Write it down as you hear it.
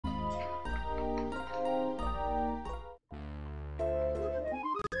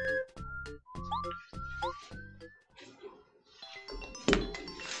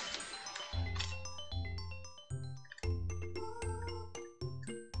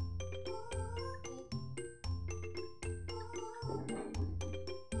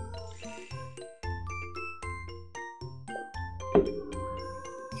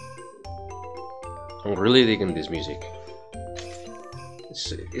I'm really digging this music.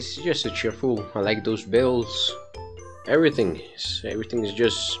 It's just so cheerful. I like those bells. Everything is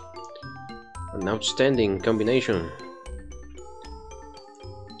just an outstanding combination.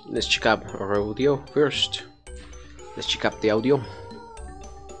 Let's check out our audio first. Let's check out the audio.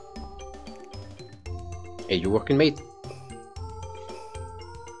 Hey, you working, mate?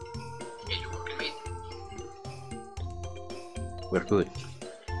 We're good.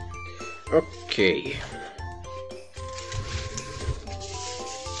 Okay.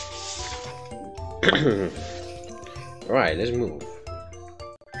 Alright, let's move.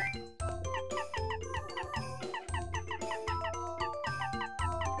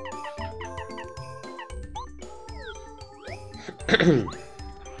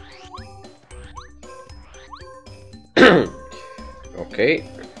 Okay.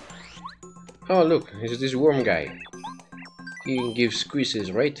 Oh, look, it's this worm guy. He gives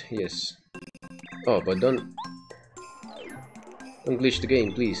squeezes, right? Yes. Oh, but don't glitch the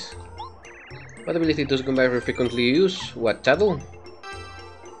game, please. What ability does Gumbayru frequently use? What, Tattle?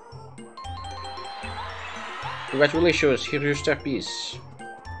 Congratulations, here's your star piece.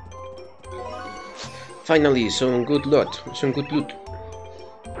 Finally, some good loot.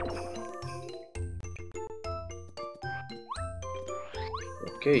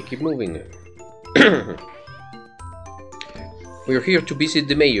 Okay, keep moving. We're here to visit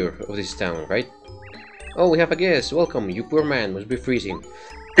the mayor of this town, right? Oh, we have a guest. Welcome, you poor man must be freezing.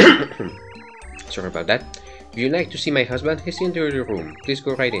 Sorry about that. Would you like to see my husband? He's in the other room. Please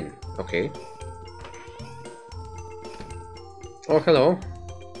go right in. Okay. Oh, hello.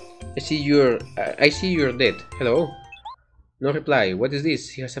 I see you're dead. Hello. No reply. What is this?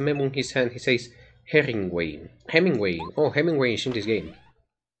 He has a memo in his hand. He says Hemingway. Oh, Hemingway is in this game.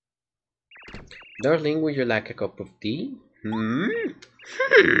 Darling, would you like a cup of tea?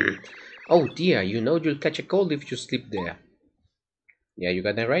 Oh dear, you know you'll catch a cold if you sleep there. Yeah, you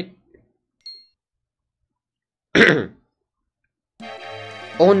got that right.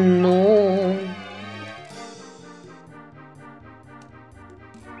 Oh no!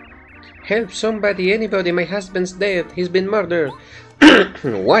 Help somebody, anybody, my husband's dead. He's been murdered.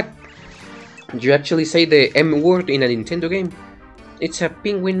 What? Did you actually say the M word in a Nintendo game? It's a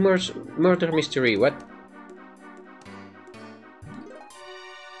penguin murder mystery, what?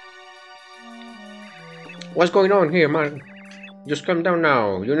 What's going on here, man? Just calm down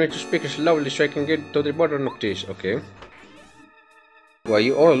now. You need to speak slowly so I can get to the bottom of this, okay? Well,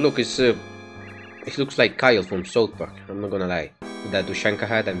 oh look, it looks like Kyle from South Park, I'm not gonna lie. With that Dushanka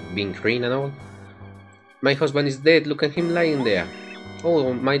hat and being green and all. My husband is dead, look at him lying there.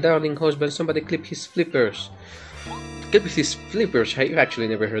 Oh, my darling husband, somebody clip his flippers. Clip his flippers, I've actually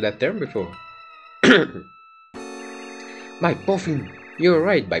never heard that term before. By Puffin, you're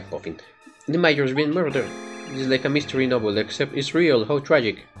right, by Puffin. The mayor's been murdered. This is like a mystery novel, except it's real, how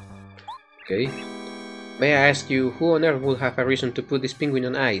tragic. Okay. May I ask you, who on earth would have a reason to put this penguin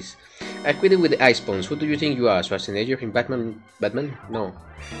on ice? I quit it with the ice bones. Who do you think you are, Schwarzenegger in Batman? Batman? No.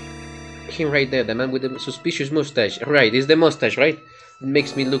 Him right there, the man with the suspicious mustache. Right, it's the mustache, right? It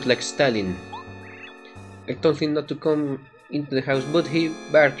makes me look like Stalin. I told him not to come into the house, but he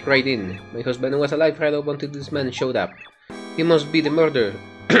barged right in. My husband was alive right up until this man showed up. He must be the murderer.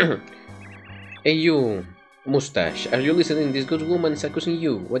 Hey you, mustache, are you listening? This good woman is accusing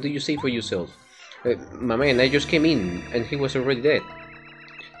you. What do you say for yourself? My man, I just came in, and he was already dead.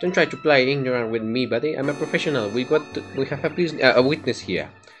 Don't try to play ignorant with me, buddy. I'm a professional. We have a witness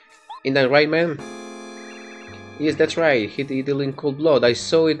here. Isn't that right, man? Yes, that's right. He did it in cold blood. I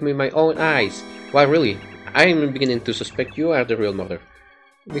saw it with my own eyes. Why, really? I'm beginning to suspect you are the real murderer.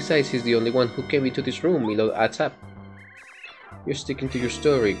 Besides, he's the only one who came into this room. It all adds up. You're sticking to your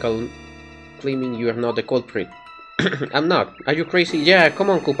story, claiming you are not the culprit. I'm not. Are you crazy? Yeah,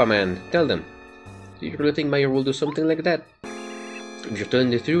 come on, Koopa Man. Tell them. Do you really think Mayor will do something like that? If you're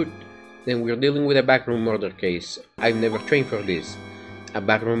telling the truth, then we're dealing with a backroom murder case. I've never trained for this. A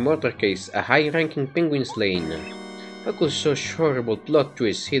backroom murder case, a high-ranking penguin slaying. How could such horrible plot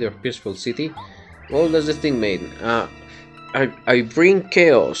twists hit our peaceful city? Well, that's the thing, mate. I bring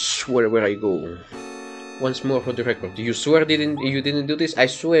chaos wherever I go. Once more for the record, you swear you didn't do this? I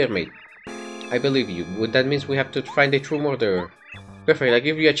swear, mate. I believe you, but that means we have to find the true murderer. Perfect, I'll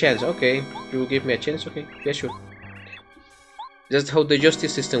give you a chance. Okay, you will give me a chance? Okay, yeah, sure. That's how the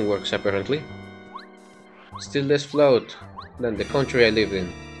justice system works, apparently. Still less flawed than the country I live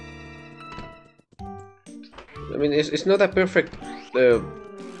in. I mean, it's not a perfect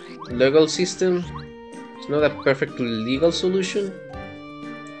legal system. It's not a perfect legal solution.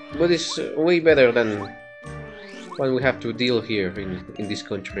 But it's way better than what we have to deal here in this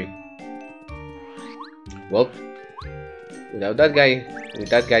country. Well, without that guy, with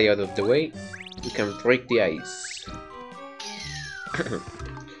that guy out of the way, we can break the ice.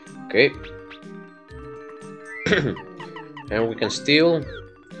 Okay. And we can steal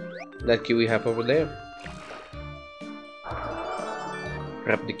that key we have over there.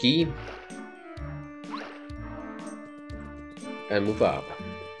 Grab the key. And move up.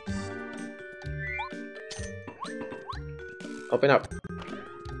 Open up.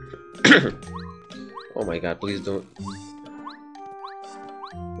 Oh my god, please don't.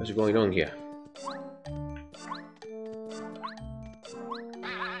 What's going on here?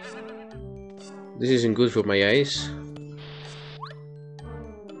 This isn't good for my eyes.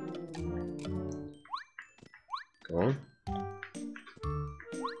 Come on.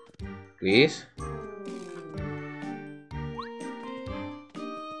 Please.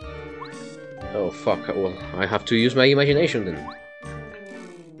 Oh fuck, well, I have to use my imagination then.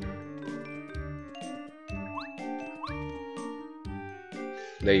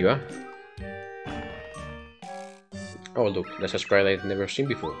 There you are. Oh look, that's a sprite I've never seen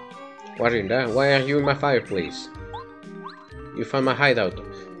before. What in that? Why are you in my fireplace? You found my hideout.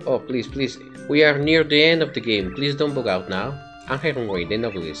 Oh please, please. We are near the end of the game. Please don't bug out now. I'm Heronway, the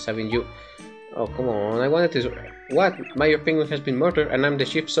novelist. Haven't you... Oh come on, I wanted to... What? Mayor Penguin has been murdered and I'm the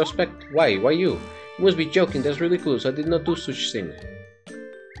chief suspect? Why? Why you? You must be joking, that's ridiculous. I did not do such thing.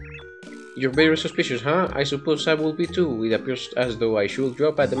 You're very suspicious, huh? I suppose I will be too. It appears as though I should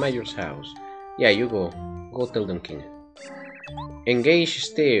drop at the mayor's house. Yeah, you go. Go tell them, King. Engage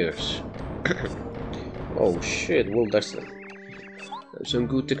stairs. Oh shit, well that's some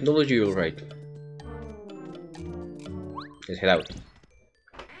good technology, alright. Let's head out.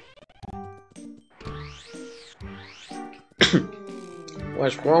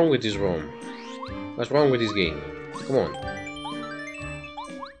 What's wrong with this room? What's wrong with this game? Come on.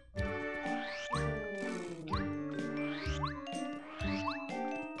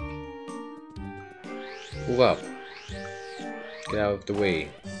 Move up. Get out of the way.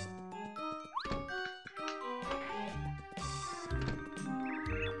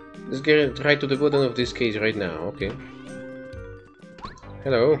 Let's get right to the bottom of this case right now. Okay.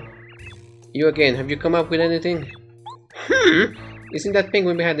 Hello. You again. Have you come up with anything? Isn't that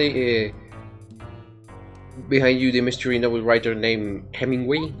penguin behind the behind you the mystery novel writer named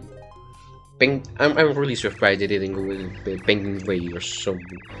Hemingway? I'm really surprised they didn't go with Penguin or some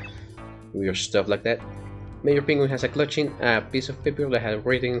weird stuff like that. Mayor Penguin has a clutching a piece of paper that had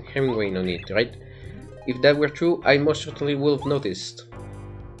written Hemingway on it, right? If that were true, I most certainly would have noticed.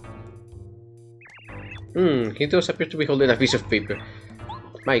 He does appear to be holding a piece of paper.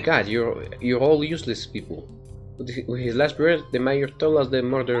 My god, you're all useless people. With his last words, the mayor told us the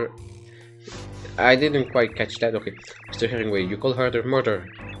murder... I didn't quite catch that. Okay, Mr. Hemingway, you call her the murder.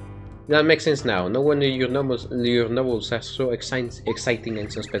 That makes sense now. No wonder your novels are so exciting and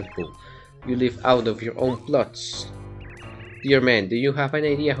suspenseful. You live out of your own plots. Dear man, do you have an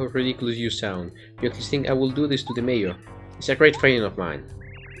idea how ridiculous you sound? You actually think I will do this to the mayor? He's a great friend of mine.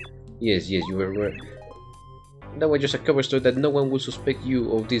 Yes, you were... That was just a cover story that no one will suspect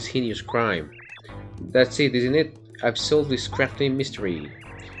you of this heinous crime. That's it, isn't it? I've solved this crafty mystery.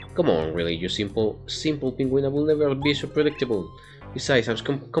 Come on, really, you simple penguin. I will never be so predictable. Besides, I'm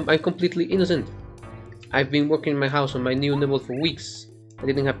completely innocent. I've been working in my house on my new novel for weeks. I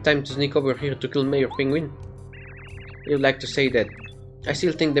didn't have time to sneak over here to kill Mayor Penguin. You'd like to say that. I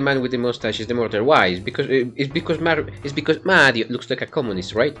still think the man with the mustache is the murderer. Why? It's because Mario looks like a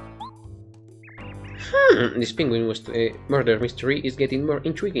communist, right? This penguin was murder mystery is getting more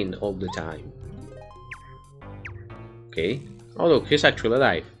intriguing all the time. Okay. Oh look, he's actually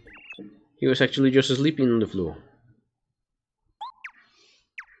alive. He was actually just sleeping on the floor.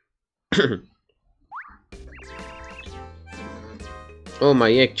 Oh,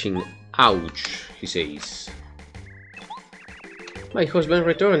 my etching. Ouch, he says. My husband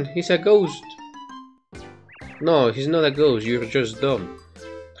returned. He's a ghost. No, he's not a ghost. You're just dumb.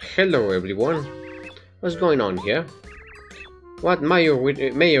 Hello, everyone. What's going on here? What, Mayor?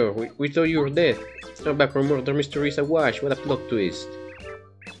 We thought you were dead. Now back from murder mysteries awash. What a plot twist.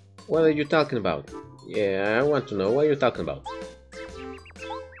 What are you talking about? Yeah, I want to know. What are you talking about?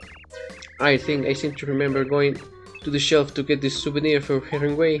 I seem to remember going to the shelf to get this souvenir for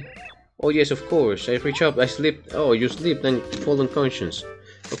Hemingway. Oh yes, of course. I reached up, I slipped. Oh, you slipped and fall unconscious.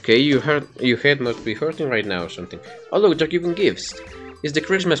 Okay, your head must be hurting right now or something. Oh look, they're giving gifts. It's the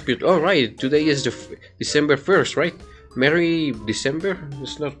Christmas spirit. Oh right, today is the December 1st, right? Merry December?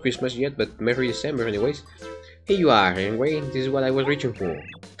 It's not Christmas yet, but Merry December anyways. Here you are, Hemingway. This is what I was reaching for.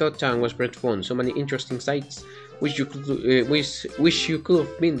 Thought town was great fun. So many interesting sights. Wish you could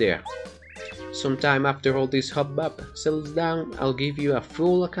have been there. Sometime after all this hubbub settles down, I'll give you a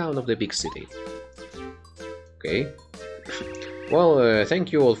full account of the big city. Okay. Well,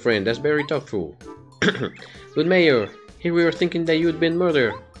 thank you, old friend. That's very thoughtful. Good Mayor, here we were thinking that you'd been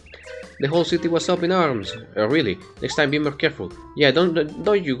murdered. The whole city was up in arms. Really? Next time, be more careful. Yeah,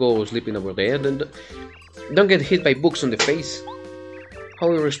 don't you go sleeping over there. Don't get hit by books on the face.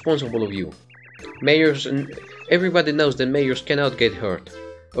 How irresponsible of you. Mayors and everybody knows that mayors cannot get hurt,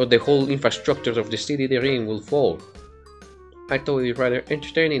 or the whole infrastructure of the city they're in will fall. I thought it rather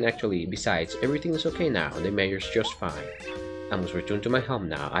entertaining actually. Besides, everything is okay now. The mayor's just fine. I must return to my home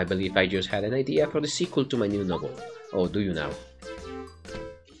now. I believe I just had an idea for the sequel to my new novel. Oh, do you now?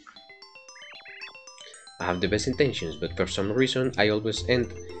 I have the best intentions, but for some reason I always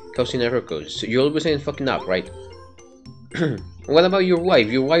end causing a ruckus. So you always end fucking up, right? What about your wife?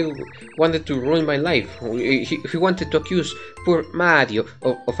 Your wife wanted to ruin my life. He wanted to accuse poor Mario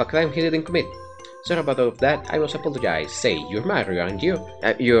of a crime he didn't commit. Sorry about all of that. I must apologize. Say, you're Mario, aren't you?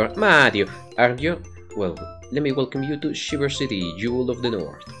 You're Mario, aren't you? Well, let me welcome you to Shiver City, Jewel of the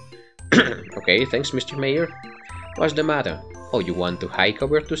North. Okay, thanks, Mr. Mayor. What's the matter? Oh, you want to hike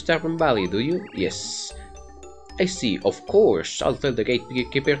over to Starbound Valley, do you? Yes. I see, of course. I'll tell the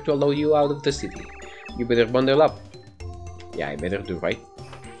gatekeeper to allow you out of the city. You better bundle up. Yeah, I better do, right?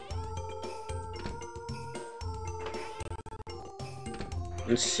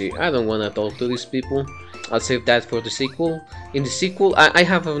 Let's see, I don't wanna talk to these people. I'll save that for the sequel. In the sequel, I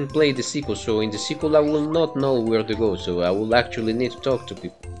haven't played the sequel, so in the sequel I will not know where to go, so I will actually need to talk to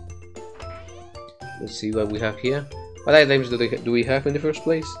people. Let's see what we have here. What items do we have in the first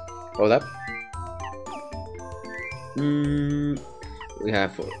place? Hold up. We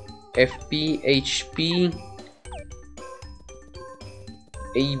have FP, HP,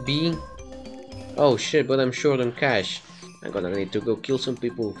 AB. Oh shit, but I'm short on cash. I'm gonna need to go kill some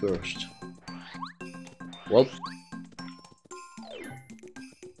people first. Well.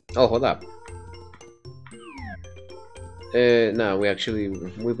 Oh, hold up. No,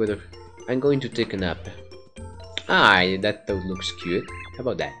 we better. I'm going to take a nap. Ah, that toad looks cute. How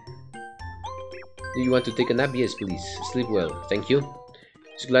about that? Do you want to take a nap? Yes, please. Sleep well. Thank you.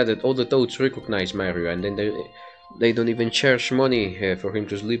 It's glad that all the toads recognize Mario, and then they don't even charge money for him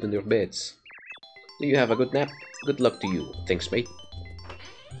to sleep in their beds. Do you have a good nap? Good luck to you. Thanks, mate.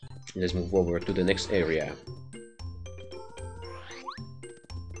 Let's move over to the next area.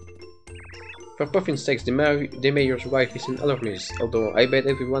 For Puffin's sakes, the mayor's wife is an alarmist, although I bet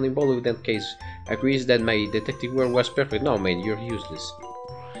everyone involved with that case agrees that my detective work was perfect. No, man, you're useless.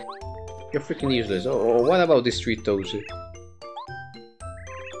 You're freaking useless. Oh, what about the street toads?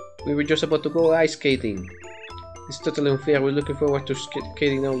 We were just about to go ice skating. It's totally unfair. We're looking forward to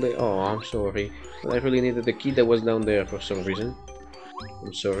skating all day. Oh, I'm sorry. But I really needed the key that was down there for some reason.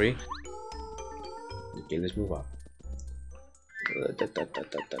 I'm sorry. Okay, let's move up.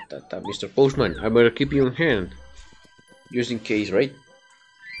 Mr. Postman, I better keep you in hand. Just in case, right?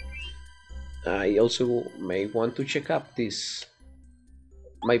 I also may want to check up this.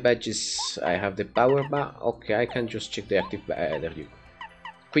 My badges. I have the power bar. Okay, I can just check the active there you go.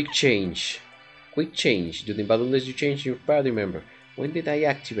 Quick change. Quick change. During battle lets you change your party member. When did I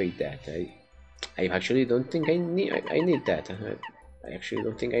activate that? I actually don't think I need that. I actually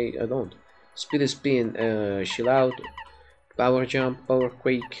don't think I don't. Speed spin, chill out, power jump, power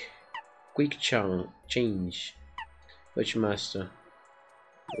quake, quick change. Which master?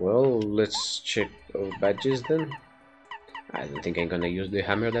 Well, let's check our badges then. I don't think I'm gonna use the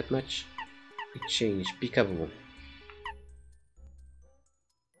hammer that much. Quick change, peekaboo.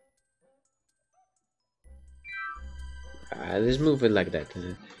 Let's move it like that.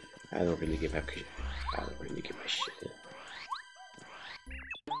 I don't really give a shit.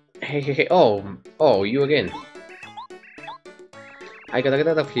 Hey, oh, you again. I gotta get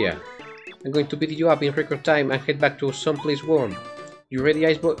out of here. I'm going to beat you up in record time and head back to someplace warm. You ready,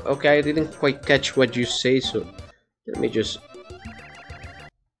 Iceboy? Okay, I didn't quite catch what you say, so let me just...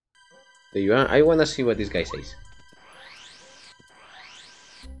 There you are. I wanna see what this guy says.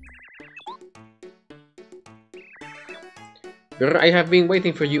 I have been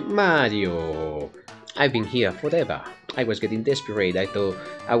waiting for you, Mario. I've been here forever. I was getting desperate. I thought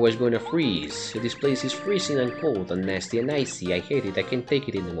I was gonna freeze. This place is freezing and cold and nasty and icy. I hate it. I can't take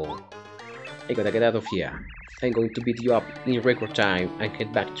it anymore. I gotta get out of here. I'm going to beat you up in record time and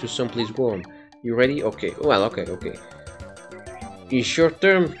head back to someplace warm. You ready? Okay. Well, okay. In short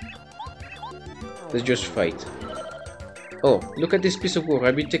term, let's just fight. Oh, look at this piece of work.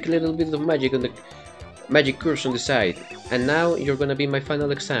 I've been taking a little bit of magic on the magic course on the side, and now you're gonna be my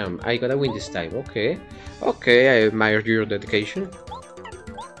final exam. I gotta win this time. Okay, I admire your dedication.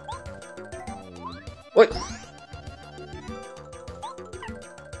 What?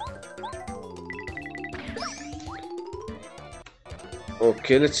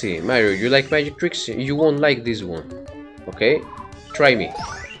 Okay, let's see. Mario, you like magic tricks? You won't like this one. Okay? Try me.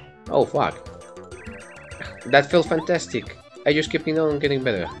 Oh, fuck. That felt fantastic. I just keep on getting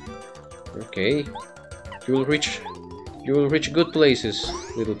better. Okay. You will reach good places,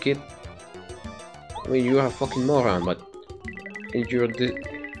 little kid. I mean, you are a fucking moron, but you're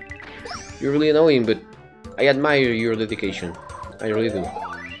really annoying, but I admire your dedication. I really do.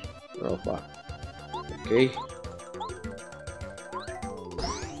 Oh, fuck. Okay.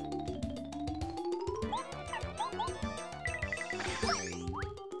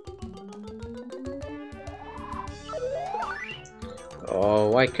 Oh,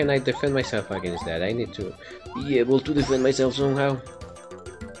 why can't I defend myself against that? I need to be able to defend myself somehow.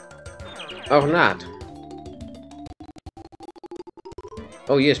 Or not.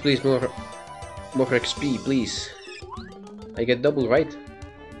 Oh yes, please, more XP, please. I get double, right?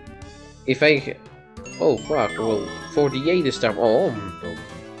 If I... Oh, fuck, well, 48 star... Oh,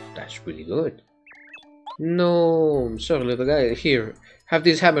 that's really good. No, sorry, little guy. Here, have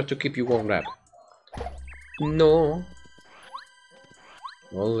this hammer to keep you warmed up. No.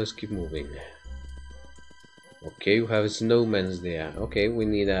 Well, let's keep moving. Okay, we have snowmans there. Okay, we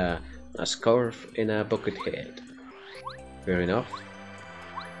need a scarf and a bucket head. Fair enough.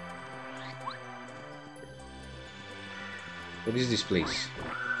 What is this place?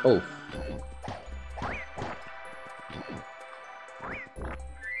 Oh.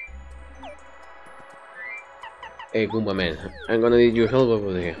 Hey, Goomba man, I'm gonna need your help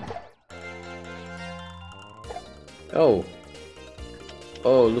over there. Oh.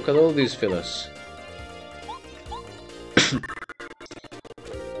 Oh, look at all these fellas.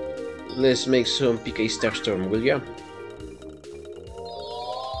 Let's make some PK Starstorm, will ya?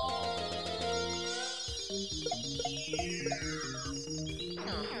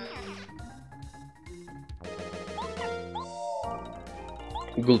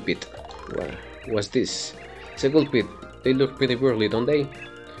 Gulpit. What's this? It's a Gulpit. They look pretty burly, don't they?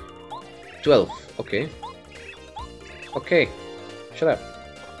 12. Okay. Okay. Shut up.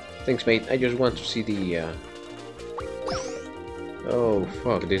 Thanks, mate. I just want to see the... Oh,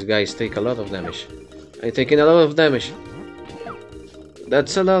 fuck. These guys take a lot of damage. I'm taking a lot of damage.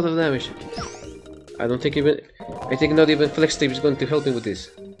 That's a lot of damage. I don't think even... I think not even Flex Tape is going to help me with this.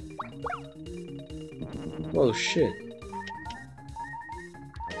 Oh, shit.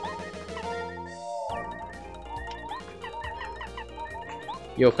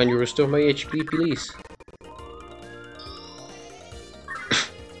 Yo, can you restore my HP, please?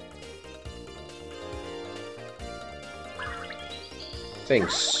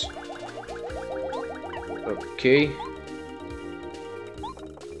 Thanks. Okay.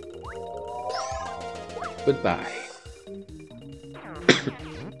 Goodbye.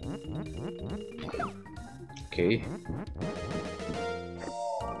 Okay.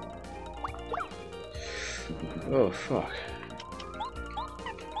 Oh, fuck.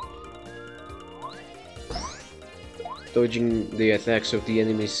 Dodging the attacks of the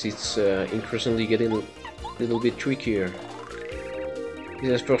enemies, it's increasingly getting a little bit trickier.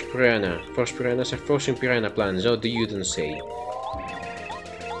 This is Frost Piranha. Frost Piranhas are frozen piranha plants, oh, do you don't say.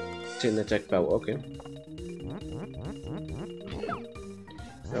 10 attack power, okay.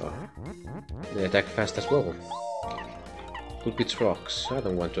 Oh. They attack fast as well. Gulpit's rocks. I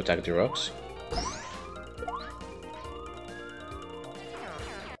don't want to attack the rocks.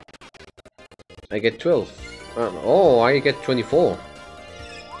 I get 12. Oh, I get 24.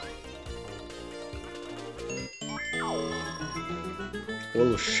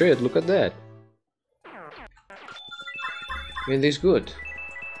 Oh shit, look at that. And this is good.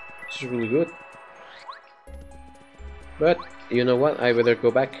 This is really good. But, you know what? I better go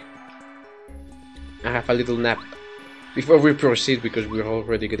back. I have a little nap before we proceed because we're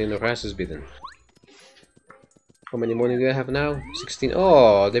already getting our asses beaten. How many money do I have now? 16.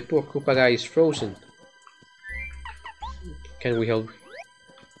 Oh, the poor Koopa guy is frozen. Can we help?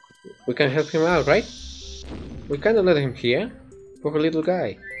 We can help him out, right? We cannot let him here. Poor little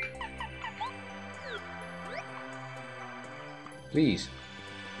guy. Please.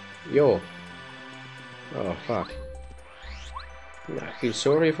 Yo. Oh, fuck. I feel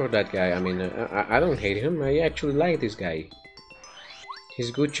sorry for that guy. I mean, I don't hate him. I actually like this guy. He's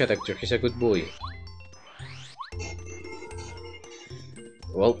a good character. He's a good boy.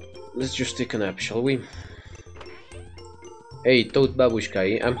 Well, let's just take a nap, shall we? Hey, Toad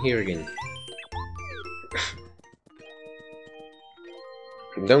Babushka, I'm here again.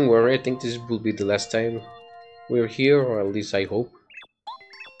 Don't worry, I think this will be the last time we're here, or at least I hope.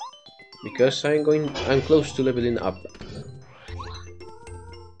 Because I'm close to leveling up.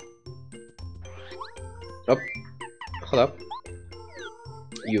 Up. Hold up.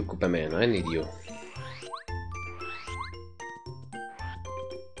 You, Koopa Man, I need you.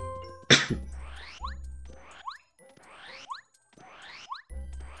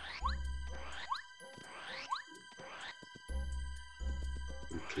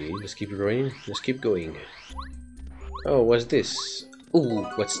 Okay, let's keep going. Let's keep going. Oh, what's this? Ooh,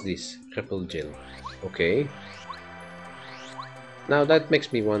 what's this? Triple gel. Okay. Now that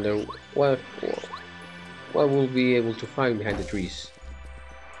makes me wonder what we'll be able to find behind the trees.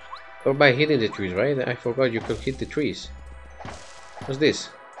 Or by hitting the trees, right? I forgot you could hit the trees. What's this?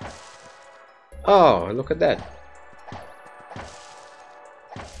 Oh, look at that.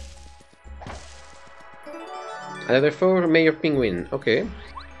 Another for Mayor Penguin. Okay.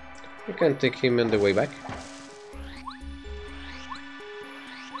 We can take him on the way back.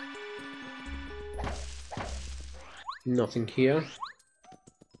 Nothing here.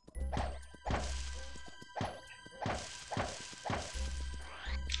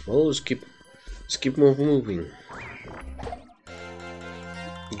 Well, let's keep moving.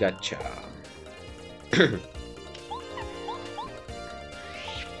 Gotcha.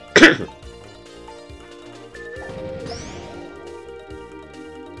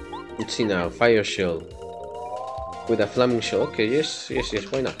 Let's see now, fire shell with a flaming shell. Okay, yes,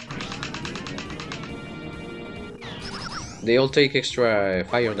 why not? They all take extra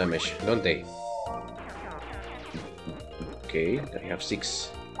fire damage, don't they? Okay, I have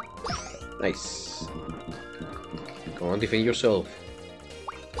 6. Nice. Come on, defend yourself.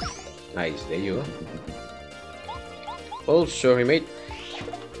 Nice, there you go. Oh, sorry, mate.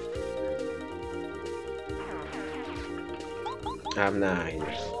 I have 9.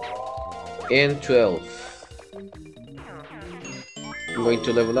 And 12. I'm going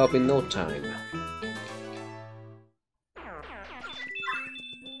to level up in no time.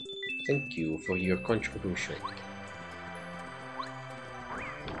 Thank you for your contribution.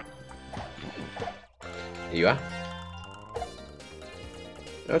 There you are.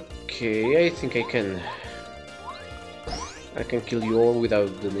 Okay, I think I can kill you all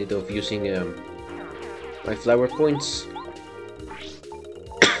without the need of using my flower points.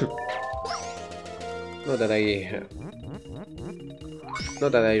 Not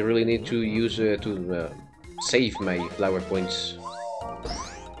that I really need to use to save my flower points.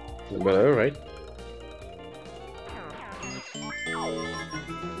 But alright.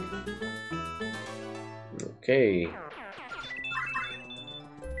 Okay.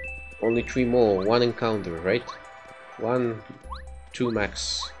 Only 3 more. 1 encounter, right? 1, 2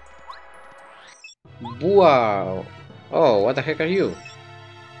 max. Wow! Oh, what the heck are you?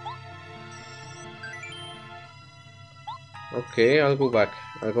 Okay, I'll go back.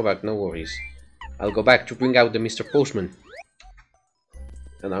 No worries. I'll go back to bring out the Mr. Postman.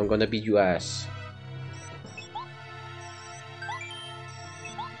 And I'm gonna beat you ass.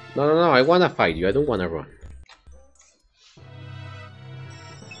 No, I wanna fight you. I don't wanna run.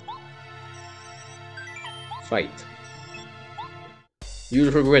 Fight.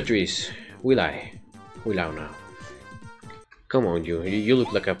 You'll regret this. Will I? Will I now? Come on, you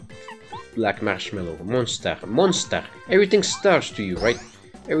look like a black marshmallow. Monster! Everything starts to you, right?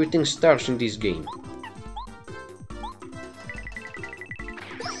 Everything starts in this game.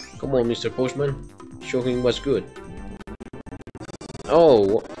 Come on, Mr. Postman. Show him what's good.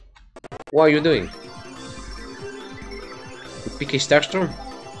 Oh, what are you doing? PK Starstorm?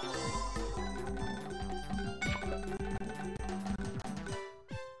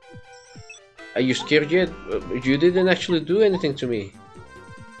 Are you scared yet? You didn't actually do anything to me.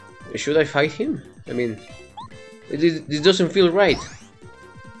 Should I fight him? I mean, this doesn't feel right.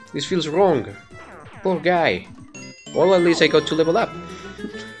 This feels wrong. Poor guy. Well, at least I got to level up.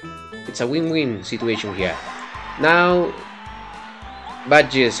 It's a win-win situation here. Now,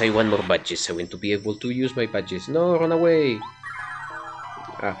 badges. I want more badges. I want to be able to use my badges. No, run away.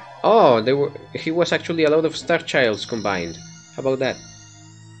 Oh, he was actually a lot of Star Childs combined. How about that?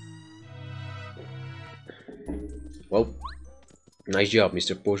 Well, nice job,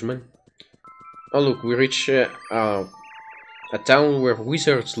 Mr. Postman. Oh look, we reach a town where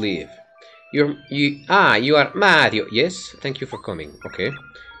wizards live. You are Mario. Yes, thank you for coming. Okay.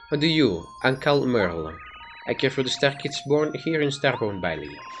 How do you, Uncle Merle? I care for the Star Kids born here in Starborn Valley.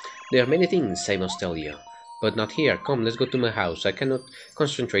 There are many things I must tell you, but not here. Come, let's go to my house. I cannot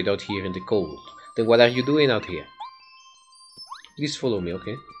concentrate out here in the cold. Then what are you doing out here? Please follow me,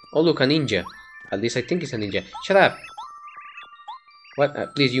 okay? Oh look, a ninja. At least I think it's a ninja. Shut up!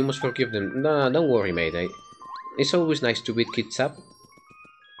 What? Please, you must forgive them. No, don't worry, mate. It's always nice to beat kids up.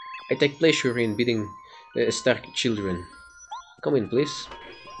 I take pleasure in beating Stark children. Come in, please.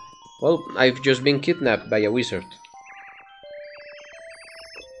 Well, I've just been kidnapped by a wizard.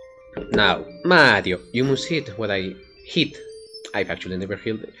 Now, Mario, you must hit what I hit. I've actually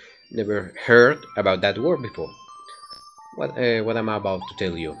never heard about that word before. What I'm about to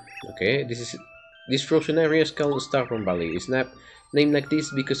tell you. Okay, this frozen area is called Starborn Valley. It's not named like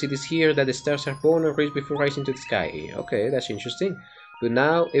this because it is here that the stars are born and raised before rising to the sky. Okay, that's interesting. But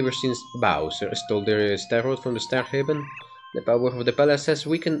now, ever since Bowser stole the Star Road from the Star Heaven, the power of the palace has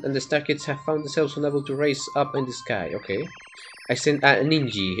weakened and the Star Kids have found themselves unable to rise up in the sky. Okay. I sent a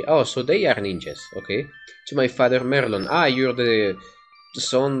ninja. Oh, so they are ninjas. Okay. To my father Merlon. Ah, you're the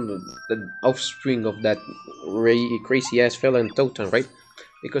son, the offspring of that crazy ass fella in Totem, right?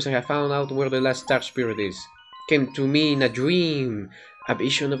 Because I have found out where the last star spirit is. Came to me in a dream. A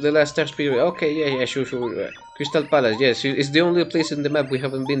vision of the last star spirit. Okay, yeah, sure. Crystal Palace, yes. It's the only place in the map we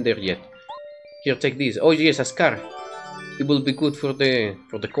haven't been there yet. Here, take this. Oh, yes, a scarf. It will be good for the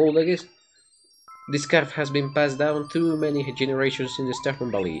cold, I guess. This scarf has been passed down through many generations in the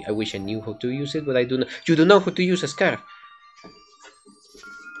Starborn Valley. I wish I knew how to use it, but I do not. You don't know how to use a scarf.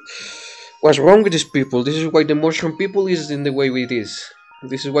 What's wrong with these people? This is why the Martian people is in the way it is.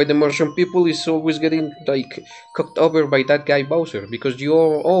 This is why the Martian people is always getting, like, cooked over by that guy Bowser, because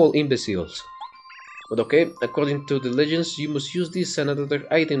you're all imbeciles. But okay, according to the legends, you must use this and another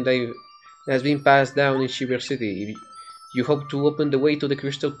item that has been passed down in Shiver City. You hope to open the way to the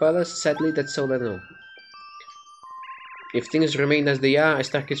Crystal Palace? Sadly, that's all I know. If things remain as they are,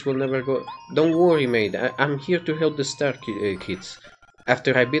 Star Kids will never go. Don't worry, mate. I'm here to help the Star Kids.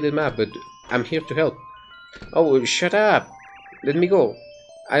 After I beat them up, but I'm here to help. Oh, shut up! Let me go.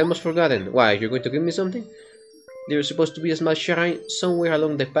 I almost forgotten. Why, you're going to give me something? There's supposed to be a small shrine somewhere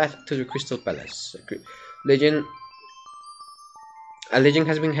along the path to the Crystal Palace. A legend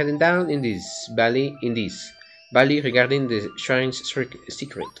has been handed down in this valley regarding the shrine's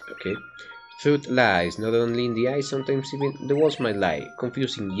secret. Okay, truth lies not only in the eyes, sometimes even the walls might lie.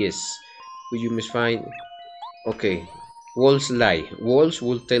 Confusing, yes, but you must find. Okay, walls lie. Walls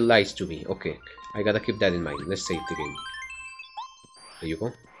will tell lies to me. Okay, I gotta keep that in mind. Let's save the game. There you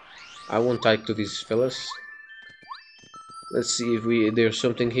go. I won't talk to these fellas. Let's see if there's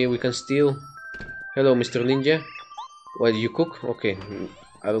something here we can steal. Hello, Mr. Ninja. What, you cook? Okay,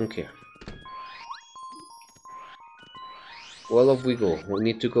 I don't care. Well, off we go. We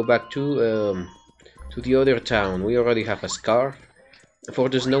need to go back to the other town. We already have a scarf. For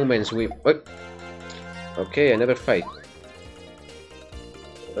the snowman's we... What? Okay, another fight.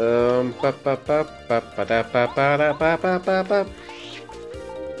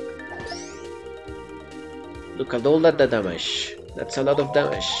 Look at all that damage. That's a lot of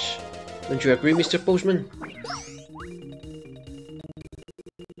damage. Don't you agree, Mr. Postman?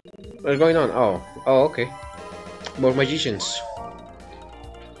 What's going on? Oh, okay. More magicians.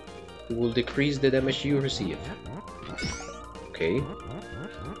 Will decrease the damage you receive. Okay.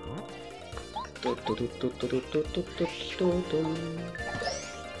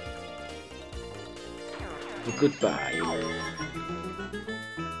 Goodbye.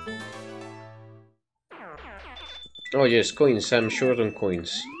 Oh yes, coins. I'm short on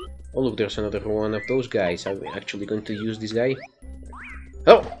coins. Oh look, there's another one of those guys. I'm actually going to use this guy.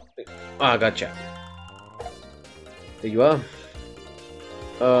 Oh! Ah, gotcha. There you are.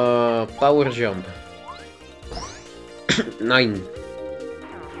 Power jump. 9.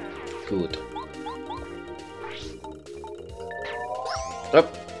 Good.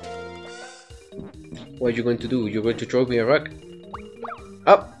 Up. What are you going to do? You're going to throw me a rock?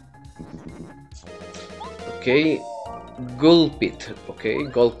 Up. Okay. Gulp it. Okay,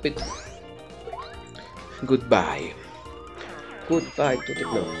 gulp it. Goodbye. Goodbye to the...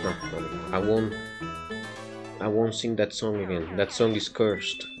 No. I won't sing that song again. That song is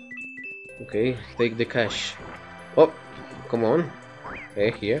cursed. Okay, take the cash. Oh, come on. Hey,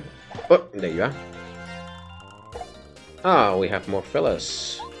 here. Oh, there you are. Ah, we have more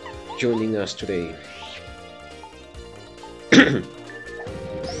fellas joining us today. Here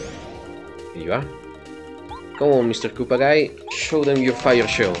you are. Come on, Mr. Koopa guy. Show them your fire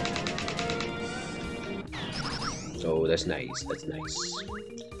show. Oh, that's nice. That's nice.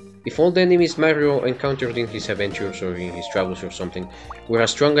 If all the enemies Mario encountered in his adventures or in his travels or something were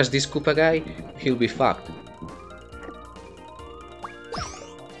as strong as this Koopa guy, he'll be fucked.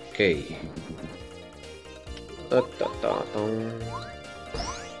 Okay. Look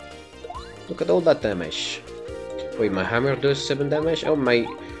at all that damage. Wait, my hammer does 7 damage? Oh my...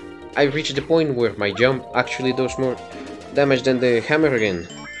 I reached the point where my jump actually does more damage than the hammer again.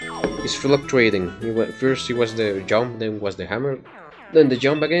 It's fluctuating. First it was the jump, then was the hammer. Then the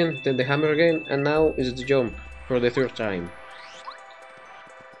jump again, then the hammer again, and now is the jump for the third time.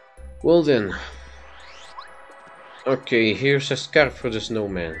 Well then. Okay, here's a scarf for the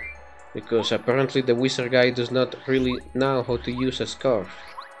snowman. Because apparently the wizard guy does not really know how to use a scarf.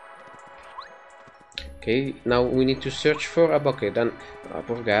 Okay, now we need to search for a bucket, and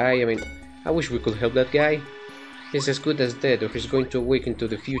poor guy, I mean, I wish we could help that guy. He's as good as dead, or he's going to awake into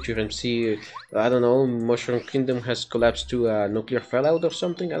the future and see, I don't know, Mushroom Kingdom has collapsed to a nuclear fallout or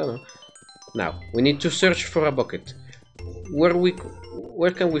something, I don't know. Now, we need to search for a bucket.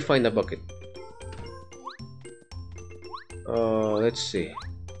 Where can we find a bucket? Let's see.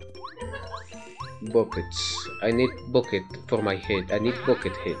 Buckets. I need bucket for my head. I need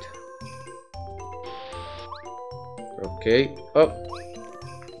bucket head. Okay. Oh,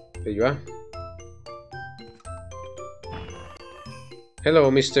 there you are.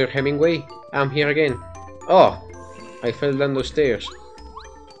 Hello, Mr. Hemingway. I'm here again. Oh, I fell down those stairs.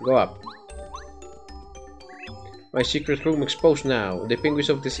 Go up. My secret room exposed now. The penguins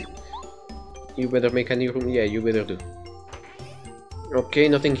of the sea. You better make a new room. Yeah, you better do. Okay,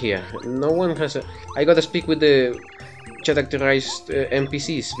 nothing here. No one has a... I gotta speak with the characterized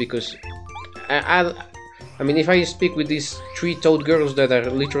NPCs because... I mean, if I speak with these three toad girls that are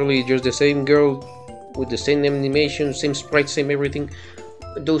literally just the same girl with the same animation, same sprite, same everything,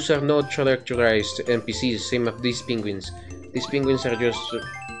 those are not characterized NPCs, same as these penguins. These penguins are just...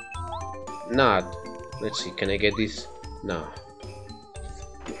 not. Let's see, can I get this? No.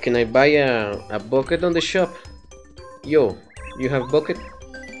 Can I buy a bucket on the shop? Yo, you have bucket?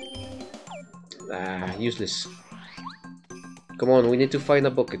 Ah, useless. Come on, we need to find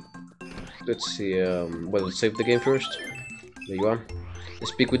a bucket. Let's see, well, let's save the game first. There you are.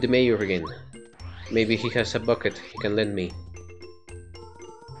 Let's speak with the mayor again. Maybe he has a bucket he can lend me.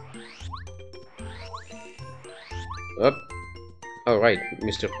 Up. Alright,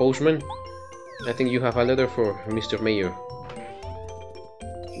 Mr. Postman. I think you have a letter for Mr. Mayor.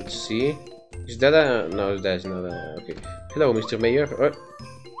 Let's see. Is that a... no, that's not a... okay. Hello, Mr. Mayor.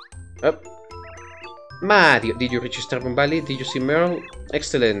 Up. Mario, did you reach Starbound Valley? Did you see Merle?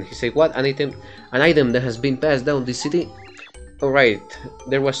 Excellent. He said, what? An item that has been passed down the city? Alright,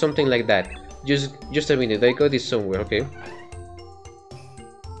 there was something like that. Just a minute, I got this somewhere, okay.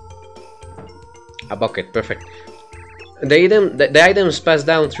 A bucket, perfect. The items passed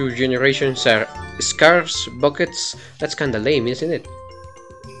down through generations are scarves, buckets. That's kinda lame, isn't it?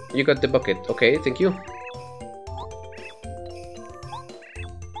 You got the bucket, okay, thank you.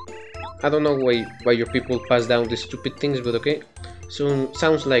 I don't know why your people pass down these stupid things, but okay. So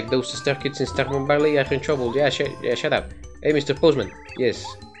sounds like those star kids in Starbound Valley are in trouble. Yeah, shut up. Hey, Mr. Postman. Yes.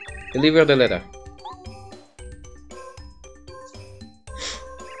 Deliver the letter.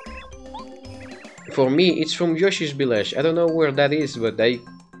 For me, it's from Yoshi's village. I don't know where that is, but I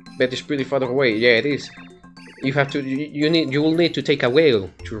bet it's pretty far away. Yeah, it is. You have to. You will need to take a whale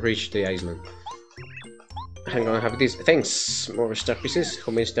to reach the island. I'm gonna have this. Thanks. More star pieces.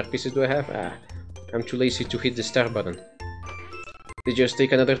 How many star pieces do I have? Ah, I'm too lazy to hit the star button. They just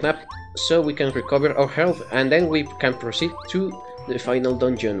take another nap, so we can recover our health, and then we can proceed to the final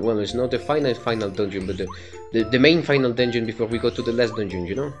dungeon. Well, it's not the final dungeon, but the main final dungeon before we go to the last dungeon,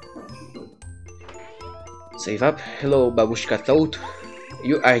 you know? Save up. Hello, Babushka Toad.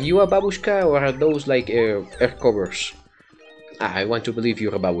 Are you a Babushka, or are those like air covers? Ah, I want to believe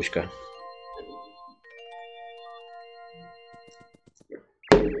you're a Babushka.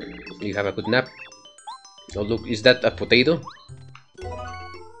 You have a good nap. Oh look, is that a potato?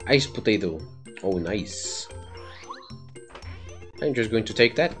 Ice potato. Oh, nice. I'm just going to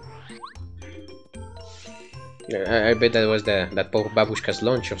take that. I bet that was that poor Babushka's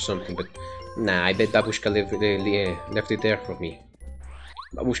lunch or something, but nah, I bet Babushka left it there for me.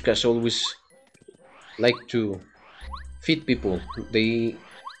 Babushkas always like to feed people.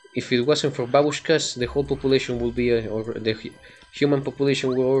 If it wasn't for Babushkas, the whole population would be the human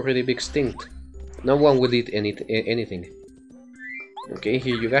population will already be extinct. No one will eat anything. Okay,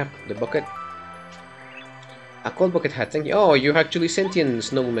 here you go, the bucket. A cold bucket hat, thank you. Oh, you're actually sentient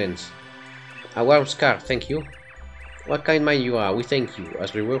snowmen. A warm scarf, thank you. What kind man you are, we thank you.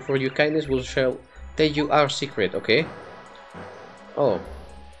 As reward for your kindness, we shall tell you our secret, okay? Oh.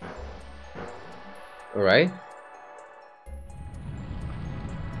 Alright.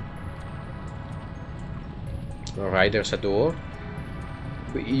 Alright, there's a door.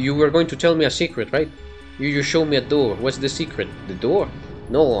 You were going to tell me a secret, right? You show me a door. What's the secret? The door?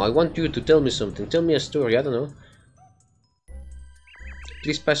 No, I want you to tell me something. Tell me a story, I don't know.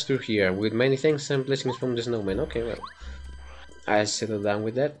 Please pass through here. With many thanks and blessings from the snowman. Okay, well. I'll settle down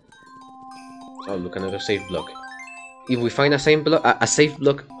with that. Oh, look, another save block. If we find a safe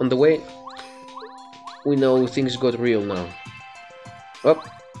block on the way, we know things got real now. Oh,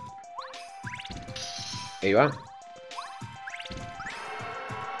 there you are.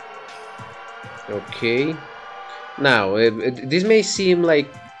 Okay. Now, this may seem like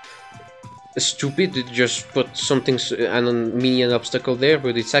stupid to just put something, an minion obstacle there,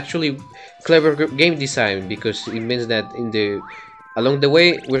 but it's actually clever game design, because it means that along the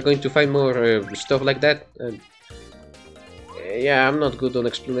way we're going to find more stuff like that. Yeah, I'm not good on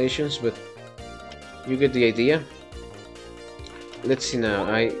explanations, but you get the idea. Let's see now.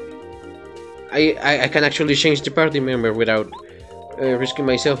 I can actually change the party member without risking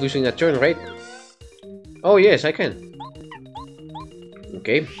myself losing a turn, right? Oh yes, I can.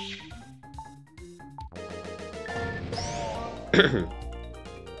 Okay.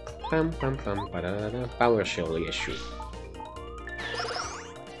 Pam pam pam parada. Power shell, yes, sure.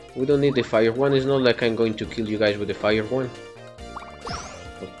 We don't need the fire one. It's not like I'm going to kill you guys with the fire one.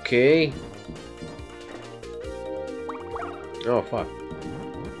 Okay. Oh fuck.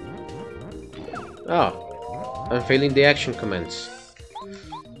 Oh, I'm failing the action commands.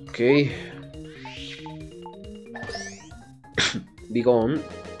 Okay. Be gone.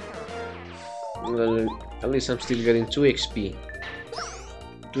 Well, at least I'm still getting 2 XP.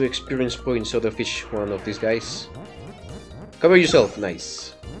 2 experience points out of each one of these guys. Cover yourself,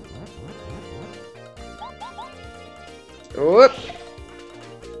 nice. Whoop.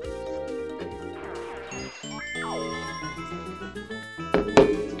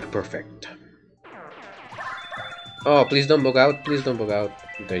 Perfect. Oh, please don't bug out, please don't bug out.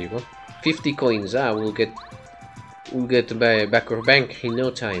 There you go. 50 coins, we'll get back our bank in no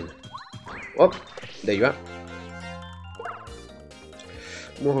time. Oh, there you are.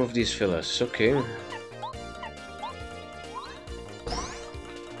 More of these fellas, okay.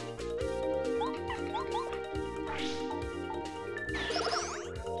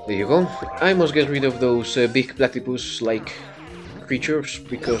 There you go. I must get rid of those big platypus-like creatures,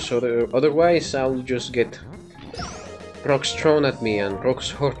 because otherwise I'll just get rocks thrown at me, and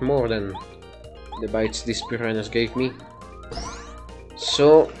rocks hurt more than the bites these piranhas gave me.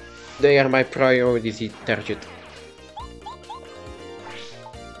 So they are my priority target.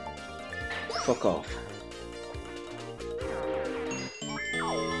 Fuck off.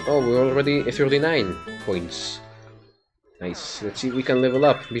 Oh, we're already at 39 points. Nice. Let's see if we can level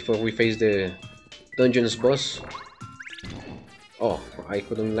up before we face the dungeon's boss. Oh, I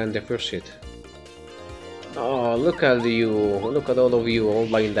couldn't land the first hit. Oh, look at you. Look at all of you all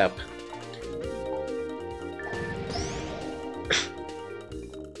lined up.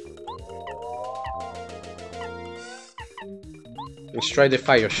 Let's try the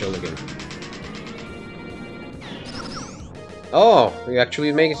fire shell again. Oh, it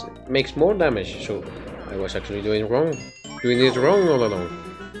actually makes more damage, so I was actually doing it wrong all along.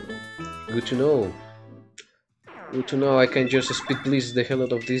 Good to know. Good to know I can just speed please the hell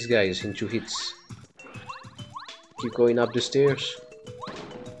out of these guys in 2 hits. Keep going up the stairs.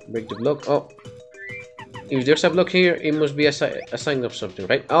 Break the block. Oh, if there's a block here, it must be a sign of something,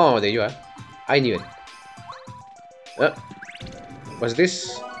 right? Oh, there you are. I knew it. What's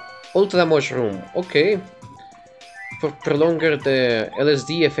this? Ultra mushroom. Okay. For prolonger the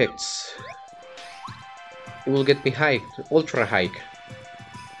LSD effects. It will get me high. Ultra high.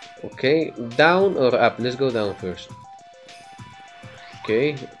 Okay. Down or up? Let's go down first.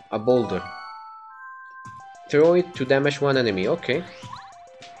 Okay. A boulder. Throw it to damage one enemy. Okay.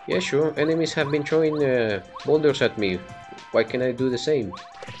 Yeah, sure. Enemies have been throwing boulders at me. Why can't I do the same?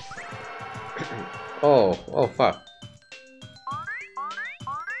 Oh fuck.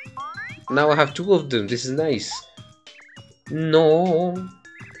 Now I have 2 of them. This is nice. No.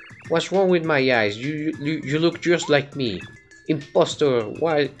 What's wrong with my eyes? You look just like me. Imposter.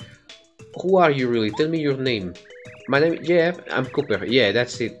 Why? Who are you really? Tell me your name. My name. Yeah, I'm Cooper. Yeah,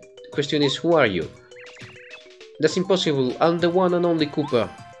 that's it. Question is, who are you? That's impossible. I'm the one and only Cooper.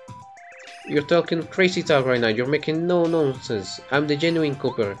 You're talking crazy talk right now. You're making no nonsense. I'm the genuine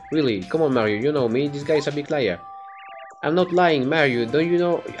Cooper. Really. Come on, Mario. You know me. This guy's a big liar. I'm not lying, Mario. Don't you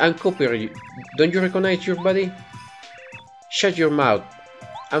know? I'm Cooper. Don't you recognize your buddy? Shut your mouth.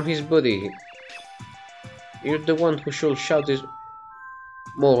 I'm his buddy. You're the one who should shout this.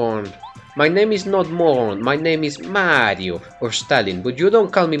 Moron. My name is not Moron. My name is Mario or Stalin. But you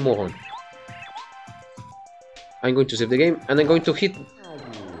don't call me Moron. I'm going to save the game and I'm going to hit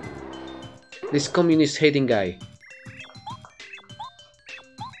this communist hating guy.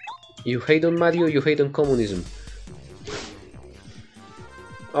 You hate on Mario, you hate on communism.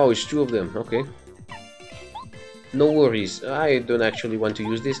 Oh, it's 2 of them, okay. No worries, I don't actually want to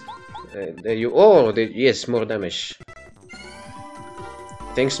use this. There you... Oh, yes, more damage.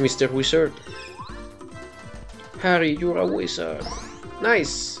 Thanks, Mr. Wizard. Harry, you're a wizard.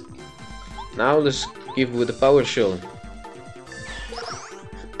 Nice. Now let's give with the power shell.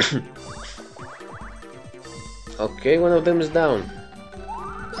 Okay, one of them is down.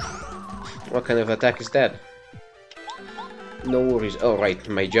 What kind of attack is that? No worries. Oh right,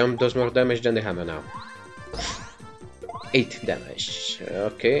 my jump does more damage than the hammer now. 8 damage.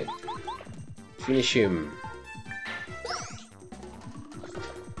 Okay. Finish him.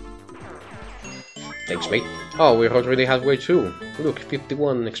 Thanks, mate. Oh, we're already halfway through. Look,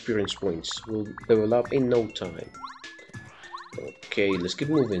 51 experience points. We'll level up in no time. Okay, let's keep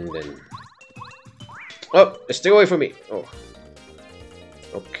moving then. Oh, stay away from me. Oh.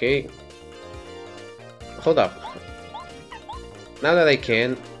 Okay. Hold up. Now that I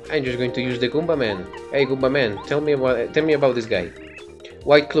can, I'm just going to use the Goomba Man. Hey, Goomba Man, tell me about this guy.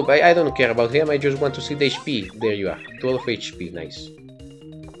 White Club. I don't care about him. I just want to see the HP. There you are. 12 HP. Nice.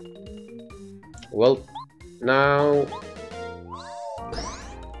 Well, now.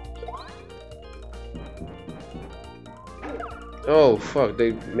 Oh fuck!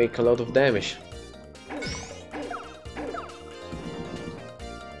 They make a lot of damage.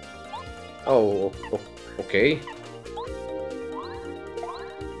 Oh, okay.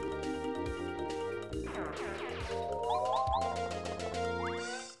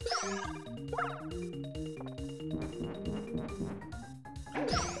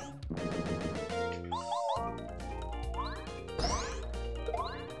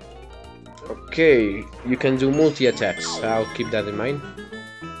 Okay, you can do multi-attacks. I'll keep that in mind.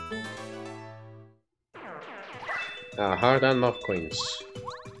 Hard and mob coins.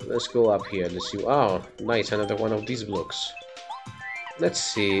 Let's go up here. Let's see. Oh, nice, another one of these blocks. Let's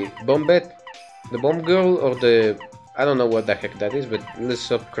see. Bombette, the bomb girl, or the... I don't know what the heck that is, but let's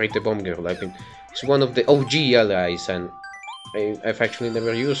upgrade the bomb girl. I mean, it's one of the OG allies, and I've actually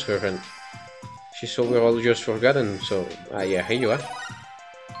never used her, and she's overall just forgotten, so... yeah, here you are.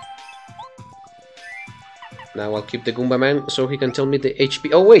 Now I'll keep the Goomba Man so he can tell me the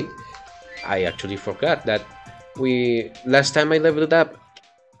HP. Oh wait! I actually forgot that last time I leveled up,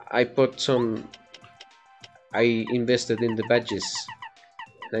 I put some... I invested in the badges.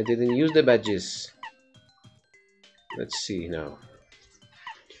 I didn't use the badges. Let's see now.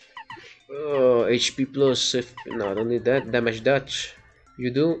 Oh, HP plus... no, I don't need that. Damage dodge.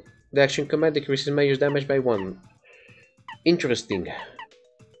 You do? The action command decreases my use damage by 1. Interesting.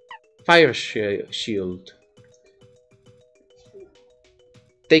 Fire shield.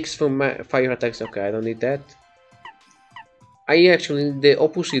 Takes from my fire attacks. Okay, I don't need that. I actually need the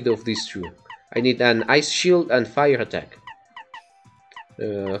opposite of these two. I need an ice shield and fire attack.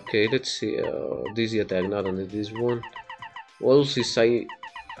 Okay, let's see. Dizzy attack, not only this one. Well, since I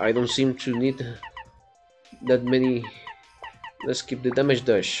don't seem to need that many. Let's keep the damage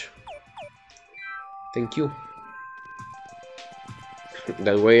dash. Thank you.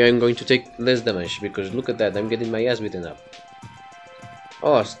 That way I'm going to take less damage, because look at that, I'm getting my ass beaten up.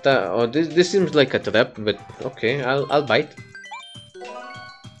 Oh, this seems like a trap, but okay, I'll bite.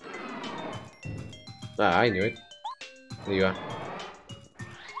 Ah, I knew it. There you are.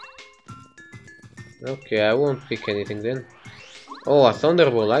 Okay, I won't pick anything then. Oh, a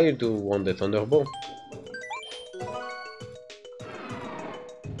Thunderbolt. I do want the Thunderbolt.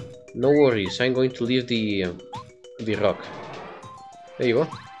 No worries, I'm going to leave the rock. There you go.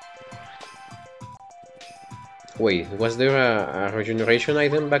 Wait, was there a regeneration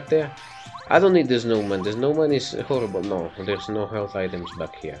item back there? I don't need the snowman. The snowman is horrible. No, there's no health items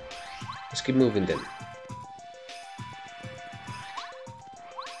back here. Let's keep moving then.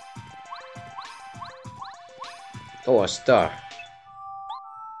 Oh, a star.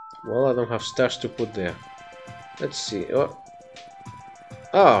 Well, I don't have stars to put there. Let's see. Oh,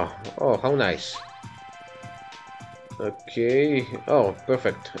 how nice. Okay. Oh,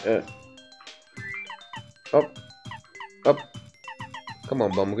 perfect. Up. Come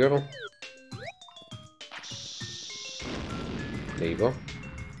on, bomb girl. There you go.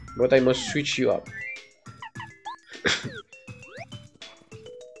 But I must switch you up.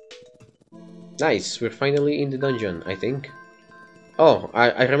 Nice, we're finally in the dungeon, I think. Oh,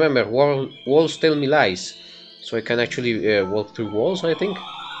 I remember, walls tell me lies. So I can actually walk through walls, I think.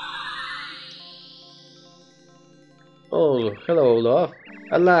 Oh, hello, Olaf.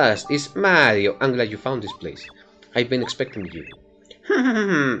 At last, it's Mario. I'm glad you found this place. I've been expecting you.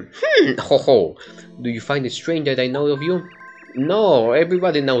 Ho ho. Do you find it strange that I know of you? No,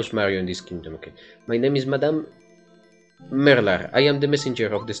 everybody knows Mario in this kingdom, okay. My name is Madame Merlar. I am the messenger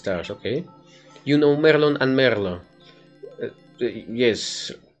of the stars, okay. You know Merlon and Merlin.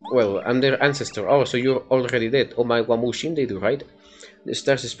 Yes. Well, I'm their ancestor. Oh, so you're already dead. Oh my Wamushin, they do, right? The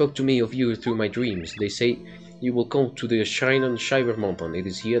stars spoke to me of you through my dreams. They say you will come to the shrine on Shiver Mountain. It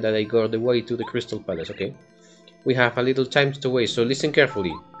is here that I guard the way to the Crystal Palace, okay? We have a little time to waste, so listen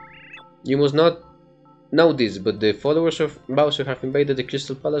carefully. You must not know this, but the followers of Bowser have invaded the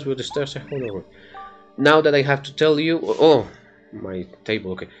Crystal Palace where the stars are hung over. Now that I have to tell you... Oh, my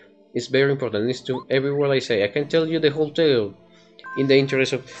table, okay. It's very important. Listen to every word I say. I can tell you the whole tale in the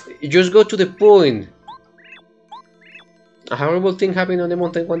interest of... Just go to the point! A horrible thing happened on the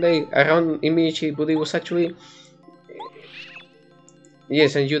mountain one day around Imichi, but it was actually...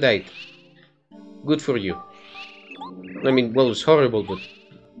 Yes, and you died. Good for you. I mean, well, it's horrible,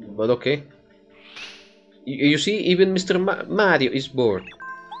 but okay. You see, even Mr. Mario is bored.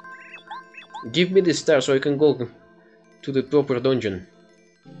 Give me the star so I can go to the proper dungeon.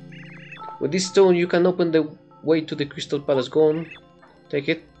 With this stone, you can open the way to the Crystal Palace. Go on, take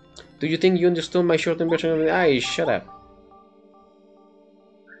it. Do you think you understood my shortened version of it? Aye, shut up.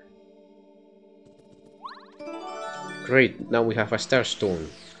 Great, now we have a star stone.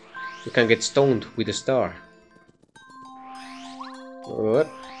 You can get stoned with a star. What?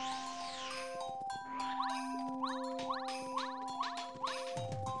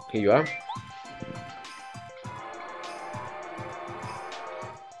 Here you are.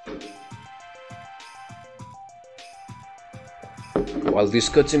 While this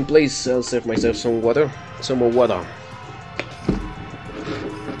cuts in place, I'll serve myself some water. Some more water.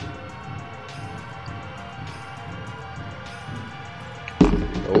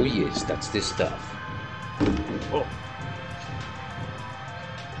 Oh yes, that's the stuff. Oh.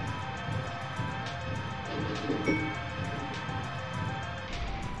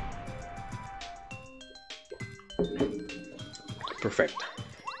 Perfect.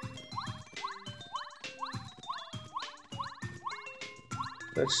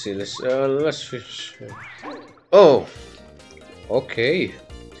 Let's see. Let's fish. Oh. Okay.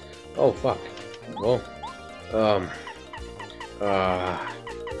 Oh fuck. Well.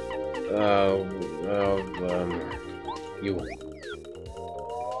 You.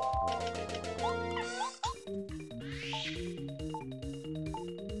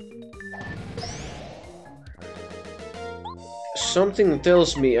 Something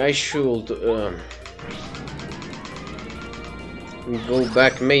tells me I should go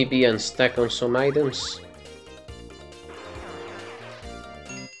back maybe and stack on some items.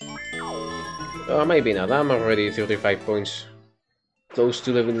 Maybe not. I'm already 35 points close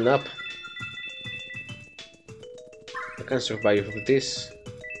to leveling up. I can survive with this.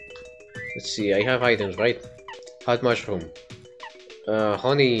 Let's see, I have items, right? Hot mushroom.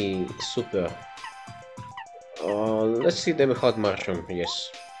 Honey super. Let's see the hot mushroom,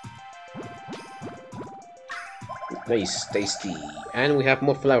 yes. Nice, tasty. And we have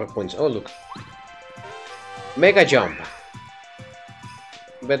more flower points. Oh look. Mega jump.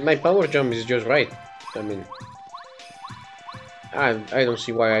 But my power jump is just right. I mean, I don't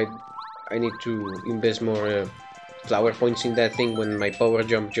see why I need to invest more flower points in that thing when my power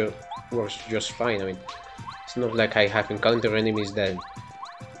jump works just fine. I mean, it's not like I have encountered enemies that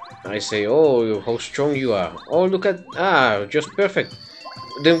I say, oh, how strong you are. Oh, look at... Ah, just perfect.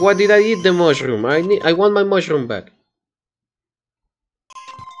 Then why did I eat the mushroom? I want my mushroom back.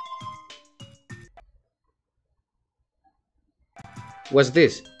 What's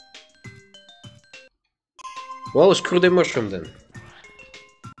this? Well, screw the mushroom then.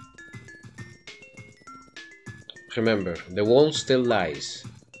 Remember, the wall still lies.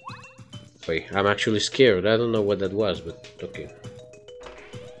 Wait, I'm actually scared. I don't know what that was, but okay.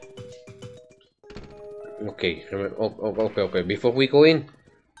 Okay, okay. Before we go in,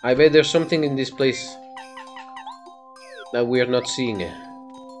 I bet there's something in this place that we are not seeing.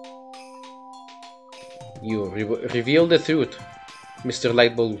 You reveal the truth, Mr.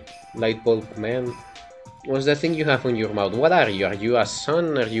 Lightbulb man. What's that thing you have on your mouth? What are you? Are you a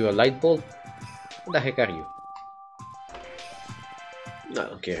sun? Are you a light bulb? What the heck are you? I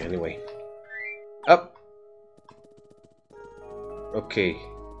don't care anyway. Up. Okay.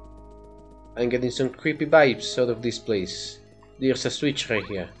 I'm getting some creepy vibes out of this place. There's a switch right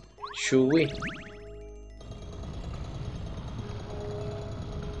here. Should we?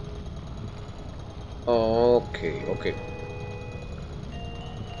 Okay.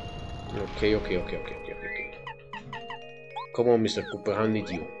 Come on, Mr. Cooper, I need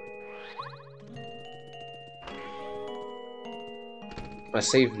you. A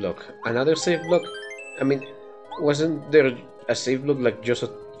save block. Another save block? I mean, wasn't there a save block like just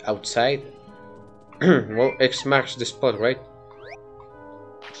outside? Well, X marks the spot, right?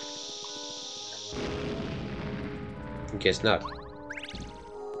 Guess not.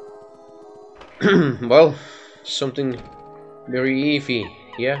 Well, something Very iffy,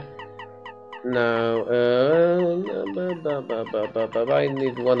 yeah? Now, I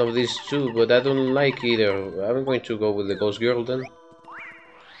need one of these two, but I don't like either. I'm going to go with the Ghost Girl then.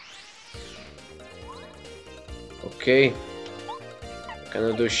 Okay.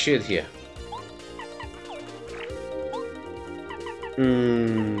 Cannot do shit here.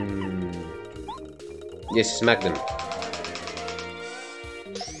 Yes, smack them.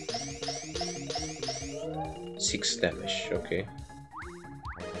 6 damage, okay.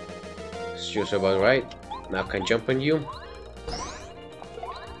 It's just about right. Now I can jump on you.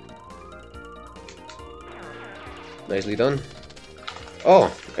 Nicely done. Oh,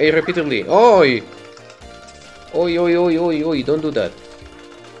 hey, repeatedly. Oi! Oi, oi, oi, oi, oi, don't do that.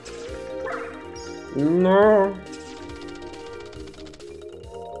 No.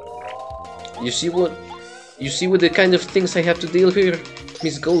 You see what the kind of things I have to deal here,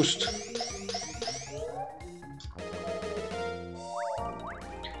 Miss Ghost.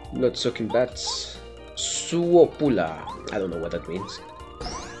 Blood-sucking bats. Suopula. I don't know what that means.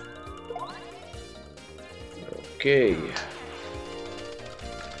 Okay.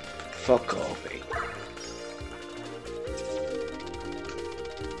 Fuck off, eh?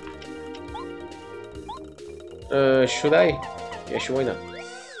 Should I? Yeah, sure, why not?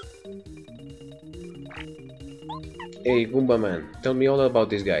 Hey, Goomba Man, tell me all about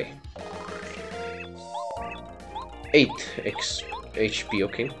this guy. 8 HP,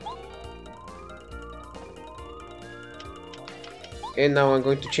 okay. And now I'm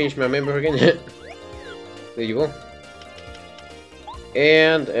going to change my member again. There you go.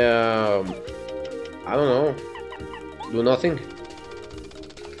 And, I don't know. Do nothing.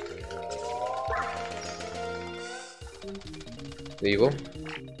 There you go.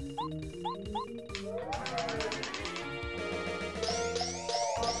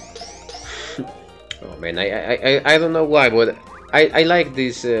 Oh man, I don't know why, but I like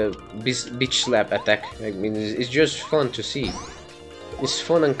this bitch slap attack. I mean, it's just fun to see. It's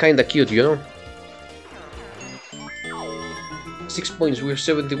fun and kinda cute, you know? 6 points, we're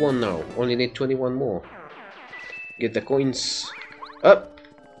 71 now. Only need 21 more. Get the coins. Up!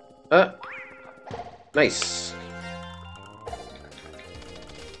 Up! Nice!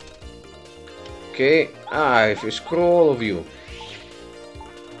 Okay, if you screw all of you.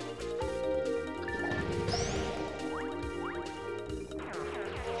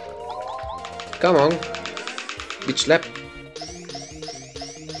 Come on, bitch slap.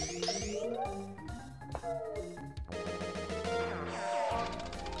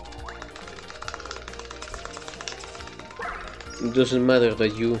 It doesn't matter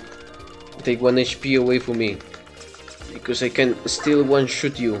that you take 1 HP away from me, because I can still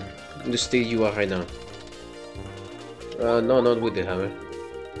one-shoot you in the state you are right now. No, not with the hammer.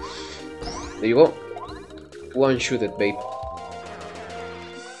 There you go. One-shoot it, babe.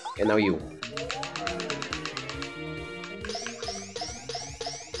 And now you.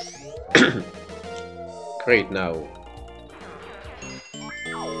 Great, now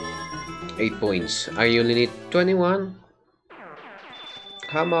 8 points. I only need 21.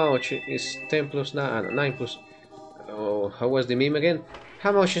 How much is 10 plus 9? 9 plus... Oh, how was the meme again?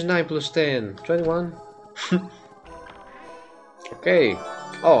 How much is 9 plus 10? 21? Okay.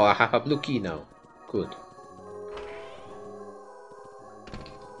 Oh, I have a blue key now. Good.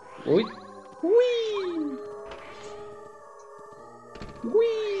 Wait. Whee!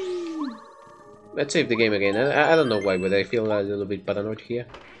 Whee! Let's save the game again. I don't know why, but I feel a little bit paranoid here.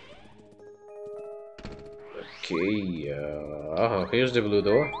 Okay, here's the blue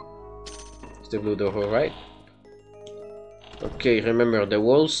door. Is the blue door alright? Okay, remember, the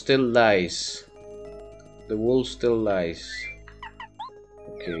wall still lies. The wall still lies.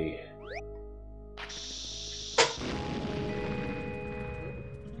 Okay.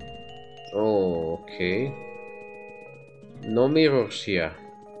 Oh, okay. No mirrors here.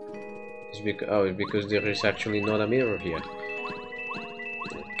 It's because there is actually not a mirror here.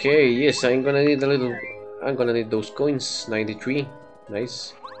 Okay, yes, I'm gonna need those coins. 93.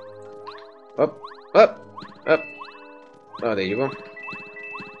 Nice. Up, up, up. Oh, there you go.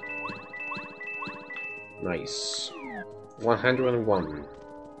 Nice. 101.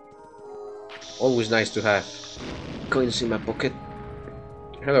 Always nice to have coins in my pocket.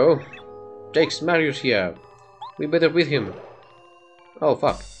 Hello. Jake's Mario's here. We better beat him. Oh,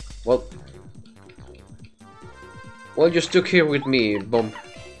 fuck. Well, you stuck here with me, bomb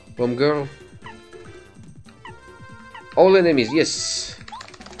girl. All enemies, yes.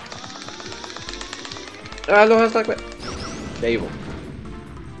 Hello, there you go.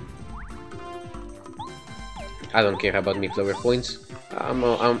 I don't care about me flower points.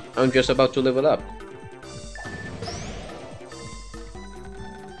 I'm just about to level up.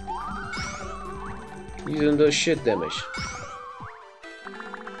 You don't do shit damage.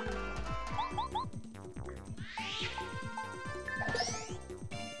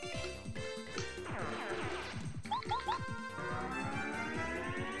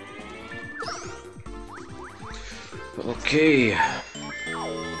 Okay.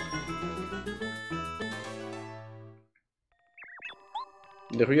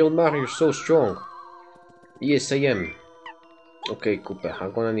 The real Mario is so strong. Yes, I am. Okay, Koopa,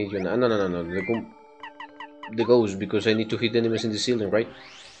 I'm gonna need you now. No. The ghost, because I need to hit enemies in the ceiling, right?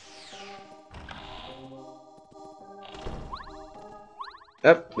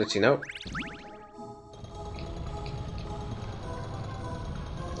 Up, let's see now.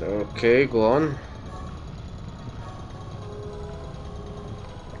 Okay, go on.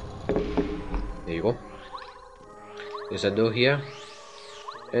 There you go. There's a door here.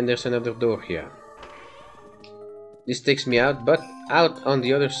 And there's another door here. This takes me out, but out on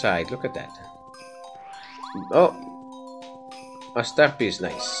the other side. Look at that. Oh! A star piece,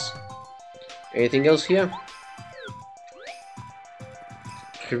 nice. Anything else here?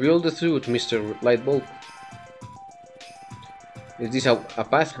 Reveal the truth, Mr. Lightbulb. Is this a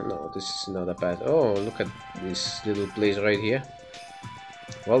path? No, this is not a path. Oh, look at this little place right here.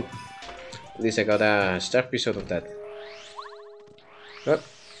 Well, at least I got a star piece out of that. Oh.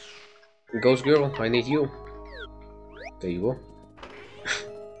 Ghost girl, I need you. There you go.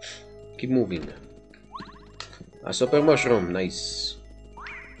 Keep moving. A super mushroom, nice.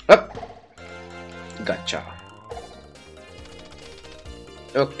 Up! Gotcha.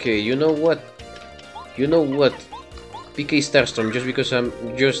 Okay, you know what? You know what? PK Starstorm, just because I'm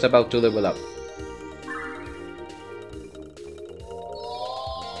just about to level up.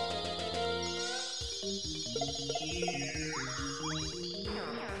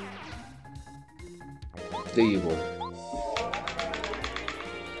 There you go.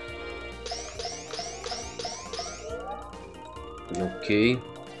 Okay.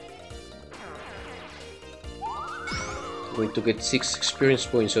 Going to get 6 experience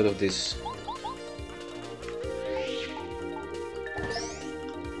points out of this.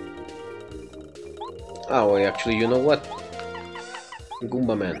 Oh, actually, you know what?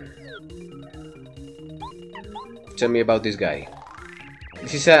 Goomba Man. Tell me about this guy.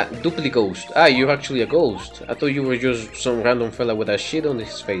 This is a duplicate ghost. Ah, you're actually a ghost. I thought you were just some random fella with a shit on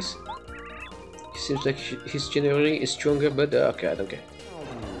his face. He seems like he's generally stronger, but okay, I don't care.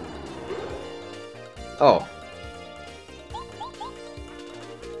 Oh.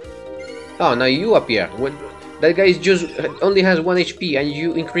 Oh, now you appear. What? That guy just only has 1 HP and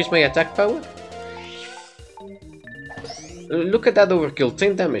you increase my attack power? Look at that overkill,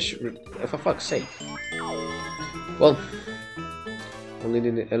 10 damage, for fuck's sake. Well, only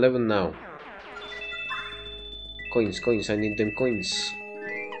need 11 now. Coins, I need them coins.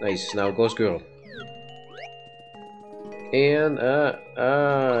 Nice, now Ghost Girl. And,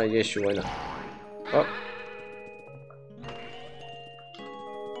 yes, sure, why not? Oh.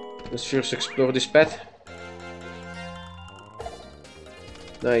 Let's first explore this path.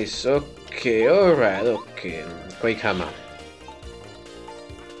 Nice, okay, alright, okay. Quake Hammer.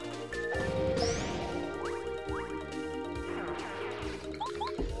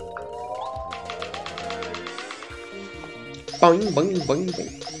 Boing, boing, boing,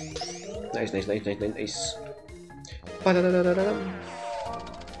 boing. Nice.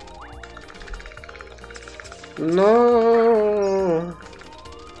 No.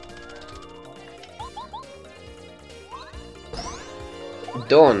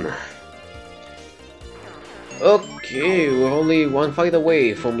 Done. Okay, we're only one fight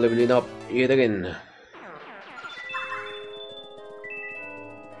away from leveling up yet again.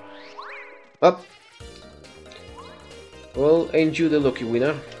 Up. Well, ain't you the lucky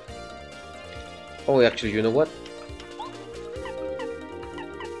winner? Oh, actually, you know what?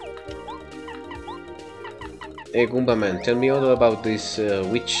 Hey, Goomba Man, tell me all about this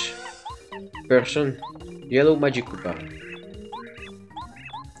witch person. Yellow Magic Koopa.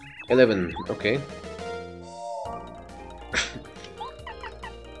 11, okay.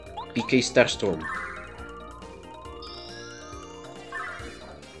 PK Starstorm.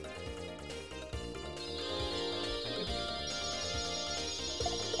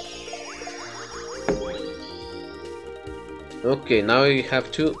 Okay, now you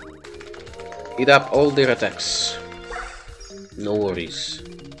have to eat up all their attacks. No worries.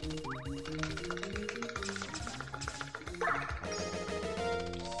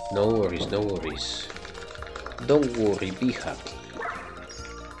 No worries. Don't worry, be happy.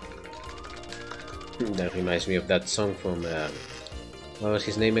 That reminds me of that song from what was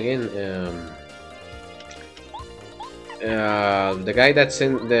his name again? The guy that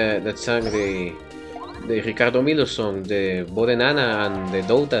sang the the Ricardo Milo song, the Bodenana and the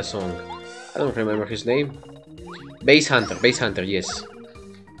Dota song. I don't remember his name. Base Hunter, yes.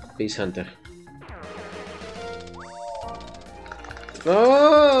 Base Hunter. No!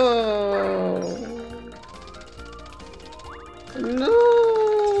 No!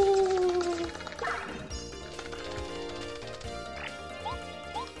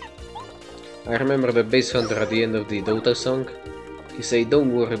 I remember the Base Hunter at the end of the Dota song. He say,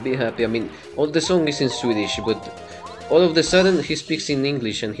 "Don't worry, be happy." I mean, all the song is in Swedish, but all of a sudden he speaks in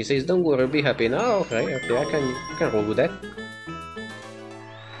English and he says, "Don't worry, be happy." Now, okay, I can roll with that.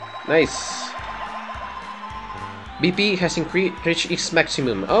 Nice. BP has reached its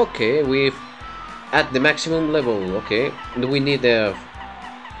maximum. Okay, we've at the maximum level. Okay, do we need a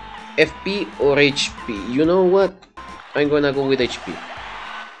FP or HP? You know what? I'm gonna go with HP.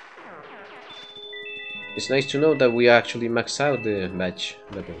 It's nice to know that we actually max out the badge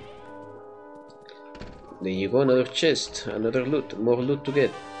level. There you go, another chest, another loot, more loot to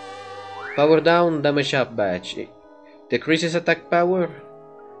get. Power down, damage up badge. Decreases attack power.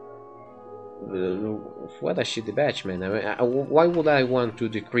 What a shitty badge, man. I mean, why would I want to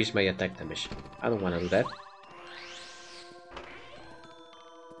decrease my attack damage? I don't want to do that.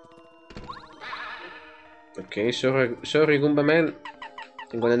 Okay, sorry, Goomba man.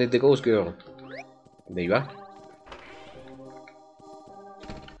 I'm gonna need the ghost girl. There you are.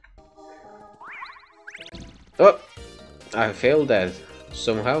 Oh! I failed that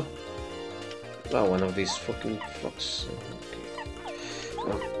somehow. Oh, one of these fucking fucks.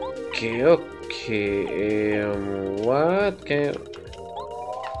 Okay. What can...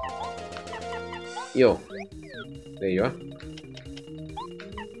 Yo. There you are.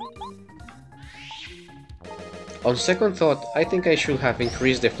 On second thought, I think I should have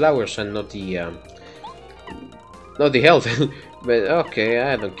increased the flowers and not the health. But okay,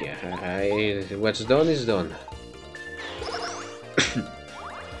 I don't care. What's done is done.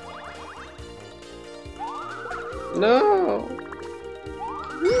 No.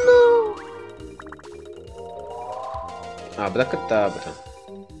 Abracadabra.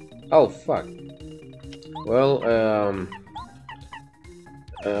 Oh fuck. Well,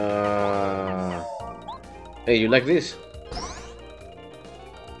 hey, you like this?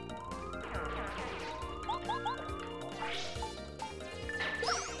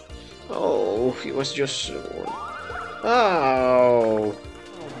 Oh, he was just... Oh!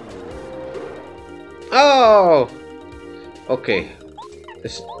 Oh! Okay.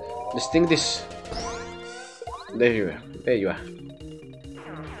 Let's think this... There you are. There you are.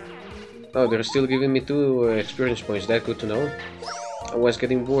 Oh, they're still giving me 2 experience points. That's good to know. I was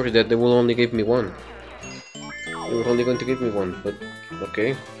getting worried that they will only give me 1. They were only going to give me 1, but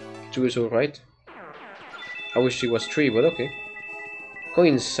okay. 2 is alright. I wish it was 3, but okay.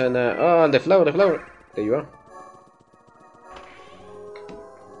 Coins and oh, the flower. There you are.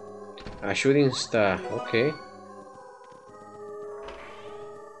 A shooting star. Okay.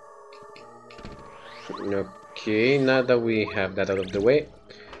 Okay, now that we have that out of the way,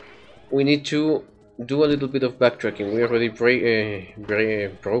 we need to do a little bit of backtracking. We already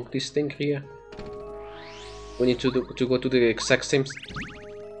broke this thing here. We need to go to the exact same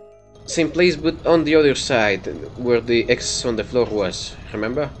place, but on the other side, where the X on the floor was.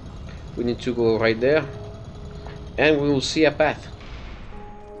 Remember? We need to go right there, and we will see a path.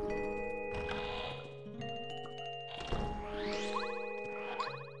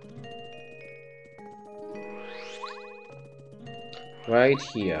 Right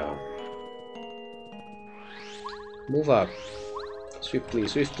here. Move up. Swiftly,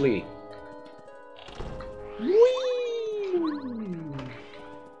 swiftly.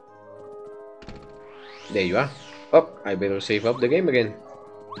 There you are. Oh, I better save up the game again.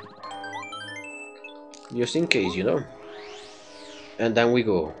 Just in case, you know. And then we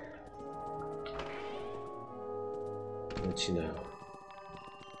go. Let's see now.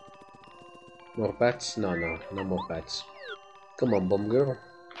 More pets? No more pets. Come on, bomb girl.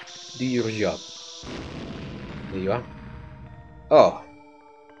 Do your job. There you are. Oh.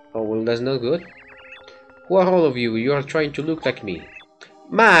 Oh, well, that's not good. Who are all of you? You are trying to look like me.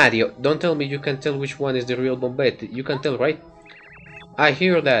 Mario! Don't tell me you can tell which one is the real Bombette. You can tell, right? I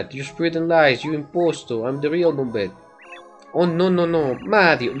hear that. You spreading lies, you impostor. I'm the real Bombette. Oh, no.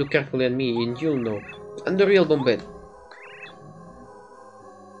 Mario, look carefully at me and you'll know. I'm the real Bombette.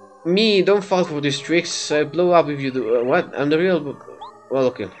 Me, don't fall for these tricks. I blow up if you do. What? I'm the real... Well,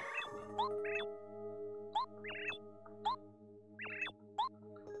 okay.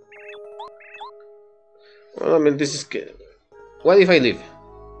 Well, I mean, this is... What if I leave?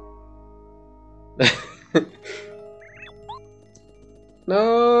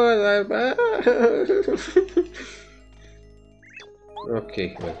 No,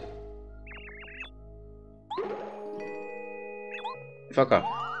 Okay, well. Fuck off.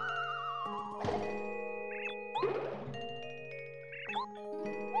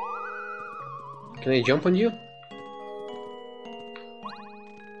 Can I jump on you?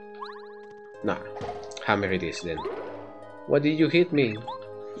 Nah. Hammer it is then. What did you hit me?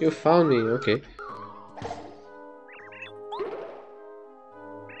 You found me, okay.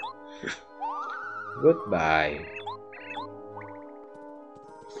 Goodbye.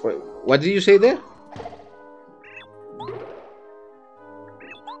 What did you say there?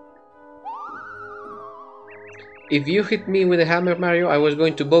 If you hit me with a hammer, Mario, I was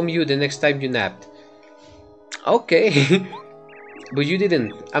going to bomb you the next time you napped. Okay. But you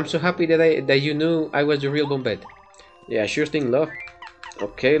didn't. I'm so happy that you knew I was the real Bombette. Yeah, sure thing, love.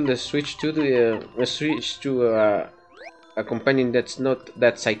 Okay, let's switch to a companion that's not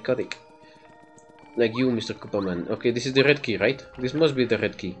that psychotic. Like you, Mr. Koopaman. Okay, this is the red key, right? This must be the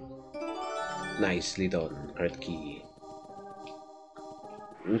red key. Nicely done, red key.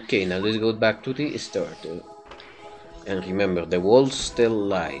 Okay, now let's go back to the start. And remember, the walls tell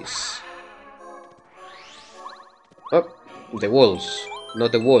lies. Oh, the wolves,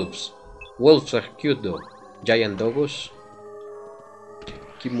 not the wolves. Wolves are cute though. Giant doggos.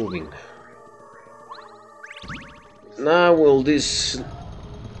 Keep moving. Now will this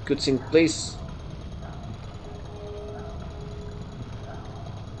cutscene place?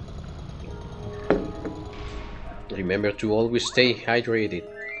 Remember to always stay hydrated.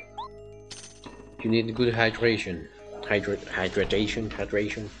 You need good hydration.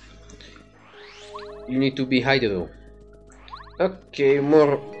 Hydration. You need to be hydrated. Okay,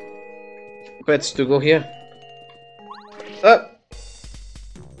 more pets to go here.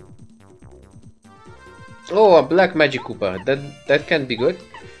 Oh, a black Magic Koopa. That can be good.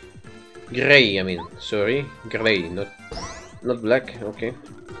 Gray, I mean. Sorry, gray, not black. Okay.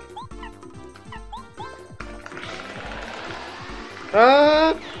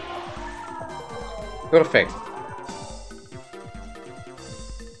 Perfect.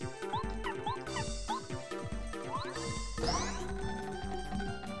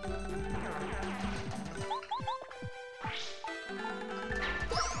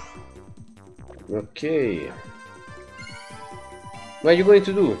 Okay. What are you going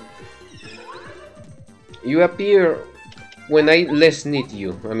to do? You appear when I less need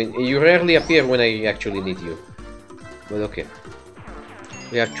you. I mean, you rarely appear when I actually need you. But okay.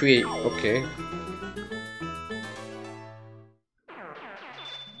 We have 3. Okay.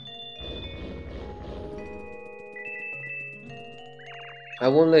 I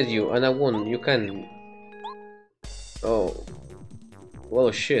won't let you, and I won't. You can. Oh.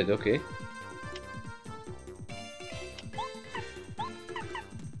 Well, shit. Okay.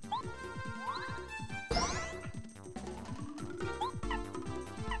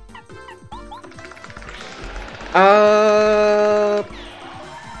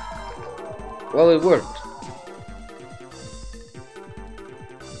 Well, it worked.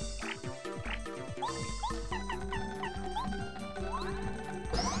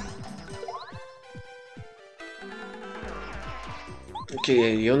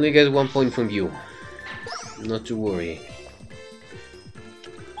 Okay, you only get 1 point from you. Not to worry.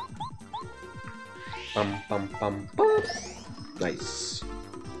 Pam pam pam pam. Nice.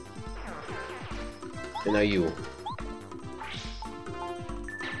 And now you.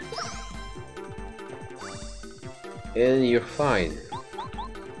 And you're fine.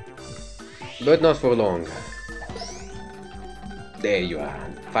 But not for long. There you are.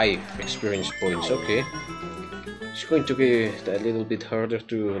 5 experience points, okay. It's going to get a little bit harder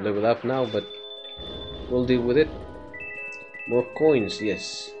to level up now, but we'll deal with it. More coins,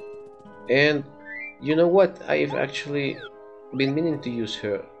 yes. And you know what? I've actually been meaning to use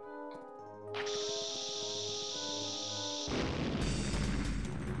her.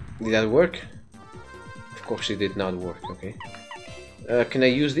 Did that work? Of course it did not work, okay. Can I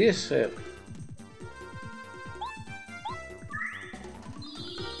use this?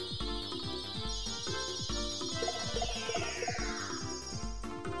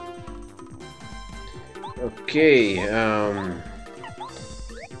 Okay,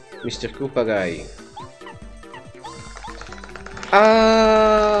 Mr. Koopa guy.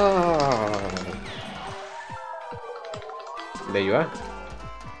 There you are.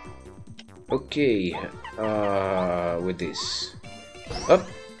 Okay, with this. Up.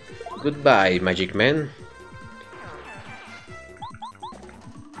 Goodbye, Magic Man.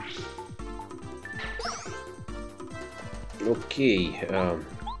 Okay,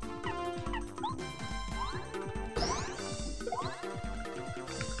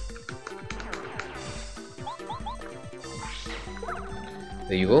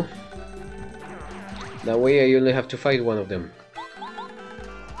 There you go. That way I only have to fight one of them.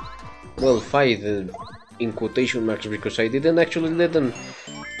 Well, fight in quotation marks, because I didn't actually let them...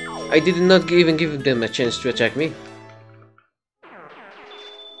 I did not even give them a chance to attack me.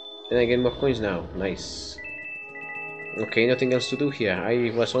 And I get more coins now. Nice. Okay, nothing else to do here.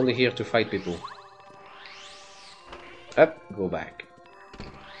 I was only here to fight people. Up, go back.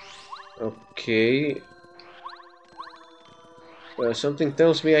 Okay. Something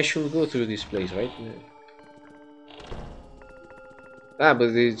tells me I should go through this place, right? Ah,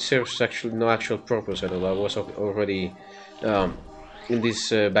 but it serves actually no actual purpose at all. I was already in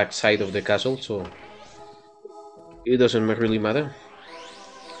this back side of the castle, so it doesn't really matter.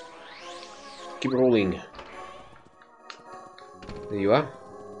 Keep rolling. There you are.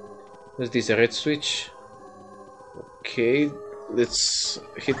 Is this a red switch? Okay, let's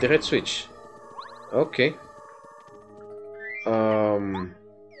hit the red switch. Okay.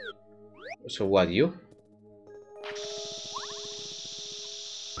 So what, you?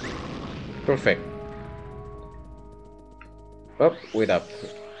 Perfect. Up, wait up.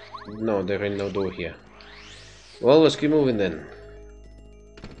 No, there ain't no door here. Well, let's keep moving then.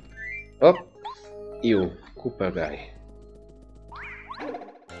 Up. You, Koopa guy.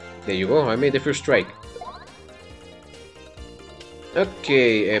 There you go, I made the first strike.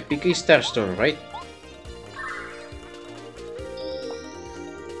 Okay, PK Starstone, right?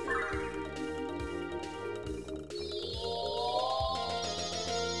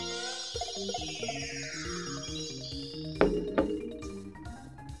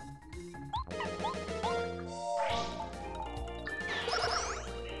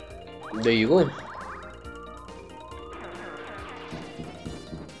 There you go.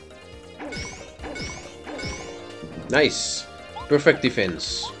 Nice. Perfect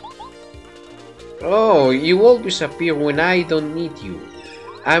defense. Oh, you always appear when I don't need you.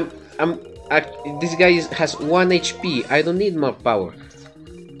 This guy has 1 HP. I don't need more power.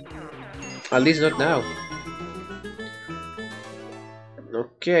 At least not now.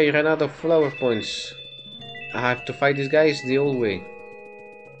 Okay, I ran out of flower points. I have to fight these guys the old way.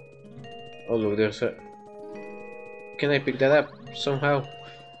 Oh look, there's a... Can I pick that up somehow?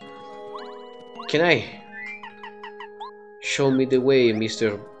 Can I? Show me the way,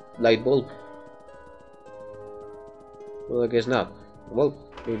 Mr. Lightbulb. Well, I guess not. Well,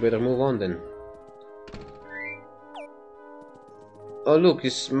 we better move on then. Oh look,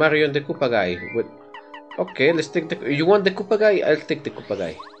 it's Mario and the Koopa guy. But okay, let's take the... You want the Koopa guy? I'll take the Koopa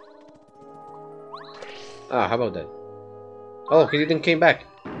guy. Ah, how about that? Oh, he didn't came back.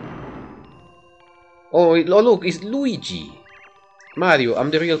 Oh, look, it's Luigi. Mario,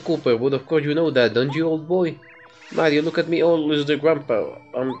 I'm the real Koopa, but of course you know that, don't you, old boy? Mario, look at me, always the grandpa.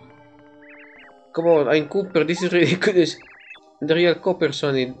 Come on, I'm Cooper, this is ridiculous. I'm the real Cooper,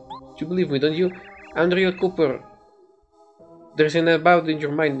 Sonny. You believe me, don't you? I'm the real Cooper. There's an about in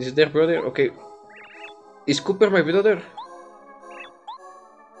your mind, is there, brother? Okay. Is Cooper my brother?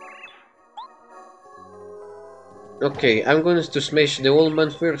 Okay, I'm going to smash the old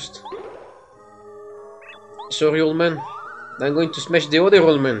man first. Sorry, old man. I'm going to smash the other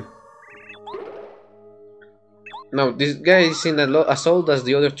old man. Now, this guy is in as old as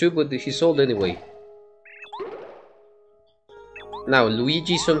the other two, but he's old anyway. Now,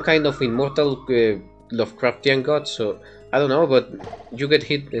 Luigi is some kind of immortal Lovecraftian god, so I don't know, but you get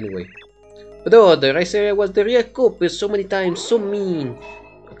hit anyway. But the other, I say I was the real Cooper so many times, so mean.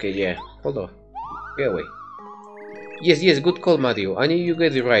 Okay, yeah, hold on. Get away. Yes, good call, Mario. I knew you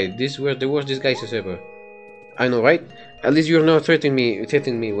get it right. These were the worst disguises ever. I know, right? At least you're not threatening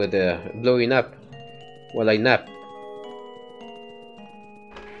me with blowing up while I nap.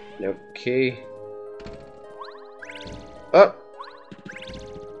 Okay. Oh!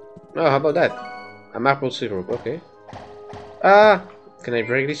 Oh, how about that? A maple syrup, okay. Ah! Can I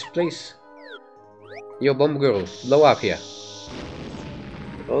break this place? Yo, bomb girl, blow up here.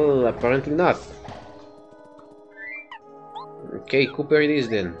 Oh, apparently not. Okay, Cooper it is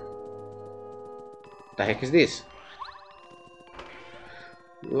then. The heck is this?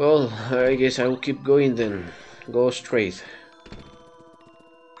 Well, I guess I will keep going then. Go straight.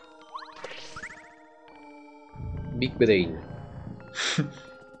 Big brain.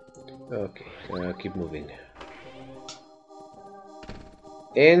 Okay, keep moving.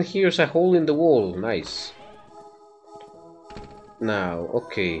 And here's a hole in the wall. Nice. Now,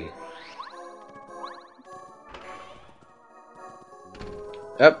 okay.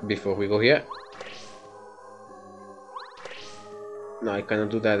 Up before we go here. No, I cannot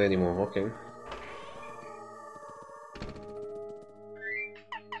do that anymore. Okay.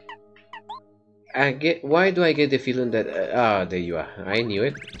 Why do I get the feeling that... there you are. I knew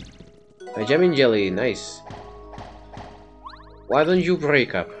it. A jamming jelly, nice. Why don't you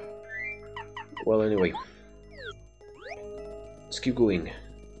break up? Well, anyway. Let's keep going.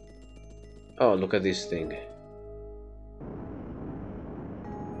 Oh, look at this thing.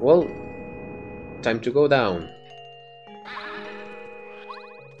 Well, time to go down.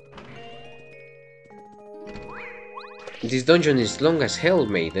 This dungeon is long as hell,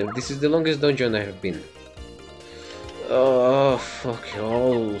 mate. This is the longest dungeon I have been. Oh, fuck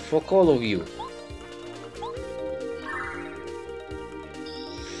all. Fuck all of you.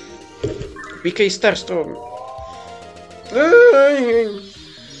 PK Starstorm.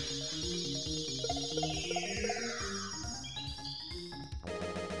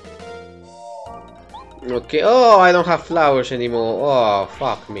 Okay. Oh, I don't have flowers anymore. Oh,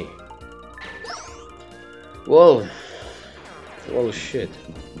 fuck me. Whoa. Oh shit.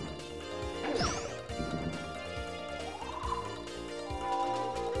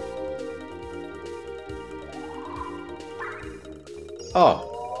 Oh.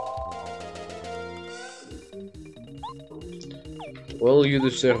 Well, you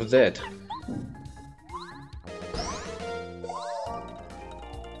deserve that.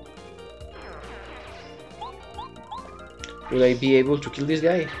 Will I be able to kill this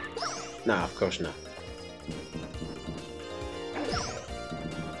guy? Nah, of course not.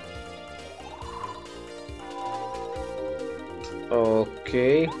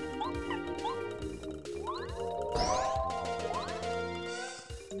 Okay.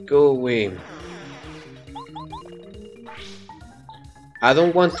 Go away. I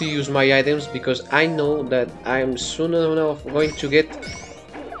don't want to use my items because I know that I'm soon enough going to get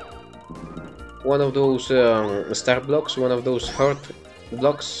one of those star blocks, one of those heart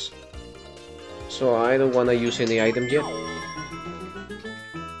blocks. So I don't want to use any items yet.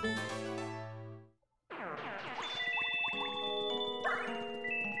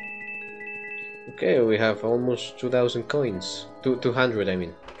 Okay, we have almost 2,000 coins. 200, I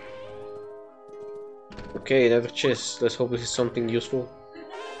mean. Okay, another chest. Let's hope this is something useful.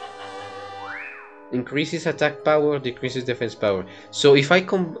 Increases attack power, decreases defense power. So if I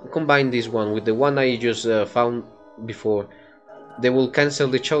combine this one with the one I just found before, they will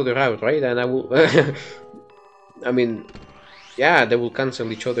cancel each other out, right? And I will... I mean... Yeah, they will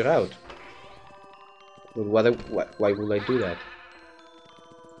cancel each other out. But why would I do that?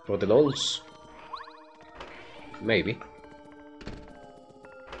 For the lols? Maybe.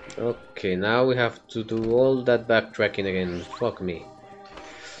 Okay, now we have to do all that backtracking again. Fuck me.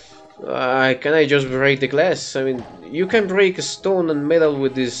 Can I just break the glass? I mean, you can break stone and metal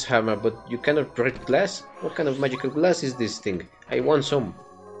with this hammer, but you cannot break glass? What kind of magical glass is this thing? I want some.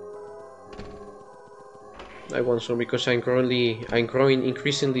 I want some because I'm growing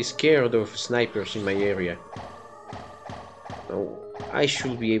increasingly scared of snipers in my area. Oh, I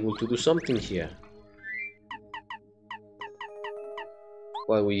should be able to do something here.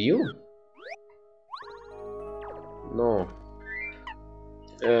 What with you? No.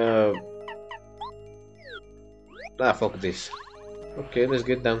 Fuck this. Okay, let's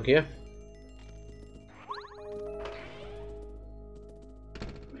get down here.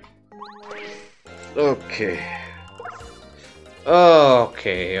 Okay.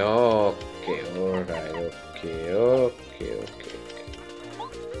 Okay, alright, okay.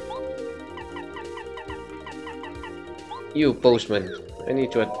 You, postman. I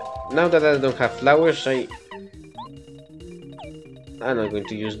need to... Now that I don't have flowers, I'm not going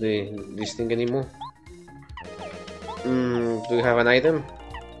to use this thing anymore. Do you have an item?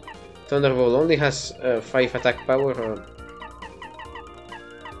 Thunderbolt only has 5 attack power.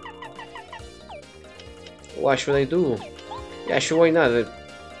 What should I do? Yeah, sure, why not?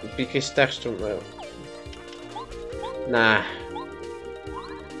 PK Starstorm. Nah.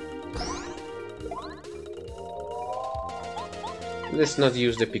 Let's not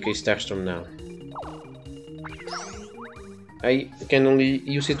use the PK Starstorm now. I can only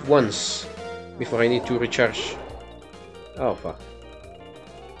use it once before I need to recharge. Oh fuck.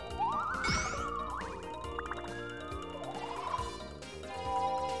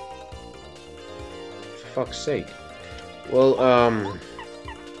 For fuck's sake. Well,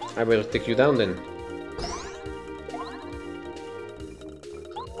 I better take you down then.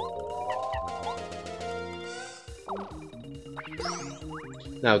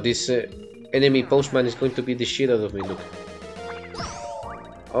 Now this enemy postman is going to be the shit out of me, look.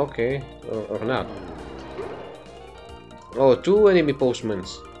 Okay, or not. Oh, 2 enemy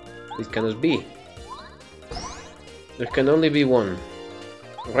postmans. It cannot be. There can only be one.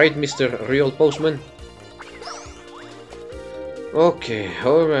 Right, Mr. Real Postman? Okay,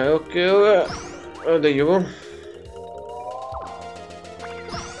 alright, okay, alright. Oh, there you go.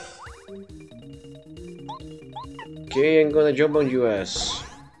 Okay, I'm gonna jump on you ass.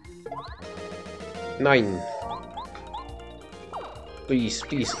 9. Please,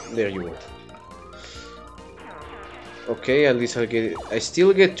 please. There you go. Okay, at least I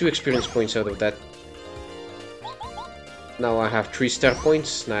still get 2 experience points out of that. Now I have 3 star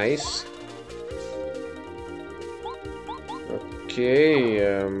points. Nice. Okay,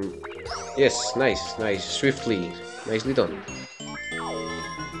 yes, nice, nice. Swiftly. Nicely done.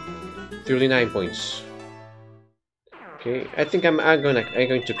 39 points. Okay, I think I'm going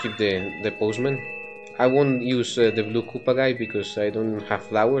to keep the postman. I won't use the blue Koopa guy because I don't have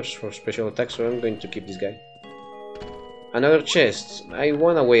flowers for special attacks, so I'm going to keep this guy. Another chest. I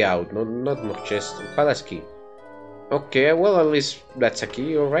want a way out, not more chests. Palace key. Okay, well at least that's a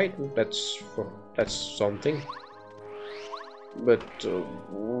key, alright. That's something. But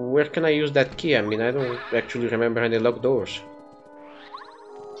where can I use that key? I mean, I don't actually remember any locked doors.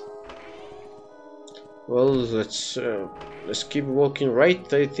 Well, let's keep walking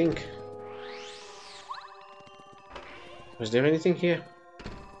right, I think. Was there anything here?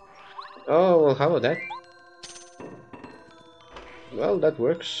 Oh, well, how about that? Well, that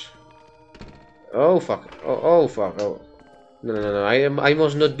works. Oh fuck! Oh fuck! Oh, no! I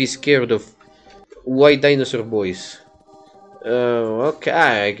must not be scared of white dinosaur boys. Okay,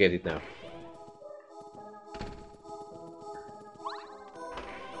 I get it now.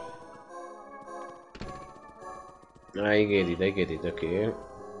 I get it. Okay,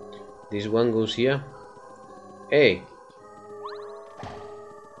 this one goes here. Hey.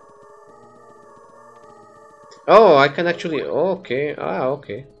 Oh, I can actually. Okay. Ah,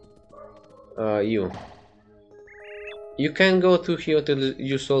 okay. You can go through here till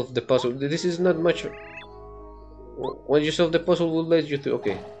you solve the puzzle. This is not much. When you solve the puzzle, we'll let you through.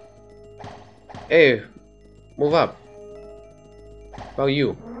 Okay. Hey, move up. How are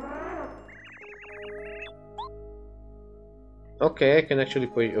you? Okay, I can actually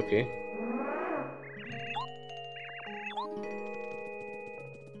push. Okay.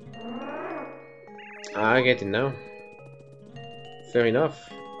 I get it now. Fair enough.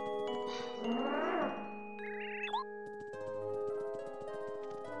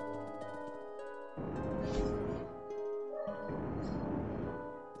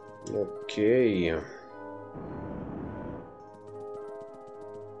 Okay.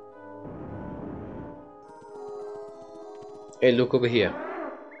 Hey, look over here.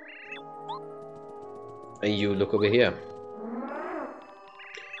 And you look over here.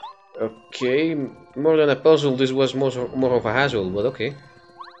 Okay, more than a puzzle, this was more of a hassle, but okay.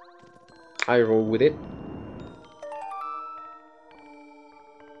 I roll with it.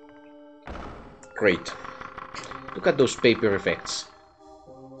 Great. Look at those paper effects.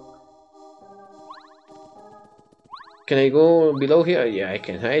 Can I go below here? Yeah, I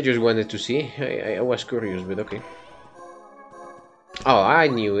can. I just wanted to see. I was curious, but okay. Oh, I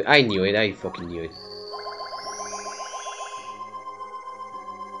knew it. I fucking knew it.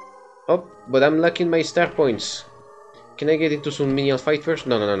 Oh, but I'm lacking my star points. Can I get into some minion fight first?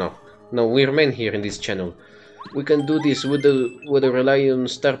 No. No, we're men here in this channel. We can do this with the rely on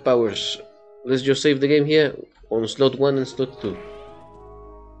star powers. Let's just save the game here on slot 1 and slot 2.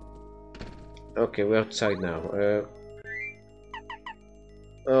 Okay, we're outside now.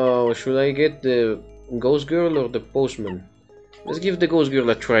 Oh, should I get the ghost girl or the postman? Let's give the ghost girl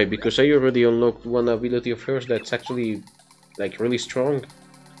a try because I already unlocked one ability of hers that's actually like really strong.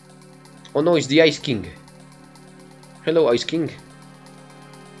 Oh no, it's the Ice King. Hello, Ice King.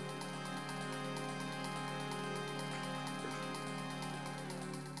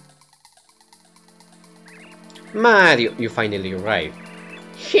 Mario, you finally arrived.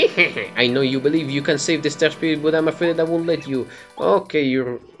 I know you believe you can save the Star Spirit, but I'm afraid I won't let you. Okay,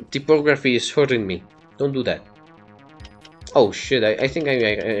 your typography is hurting me. Don't do that. Oh shit, I think I'm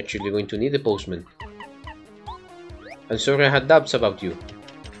actually going to need a postman. I'm sorry I had doubts about you.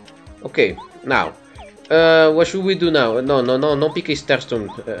 Okay, now. What should we do now? No pick a Starstone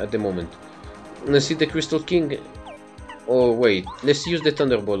at the moment. Let's see the Crystal King. Oh wait, let's use the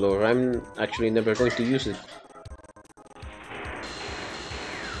Thunderbolt, or I'm actually never going to use it.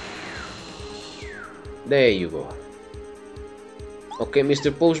 There you go. Okay,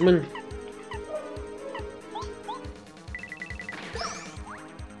 Mr. Postman.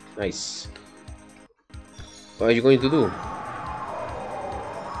 Nice. What are you going to do?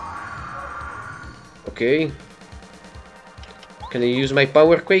 Okay. Can I use my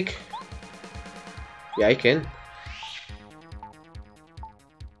Power Quake? Yeah, I can.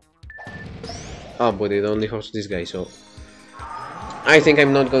 Oh, but it only hurts this guy, so... I think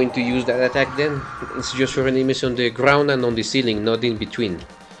I'm not going to use that attack then. It's just for enemies on the ground and on the ceiling, not in between.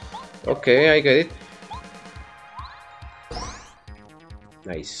 Okay, I get it.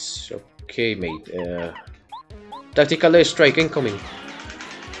 Nice. Okay, mate. Tactical airstrike incoming.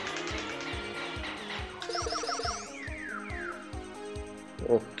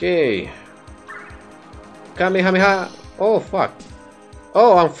 Okay. Kamehameha. Oh, fuck.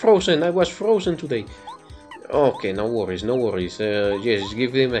 Oh, I'm frozen. I was frozen today. Okay, no worries, no worries. Yes,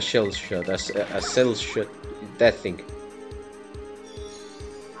 give him a shell shot, a cell shot, that thing.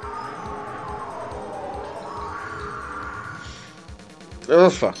 Oh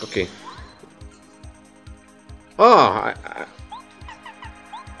fuck, okay. Oh,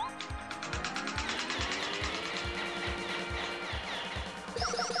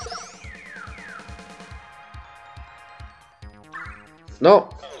 no!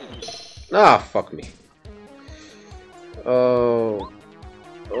 Ah, fuck me. Oh,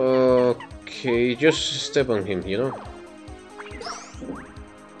 okay, just step on him, you know?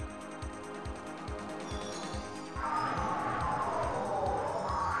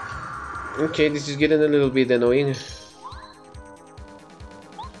 Okay, this is getting a little bit annoying.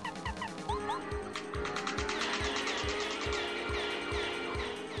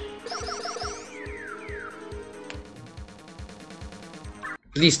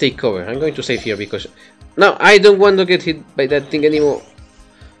 Please take cover. I'm going to save here because... No, I don't want to get hit by that thing anymore.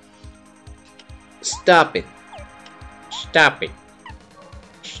 Stop it. Stop it.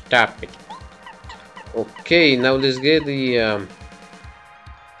 Stop it. Okay, now let's get the...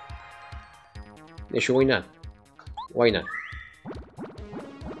 Sure, why not? Why not?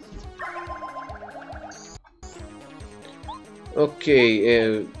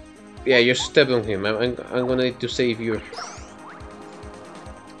 Okay, yeah, you're stepping on him. I'm gonna need to save you.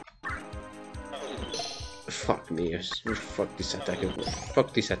 Fuck me, yes. Fuck this attack.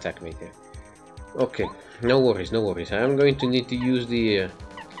 Fuck this attack, mate. Okay, no worries, no worries. I'm going to need to use the...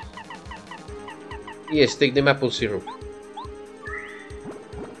 Yes, take the maple syrup.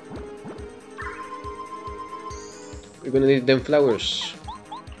 We're gonna need them flowers.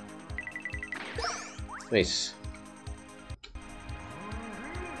 Nice.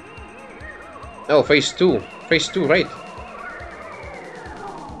 Oh, phase 2. Phase 2, right.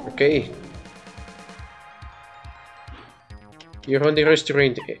 Okay. You're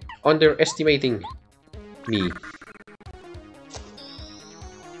underestimating me.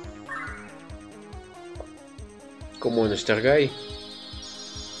 Come on, Star Guy.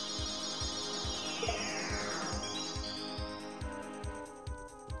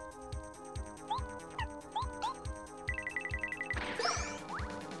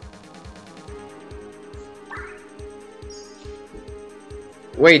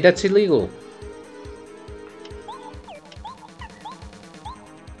 Wait, that's illegal.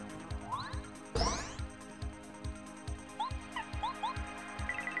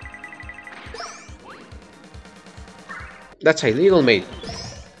 That's illegal, mate.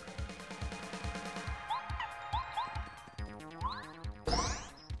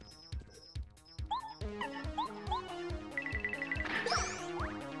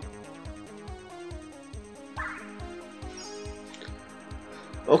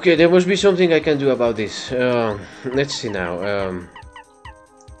 Okay, there must be something I can do about this. Let's see now.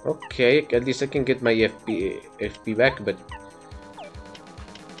 Okay, at least I can get my FP back, but...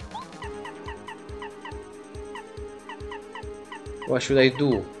 What should I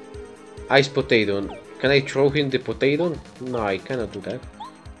do? Ice potato. Can I throw him the potato? No, I cannot do that.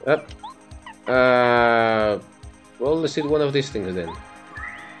 Well, let's hit one of these things then.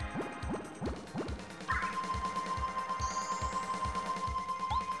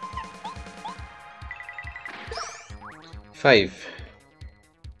 Five.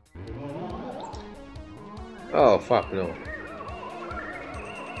 Oh, fuck, no.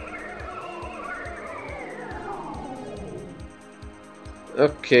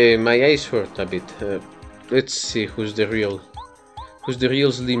 Okay, my eyes hurt a bit. Let's see who's the real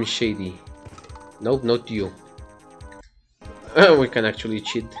Slim Shady. Nope, not you. We can actually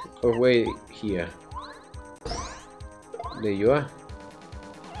cheat our way here. There you are.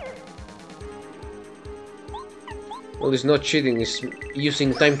 Well, it's not cheating, it's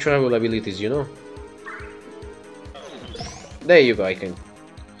using time travel abilities, you know? There you go, I can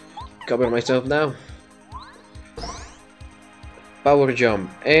cover myself now. Power jump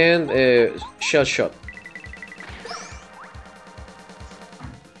and shell shot.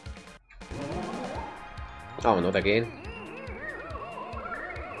 Oh, not again.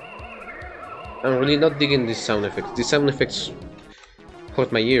 I'm really not digging these sound effects. These sound effects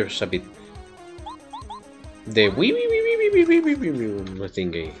hurt my ears a bit. The wee wee wee wee wee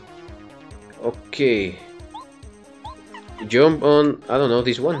thingy. Okay. Jump on, I don't know,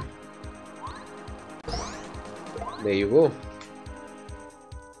 this one. There you go.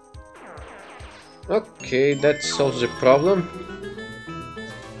 Okay, that solves the problem.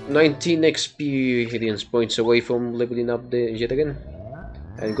 19 experience points away from leveling up the jet again.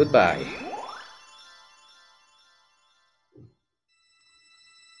 And goodbye.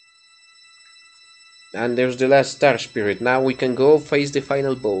 And there's the last star spirit. Now we can go face the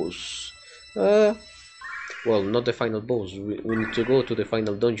final boss. Well, not the final boss. We need to go to the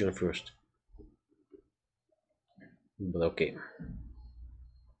final dungeon first. But okay.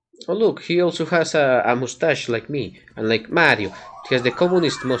 Oh look, he also has a mustache like me. And like Mario, he has the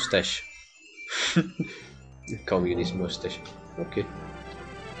communist mustache. Communist mustache. Okay.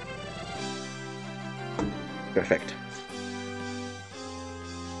 Perfect.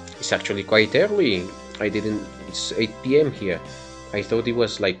 It's actually quite early. It's 8 PM here. I thought it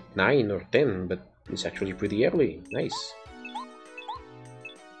was like 9 or 10, but it's actually pretty early. Nice.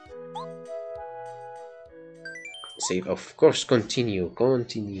 Save, of course, continue.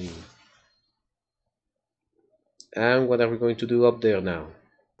 And what are we going to do up there now?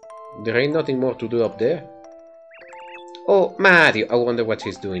 There ain't nothing more to do up there. Oh, Mario! I wonder what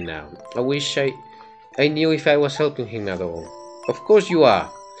he's doing now. I wish I knew if I was helping him at all. Of course you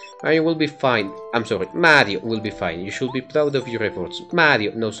are. Mario will be fine. I'm sorry, Mario will be fine. You should be proud of your efforts.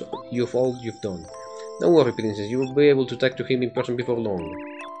 Mario knows all you've done. Don't worry, Princess. You will be able to talk to him in person before long.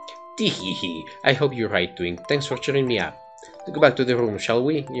 Teehee. I hope you're right, Twink. Thanks for cheering me up. Let's go back to the room, shall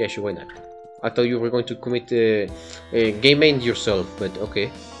we? Yeah, sure, why not? I thought you were going to commit game end yourself, but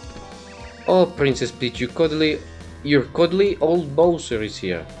okay. Oh, Princess Peach, your cuddly old Bowser is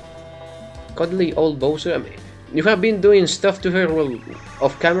here. Cuddly old Bowser? I mean, you have been doing stuff to her while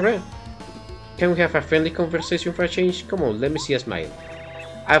off camera? Can we have a friendly conversation for a change? Come on, let me see a smile.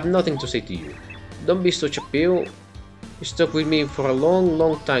 I have nothing to say to you. Don't be such a pill. You stuck with me for a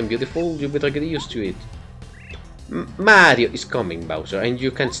long time, beautiful. You better get used to it. Mario is coming, Bowser, and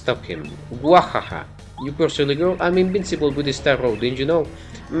you can't stop him. Wahaha. You poor silly girl, I'm invincible with the Star Road, didn't you know?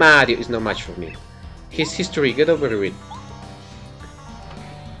 Mario is no match for me. His history, get over it.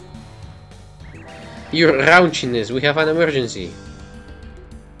 Your raunchiness, we have an emergency.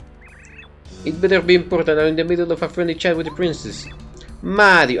 It better be important, I'm in the middle of a friendly chat with the princess.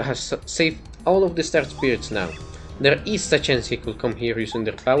 Mario has saved all of the star spirits now. There is a chance he could come here using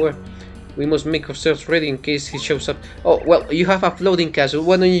their power. We must make ourselves ready in case he shows up. Oh, well, you have a floating castle.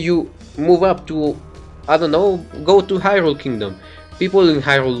 Why don't you move up to, I don't know, go to Hyrule Kingdom? People in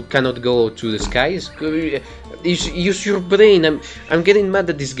Hyrule cannot go to the skies. Use your brain. I'm getting mad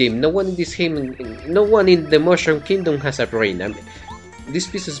at this game. No one in this game, no one in the Mushroom Kingdom has a brain. This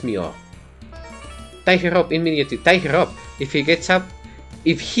pisses me off. Tie her up immediately. Tie her up. If he gets up,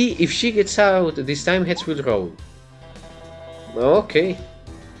 if she gets out, this time heads will roll. Okay.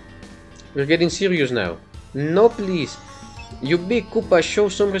 We're getting serious now. No, please. You big Koopa, show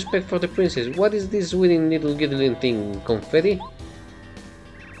some respect for the princess. What is this winning little giggling thing? Confetti?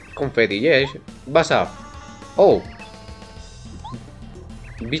 Confetti, yeah. Buzz up. Oh.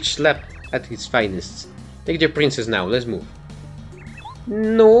 Beach slap at his finest. Take the princess now. Let's move.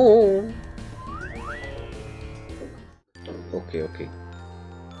 No. Okay.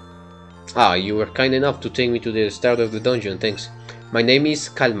 Ah, you were kind enough to take me to the start of the dungeon, thanks. My name is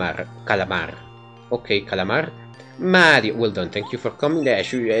Calamar. Okay, Calamar. Mario, well done, thank you for coming.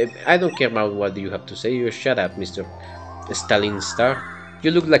 I don't care about what you have to say, you shut up, Mr. Stalin Star.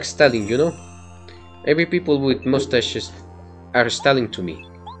 You look like Stalin, you know? Every people with mustaches are Stalin to me.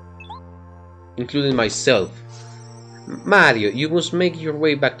 Including myself. Mario, you must make your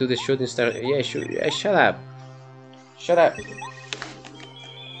way back to the shooting star. Yeah, sure. Yeah, shut up. Shut up.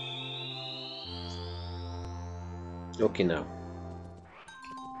 Okay, now.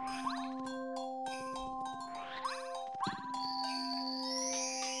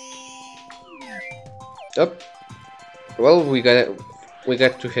 Up. Well, we got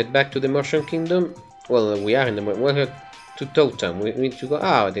to head back to the Mushroom Kingdom. Well, we are in the we're here to Totem. We need to go.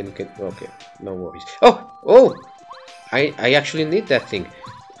 Ah, I didn't get. Okay, no worries. Oh! I actually need that thing.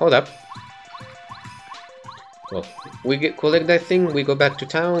 Hold up. Well, we collect that thing. We go back to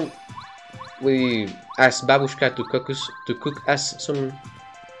town. We ask Babushka to cook us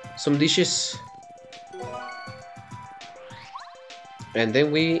some dishes, and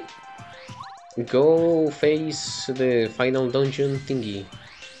then we go face the final dungeon thingy.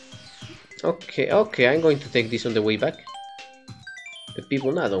 Okay, I'm going to take this on the way back. The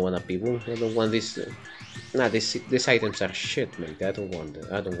people, no, I don't want a people. I don't want this. Nah, these items are shit, mate. I don't want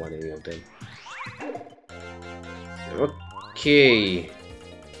any of them. Okay.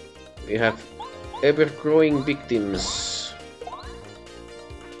 We have ever-growing victims.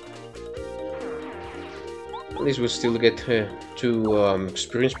 At least we'll still get 2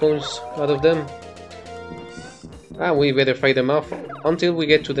 experience points out of them. Ah, we better fight them off until we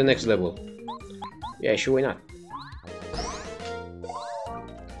get to the next level. Yeah, sure, why not?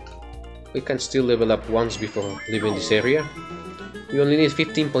 We can still level up once before leaving this area. We only need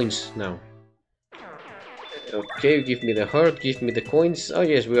 15 points now. Okay, give me the heart, give me the coins. Oh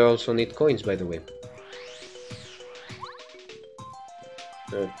yes, we also need coins, by the way.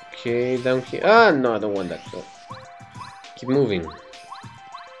 Okay, down here. Ah, no, I don't want that. No. Keep moving.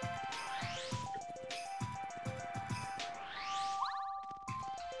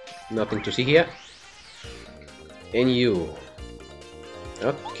 Nothing to see here. And you.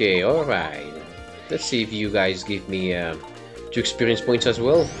 Okay, alright. Let's see if you guys give me 2 experience points as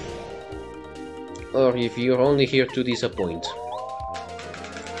well. Or if you're only here to disappoint.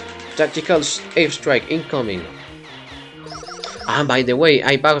 Tactical airstrike incoming. Ah, by the way,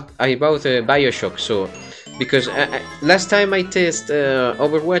 I bought Bioshock, so because last time I tested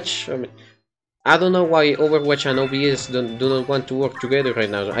Overwatch, I don't know why Overwatch and OBS do not want to work together right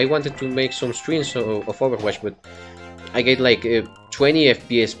now. I wanted to make some streams of Overwatch, but I get like 20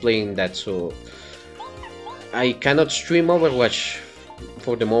 FPS playing that, so I cannot stream Overwatch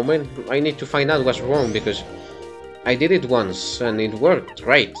for the moment. I need to find out what's wrong, because I did it once and it worked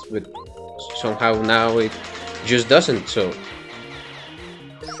right, but somehow now it just doesn't, so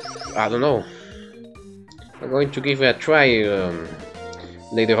I don't know. I'm going to give it a try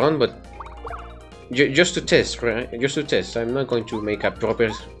later on, but just to test, right? Just to test. I'm not going to make a proper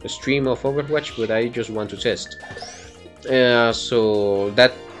stream of Overwatch, but I just want to test. So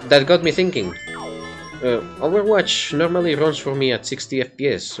that got me thinking. Overwatch normally runs for me at 60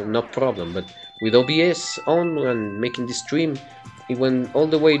 FPS, so no problem, but with OBS on and making this stream, it went all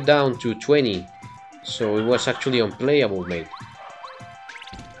the way down to 20, so it was actually unplayable, mate.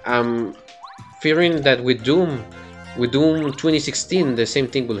 I'm fearing that with Doom 2016, the same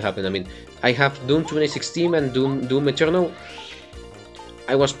thing will happen. I mean, I have Doom 2016 and Doom Eternal.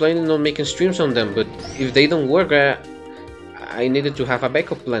 I was planning on making streams on them, but if they don't work, I needed to have a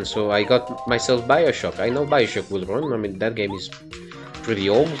backup plan, so I got myself Bioshock. I know Bioshock will run. I mean, that game is pretty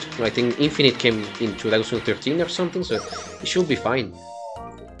old. I think Infinite came in 2013 or something, so it should be fine.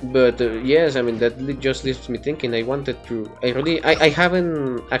 But yes, I mean, that just leaves me thinking. I wanted to. I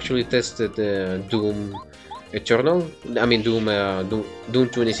haven't actually tested Doom Eternal. I mean, Doom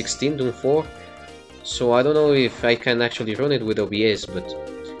 2016, Doom 4. So I don't know if I can actually run it with OBS, but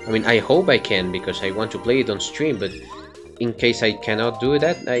I mean, I hope I can, because I want to play it on stream. But in case I cannot do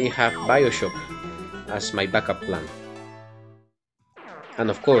that, I have Bioshock as my backup plan.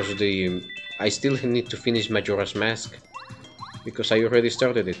 And of course, I still need to finish Majora's Mask, because I already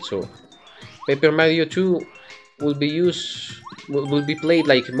started it. So Paper Mario 2 will be played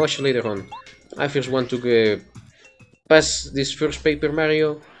like much later on. I first want to pass this first Paper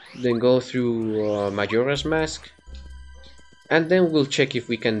Mario, then go through Majora's Mask, and then we'll check if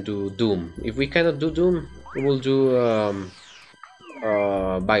we can do Doom. If we cannot do Doom, we'll do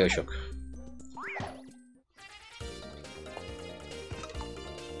Bioshock.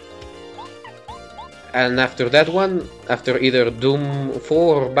 And after that one, after either Doom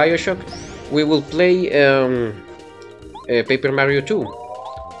 4 or Bioshock, we will play Paper Mario 2.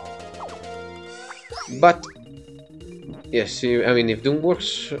 But yes, I mean, if Doom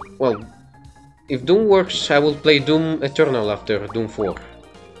works, well, if Doom works, I will play Doom Eternal after Doom 4.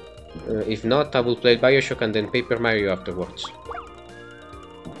 If not, I will play Bioshock and then Paper Mario afterwards.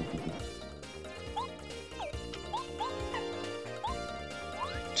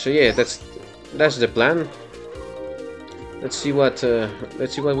 So yeah, that's the plan. Let's see what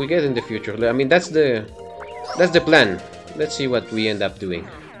we get in the future. I mean, that's the plan. Let's see what we end up doing.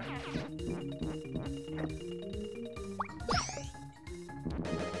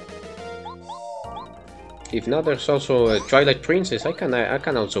 If not, there's also Twilight Princess. I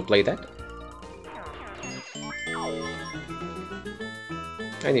can also play that.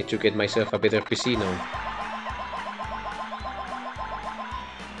 I need to get myself a better PC now.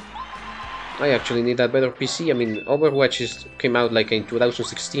 I actually need a better PC. I mean, Overwatch came out like in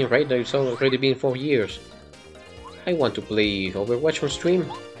 2016, right? It's already been 4 years. I want to play Overwatch on stream.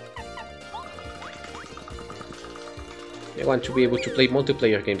 I want to be able to play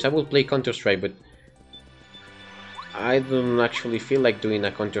multiplayer games. I will play Counter-Strike, but I don't actually feel like doing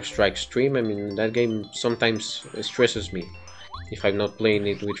a Counter-Strike stream. I mean, that game sometimes stresses me if I'm not playing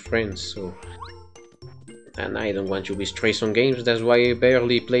it with friends, so... And I don't want to be stressed on games, that's why I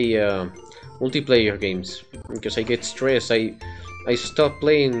barely play multiplayer games. because I get stressed. I stopped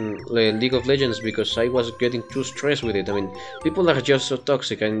playing League of Legends because I was getting too stressed with it. I mean, people are just so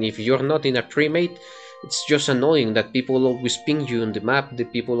toxic, and if you're not in a crewmate, it's just annoying that people always ping you on the map, the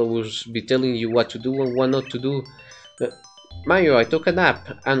people always be telling you what to do and what not to do. Mario, I took a nap,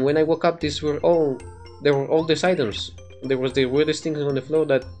 and when I woke up, there were all these items. There was the weirdest things on the floor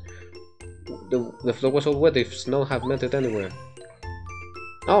that the floor was all wet if snow had melted anywhere.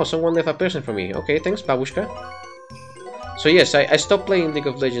 Oh, someone left a present for me. Okay, thanks, Babushka. So yes, I stopped playing League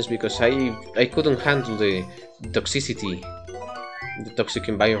of Legends because I couldn't handle the toxicity, the toxic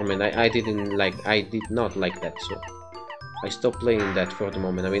environment. I did not like that, so I stopped playing that for the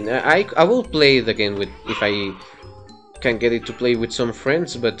moment. I mean, I will play it again if I can get it to play with some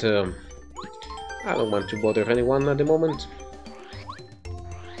friends, but I don't want to bother anyone at the moment,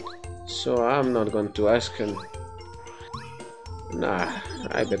 so I'm not going to ask. And nah,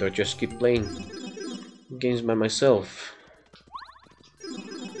 I better just keep playing games by myself.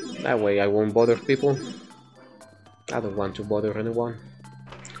 That way I won't bother people. I don't want to bother anyone.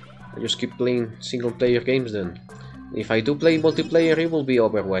 I just keep playing single player games then. If I do play multiplayer, it will be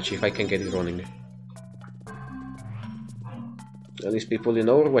Overwatch if I can get it running. At least people in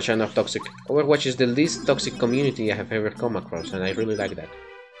Overwatch are not toxic. Overwatch is the least toxic community I have ever come across, and I really like that.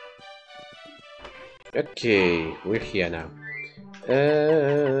 Okay, we're here now.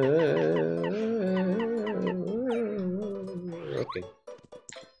 Okay.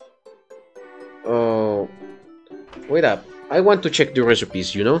 Oh, wait up. I want to check the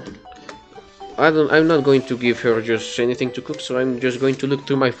recipes, you know? I'm not going to give her just anything to cook, so I'm just going to look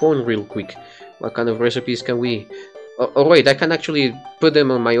through my phone real quick. What kind of recipes can we... Oh wait, I can actually put them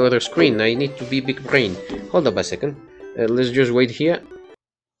on my other screen. I need to be big brain. Hold up a second. Let's just wait here.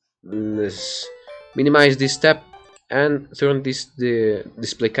 Let's minimize this tab and turn the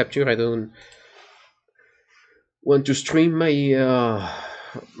display capture. I don't want to stream my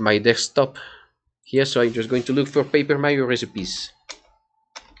my desktop here, so I'm just going to look for Paper Mario recipes.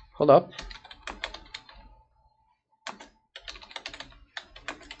 Hold up.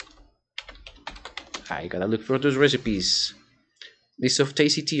 I gotta look for those recipes. List of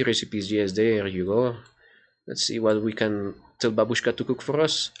tasty tea recipes. Yes, there you go. Let's see what we can tell Babushka to cook for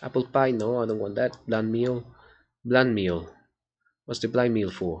us. Apple pie. No, I don't want that. Bland meal. Bland meal. What's the bland meal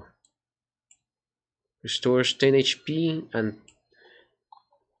for? Restores 10 HP and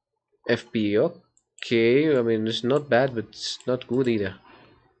FP. Okay, I mean, it's not bad, but it's not good either.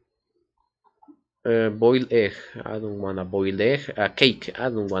 Boiled egg. I don't want a boiled egg. A cake. I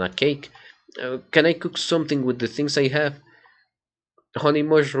don't want a cake. Can I cook something with the things I have? Honey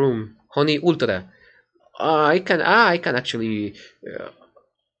mushroom. Honey ultra. I can actually...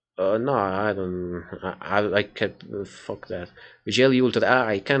 no, I don't... I can't... fuck that. Jelly ultra.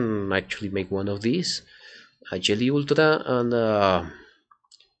 I can actually make one of these. A jelly ultra and...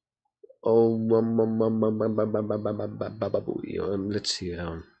 let's see.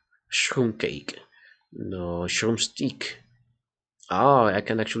 Shroom cake. No, shroom stick. Ah, I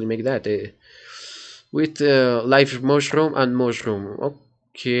can actually make that with live mushroom and mushroom.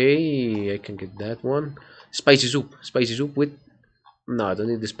 Okay, I can get that one. Spicy soup with... No, I don't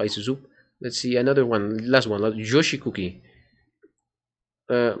need the spicy soup. Let's see another one, last one, Yoshi cookie.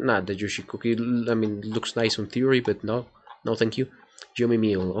 Nah, the Yoshi cookie, I mean, looks nice on theory, but no, thank you. Yummy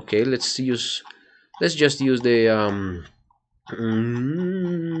meal. Okay, let's just use the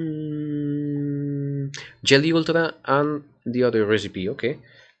jelly ultra and the other recipe. Okay.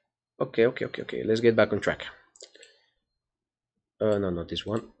 Let's get back on track. No, not this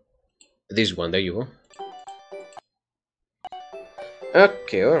one. This one. There you go.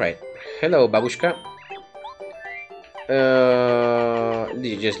 Okay, alright. Hello, Babushka.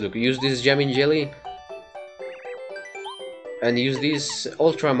 Just look. Use this jamming jelly. And use this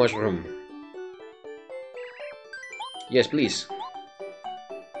ultra mushroom. Yes, please.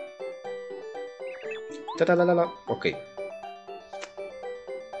 Ta-da-la-la-la. Okay.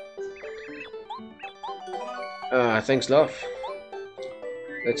 Thanks, love.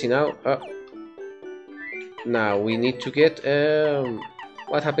 Let's see now. Now we need to get.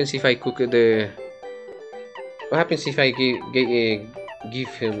 What happens if I cook the? What happens if I give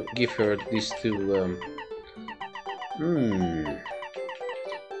her these two?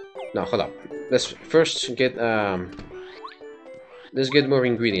 Now hold up. Let's first get let's get more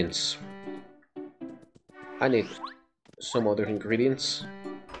ingredients. I need some other ingredients.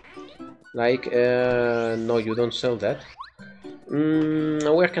 Like no, you don't sell that.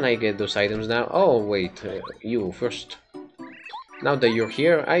 Where can I get those items now? Oh wait, you first. Now that you're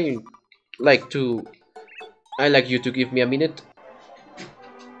here, I like you to give me a minute.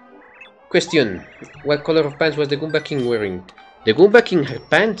 Question. What color of pants was the Goomba King wearing? The Goomba King had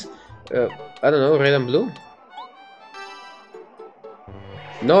pants? I don't know, red and blue?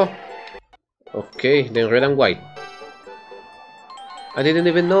 No? Okay, then red and white. I didn't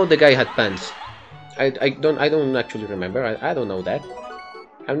even know the guy had pants. I don't actually remember. I don't know that.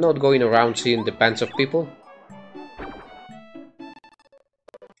 I'm not going around seeing the pants of people.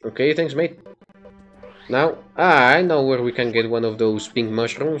 Okay, thanks, mate. Now, I know where we can get one of those pink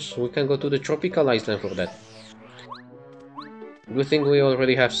mushrooms. We can go to the tropical island for that. Good thing we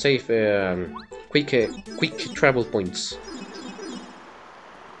already have safe, quick travel points.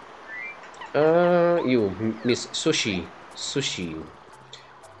 You, Miss Sushi. Sushi.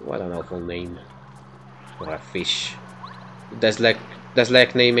 What an awful name for a fish. That's like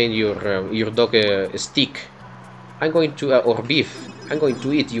naming your dog a steak. I'm going to or beef. I'm going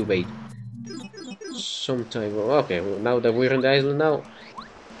to eat you, babe. Sometime. Okay, well, now that we're in the island now,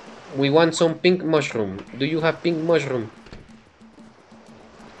 we want some pink mushroom. Do you have pink mushroom?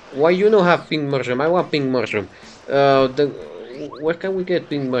 Why you don't have pink mushroom? I want pink mushroom. Where can we get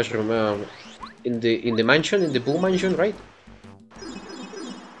pink mushroom? In the mansion, in the Boo mansion, right?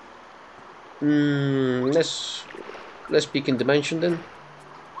 Let's peek in the mansion then.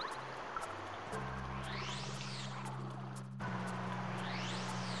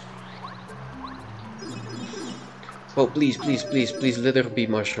 Oh, please, please, please, please, let there be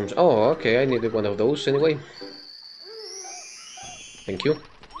mushrooms. Oh, okay, I needed one of those anyway. Thank you.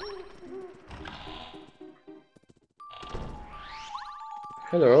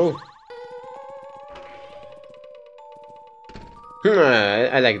 Hello.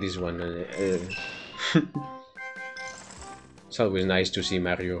 I like this one. It's always nice to see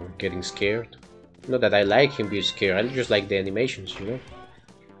Mario getting scared. Not that I like him being scared, I just like the animations, you know?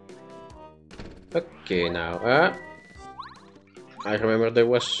 Okay, now, I remember there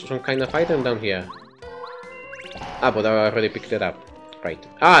was some kind of item down here. Ah, but I already picked it up. Right.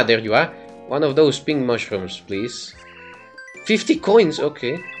 Ah, there you are. One of those pink mushrooms, please. 50 coins,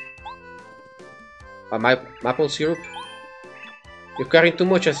 okay. Maple syrup? You're carrying too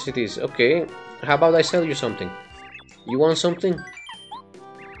much as it is. Okay. How about I sell you something? You want something?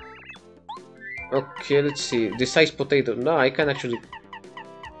 Okay, let's see. The size potato. No, I can actually...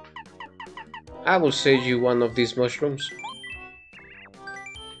 I will sell you one of these mushrooms.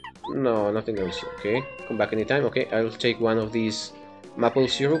 No, nothing else. Okay, come back anytime. Okay, I'll take one of these maple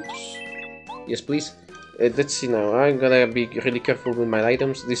syrups. Yes, please. Let's see now. I'm gonna be really careful with my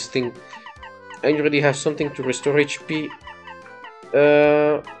items. This thing... I already have something to restore HP.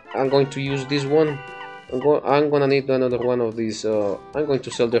 I'm going to use this one. I'm gonna need another one of these. I'm going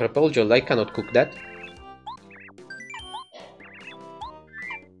to sell the Repel Gel. I cannot cook that.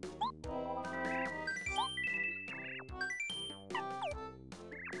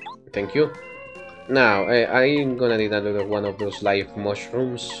 Thank you. Now, I'm gonna need another one of those live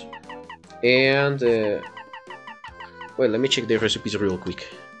mushrooms. And, well, let me check the recipes real quick.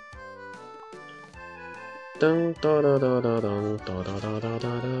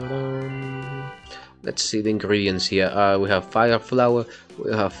 Let's see the ingredients here. We have fire flour,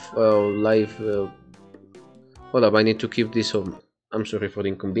 we have live... hold up, I need to keep this on. I'm sorry for the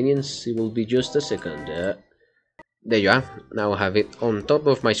inconvenience, it will be just a second. There you are. Now I have it on top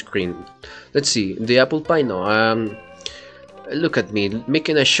of my screen. Let's see, the apple pie now. Look at me,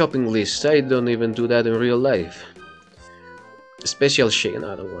 making a shopping list. I don't even do that in real life. Special shake,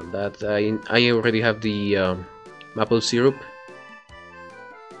 I don't want that. I already have the maple syrup.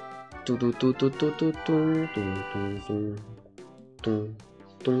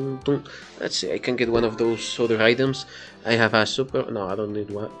 Let's see, I can get one of those other items. I have a super... No, I don't need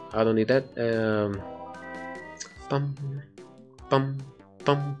one. I don't need that.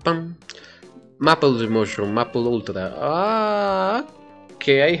 Maple mushroom, maple ultra.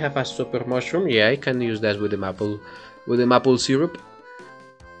 Okay, I have a super mushroom. Yeah, I can use that with the maple syrup.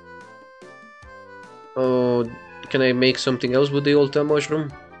 Oh, can I make something else with the ultra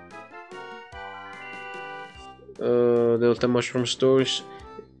mushroom? The ultra mushroom stores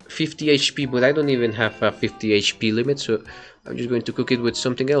 50 HP, but I don't even have a 50 HP limit, so I'm just going to cook it with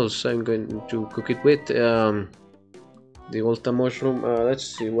something else. I'm going to cook it with the ultra mushroom. Let's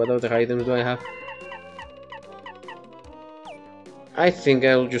see, what other items do I have? I think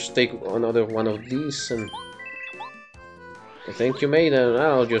I'll just take another one of these and... Thank you, mate, and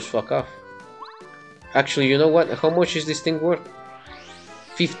I'll just fuck off. Actually, you know what? How much is this thing worth?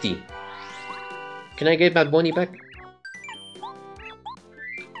 50. Can I get Bad Bunny back?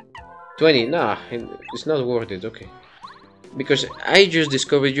 20. Nah, it's not worth it, okay. Because I just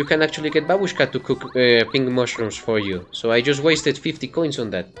discovered you can actually get Babushka to cook pink mushrooms for you. So I just wasted 50 coins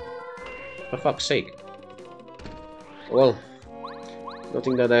on that. For fuck's sake. Well,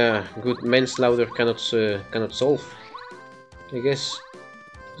 nothing that a good manslaughter cannot solve. I guess.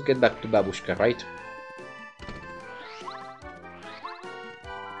 Let's get back to Babushka, right?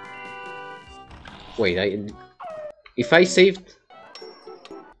 Wait, if I saved...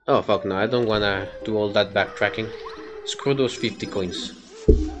 Oh fuck no, I don't wanna do all that backtracking. Screw those 50 coins.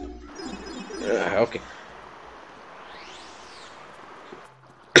 Okay.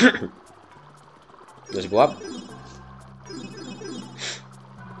 Let's go up.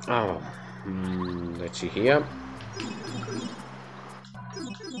 Oh, let's see here.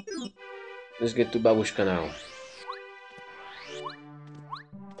 Let's get to Babushka now.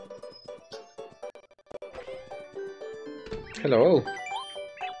 Hello.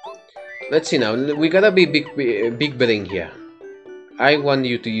 Let's see now. We gotta be big betting here. I want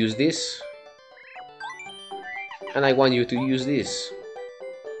you to use this, and I want you to use this.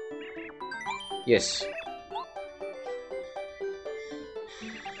 Yes.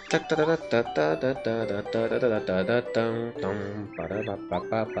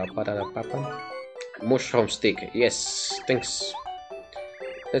 Mushroom stick. Yes, thanks.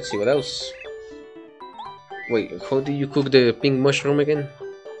 Let's see what else. Wait, how do you cook the pink mushroom again?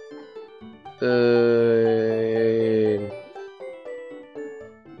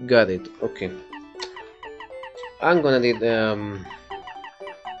 Got it. Okay. I'm gonna need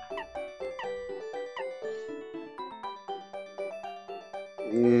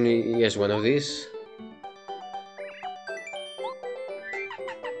yes, one of these.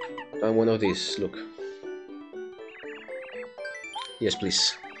 And one of these, look. Yes,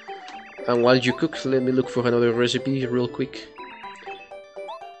 please. And while you cook, let me look for another recipe real quick.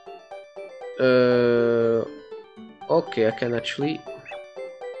 Okay, I can actually...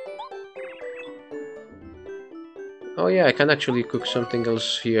 Oh yeah, I can actually cook something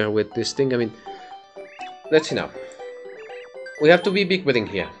else here with this thing. I mean, let's see now. We have to be big betting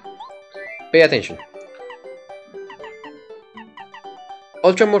here. Pay attention.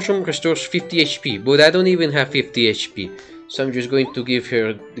 Ultra Mushroom restores 50 HP, but I don't even have 50 HP. So I'm just going to give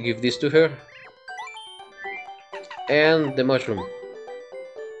this to her. And the mushroom.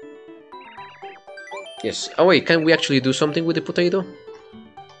 Yes. Oh wait, can we actually do something with the potato?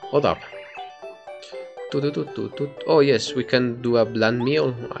 Hold up. Oh yes, we can do a bland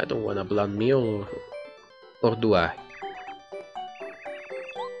meal. I don't want a bland meal. Or do I?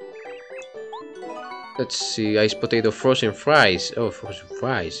 Let's see, iced potato, frozen fries. Oh, frozen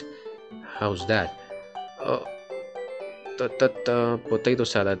fries. How's that? Oh, potato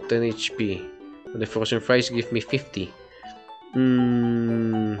salad, 10 HP. The frozen fries give me 50.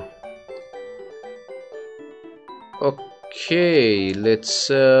 Okay, let's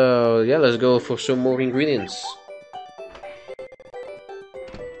go for some more ingredients.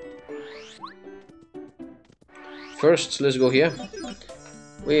 First, let's go here.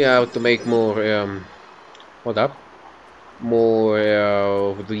 We have to make more hold up. More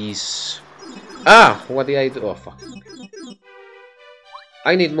of these. Ah! What did I do? Oh, fuck.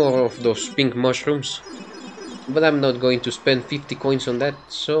 I need more of those pink mushrooms. But I'm not going to spend 50 coins on that,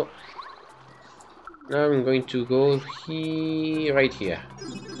 so... I'm going to go here, right here.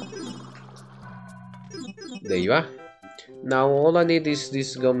 There you are. Now all I need is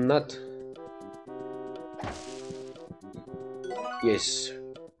this gum nut. Yes.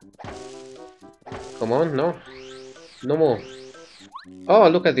 Come on, no? No more. Oh,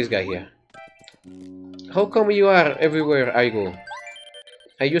 look at this guy here. How come you are everywhere I go?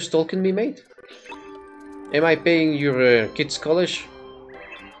 Are you stalking me, mate? Am I paying your kids' college?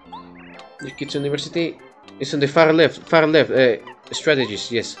 Your kids' university? It's on the far left,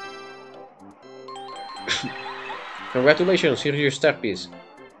 strategies, yes. Congratulations, here's your star piece.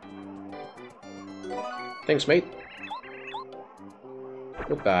 Thanks, mate.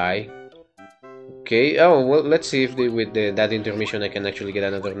 Goodbye. Okay, oh, well, let's see if with that intermission I can actually get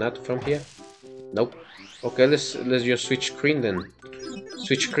another nut from here. Nope. Okay, let's just switch screen then.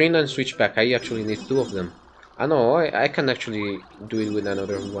 Switch screen and switch back. I actually need two of them. I know, I can actually do it with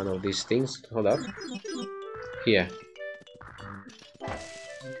another one of these things. Hold up. Here.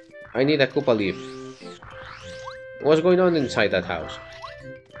 I need a Koopa leaf. What's going on inside that house?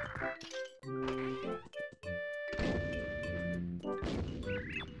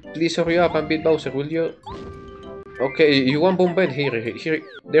 Please hurry up and beat Bowser, will you? Okay, you want Bombette? Here,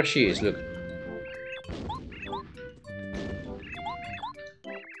 there she is, look.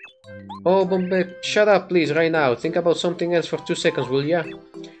 Oh, Bombette, shut up, please, right now. Think about something else for 2 seconds, will ya?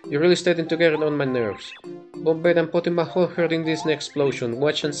 You're really starting to get on my nerves. Bombette, I'm putting my whole heart in this next explosion.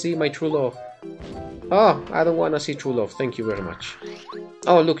 Watch and see my true love. Oh, I don't wanna see true love, thank you very much.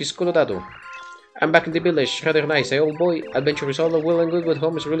 Oh, look, it's Colorado. I'm back in the village. Rather nice, eh, old boy? Adventure is all well and good, but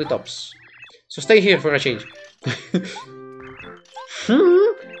home is really tops. So stay here for a change.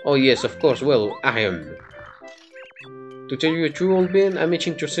 Oh yes, of course. Well, I am. To tell you the truth, old man, I'm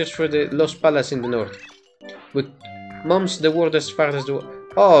itching to search for the Lost Palace in the north. But Mom's the word as far as the...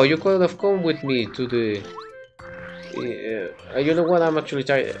 Oh, you could have come with me to the... you know what, I'm actually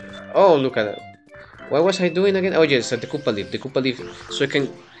tired. Oh, look at that. What was I doing again? Oh yes, the Koopa Leaf. The Koopa Leaf. So I can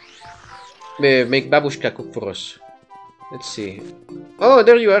make Babushka cook for us. Let's see. Oh,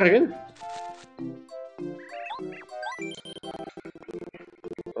 there you are again.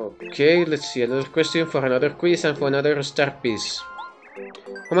 Okay, let's see. Another question for another quiz and for another star piece.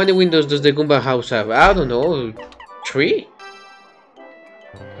 How many windows does the Goomba house have? I don't know. 3?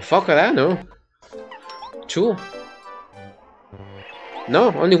 Fuck, I don't know. 2?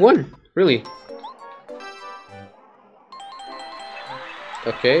 No, only 1. Really?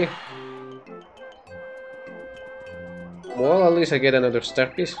 Okay. Well, at least I get another star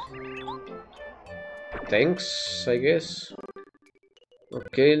piece. Thanks, I guess.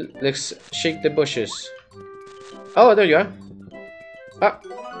 Okay, let's shake the bushes. Oh, there you are. Ah,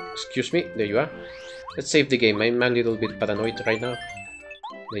 excuse me. There you are. Let's save the game. I'm a little bit paranoid right now.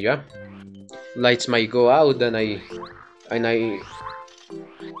 There you are. Lights might go out, and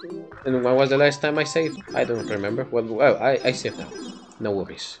when was the last time I saved? I don't remember. Well, I saved now. No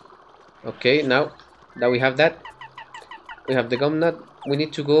worries. Okay, now that we have that, we have the gum nut. We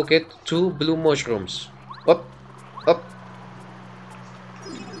need to go get 2 blue mushrooms. Up, up.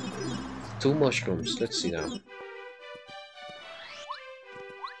 2 mushrooms. Let's see now.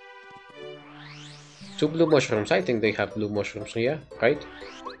 2 blue mushrooms. I think they have blue mushrooms here, right?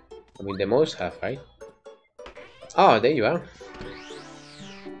 I mean, the most have, right? Oh, there you are.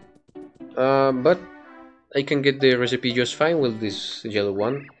 But I can get the recipe just fine with this yellow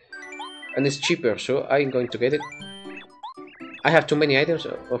one. And it's cheaper, so I'm going to get it. I have too many items.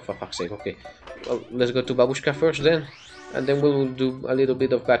 Oh, for fuck's sake, okay. Well, let's go to Babushka first then. And then we will do a little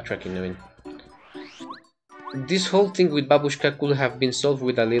bit of backtracking, I mean. This whole thing with Babushka could have been solved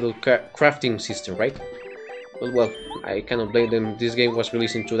with a little crafting system, right? Well, I cannot blame them. This game was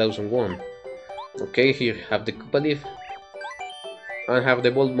released in 2001. Okay, here, have the Koopa Leaf. And have the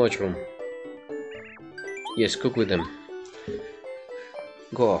bold mushroom. Yes, cook with them.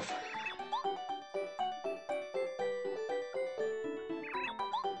 Go off.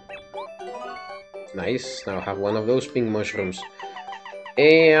 Nice, now I have one of those pink mushrooms.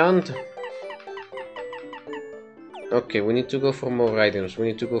 And... okay, we need to go for more items. We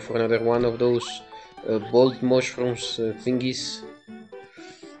need to go for another one of those bold mushrooms thingies.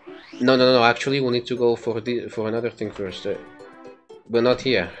 No, actually we need to go for another thing first. But not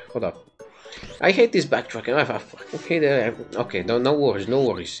here, hold up. I hate this backtracking. Okay, no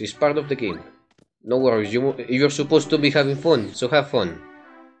worries. It's part of the game. No worries, you're supposed to be having fun, so have fun.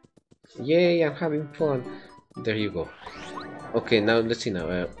 Yay, I'm having fun. There you go. Okay, now let's see now.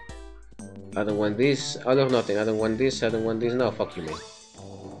 I don't want this, all or nothing. I don't want this, I don't want this. No, fuck you, man.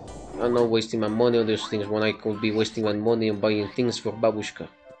 I'm not wasting my money on those things when I could be wasting my money on buying things for Babushka.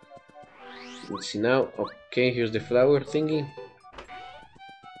 Let's see now. Okay, here's the flower thingy.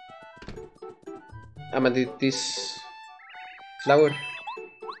 I'm gonna do this flower.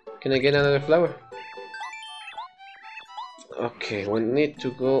 Can I get another flower? Okay, we need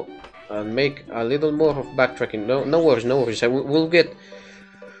to go and make a little more of backtracking. No worries. We'll get.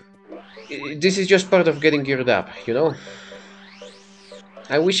 This is just part of getting geared up, you know.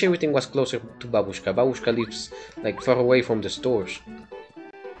 I wish everything was closer to Babushka. Babushka lives like far away from the stores.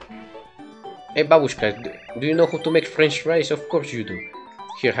 Hey Babushka, do you know how to make French fries? Of course you do.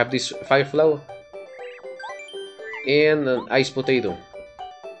 Here, have this fire flower and an iced potato.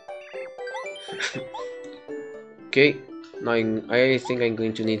 Okay, now I think I'm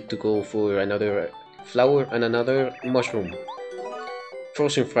going to need to go for another flower and another mushroom.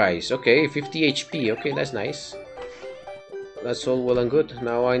 Frozen fries. Okay, 50 HP. Okay, that's nice. That's all well and good.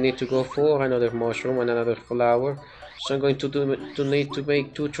 Now I need to go for another mushroom and another flower. So I'm going to need to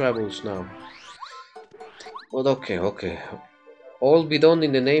make 2 travels now. But okay. All be done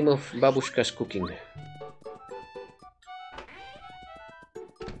in the name of Babushka's cooking.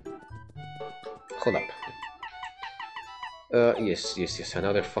 Hold up. Yes,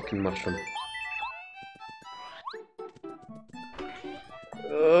 another fucking mushroom.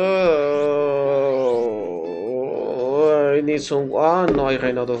 I need some... oh no, I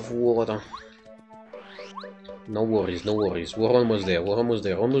ran out of water. No worries. We're almost there.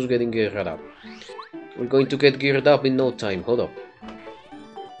 Almost getting geared up. We're going to get geared up in no time. Hold up.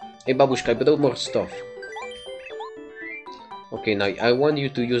 Hey Babushka, I brought more stuff. Okay, now I want you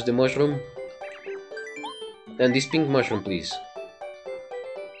to use the mushroom And this pink mushroom, please.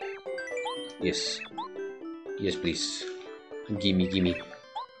 Yes. Yes, please. Gimme, gimme.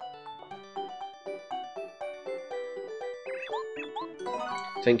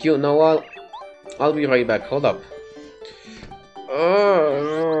 Thank you. Now I'll be right back. Hold up.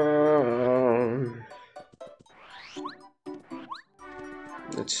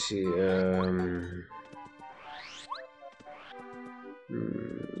 Let's see.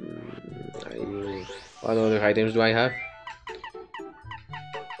 What other items do I have?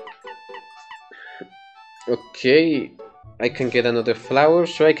 Okay, I can get another flower,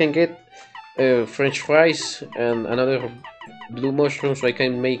 so I can get French fries and another blue mushroom, so I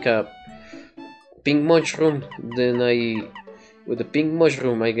can make a pink mushroom. Then with the pink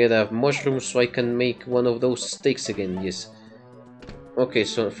mushroom, I get a mushroom, so I can make one of those steaks again. Yes. Okay,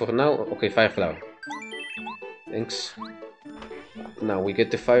 so for now, okay, fire flower. Thanks. Now we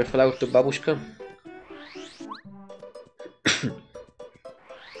get the fire flower to Babushka.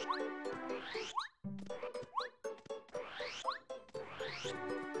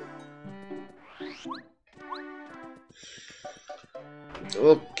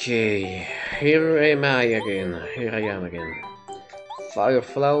 Okay, here am I again. Here I am again. Fire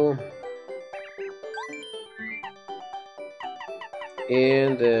flower.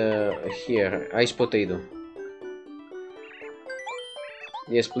 And here, ice potato.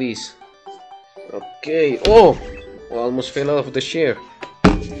 Yes, please. Okay. Oh! Almost fell off the chair.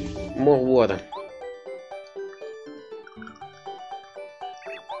 More water.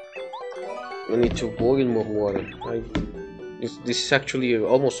 I need to boil more water. This is actually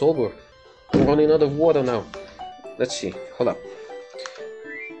almost over. I'm running out of water now. Let's see. Hold up.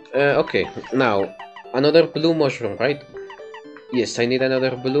 Okay. Now, another blue mushroom, right? Yes, I need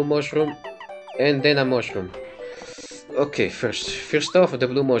another blue mushroom. And then a mushroom. Okay, first off, the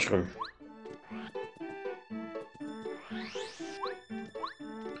blue mushroom.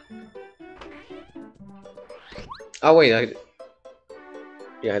 Oh wait,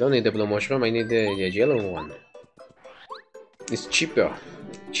 I don't need the blue mushroom, I need the yellow one. It's cheaper.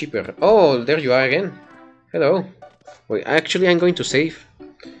 Oh, there you are again. Hello. Wait, actually I'm going to save.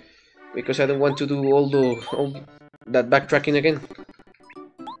 Because I don't want to do all that backtracking again.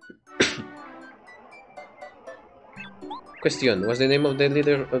 Question, what's the name of the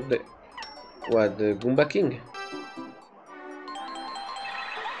leader of the... What, the Goomba King?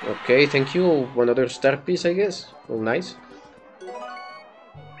 Okay, thank you. Another star piece, I guess. Oh, nice.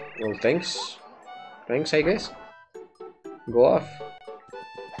 Well, thanks. Thanks, I guess. Go off.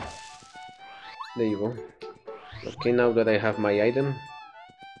 There you go. Okay, now that I have my item.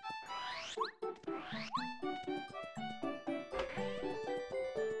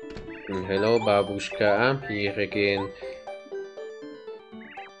 Hello, Babushka. I'm here again.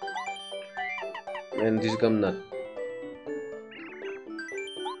 And this gum nut.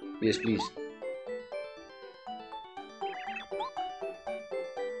 Yes, please.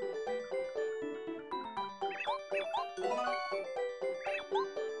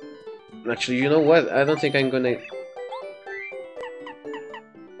 Actually, you know what? I don't think I'm gonna...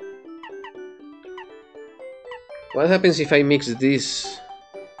 What happens if I mix this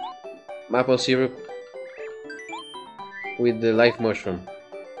maple syrup with the live mushroom?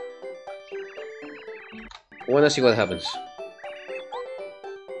 I wanna see what happens.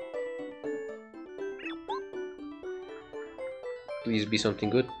 Please be something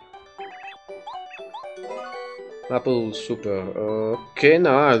good. Apple super. Okay,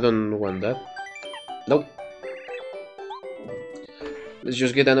 no, I don't want that. Nope. Let's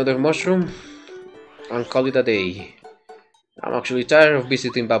just get another mushroom and call it a day. I'm actually tired of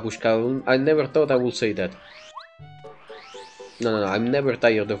visiting Babushka. I never thought I would say that. No, I'm never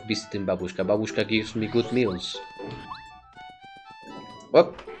tired of visiting Babushka. Babushka gives me good meals.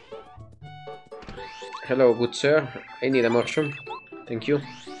 What? Hello, good sir. I need a mushroom. Thank you.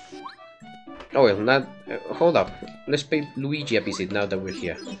 Oh well, not... hold up. Let's pay Luigi a visit now that we're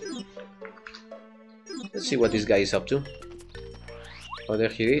here. Let's see what this guy is up to. Oh, there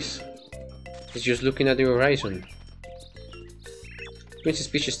he is. He's just looking at the horizon. Princess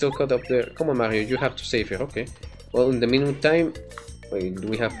Peach is still caught up there. Come on, Mario, you have to save her. Okay. Well, in the meantime... Wait, do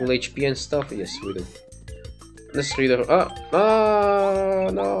we have full HP and stuff? Yes, we do. Let's read her...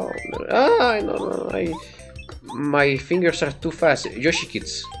 no. My fingers are too fast. Yoshi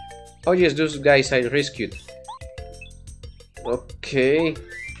Kids. Oh yes, those guys I rescued. Okay.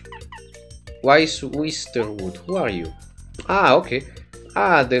 Wise Wisterwood, who are you? Ah, okay.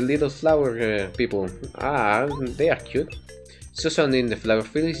 Ah, the little flower people. Ah, they are cute. Susan in the flower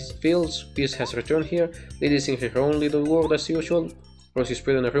fields. Peace has returned here. Lily's in her own little world as usual. Rosie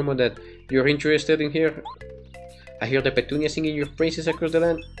spreading a rumor that you're interested in here. I hear the petunia singing your praises across the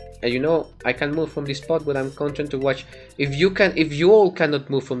land. And you know, I can move from this spot, but I'm content to watch. If you all cannot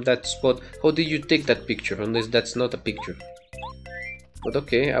move from that spot, how did you take that picture? Unless that's not a picture. But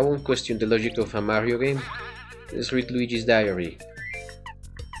okay, I won't question the logic of a Mario game. Let's read Luigi's diary.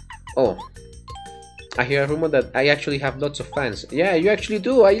 Oh, I hear a rumor that I actually have lots of fans. Yeah, you actually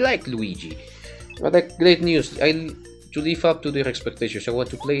do. I like Luigi. What a great news. To live up to their expectations, I want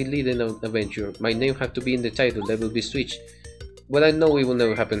to play lead in an adventure. My name have to be in the title, that will be switched. But I know it will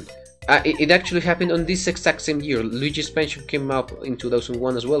never happen. It actually happened on this exact same year. Luigi's Mansion came out in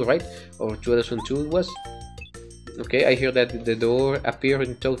 2001 as well, right? Or 2002 it was? Okay, I hear that the door appeared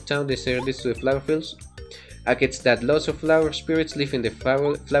in Toad Town. They sell this to the flower fields. I guess that lots of flower spirits live in the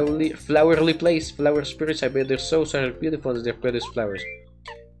flowery place. Flower spirits, I bet their souls are beautiful as their produce flowers.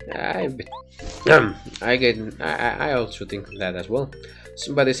 I also think that as well.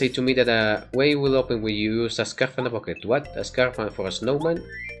 Somebody say to me that a way will open when you use a scarf and a bucket. What? A scarf for a snowman?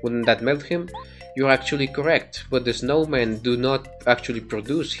 Wouldn't that melt him? You're actually correct, but the snowmen do not actually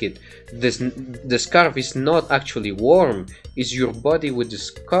produce heat. The scarf is not actually warm. It's your body with the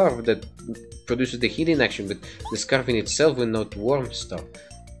scarf that produces the heat in action, but the scarf in itself will not warm stuff.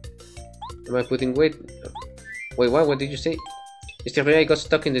 Am I putting weight? Wait, what did you say? Yesterday I got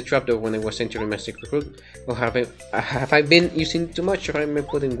stuck in the trapdoor when I was entering my secret room. Or have I been using too much, or am I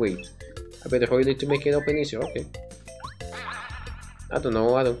putting weight? I better oil it to make it open easier. Okay. I don't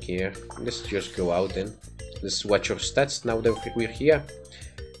know, I don't care. Let's just go out then. Let's watch your stats now that we're here.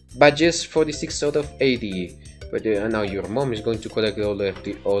 Badges 46 out of 80. But now your mom is going to collect all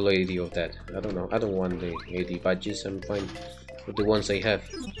 80 of that. I don't know. I don't want the 80 badges. I'm fine with the ones I have.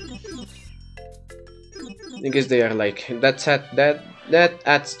 I guess they are like that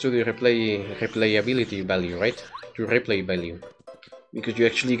adds to the replayability value, right? To replay value, because you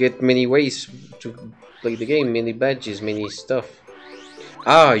actually get many ways to play the game, many badges, many stuff.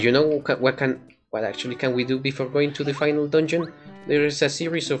 Ah, you know what actually can we do before going to the final dungeon? There is a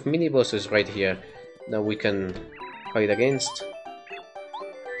series of mini bosses right here that we can fight against,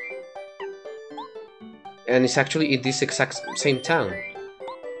 and it's actually in this exact same town.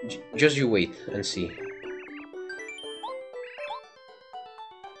 Just you wait and see.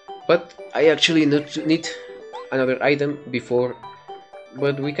 But I actually need another item before,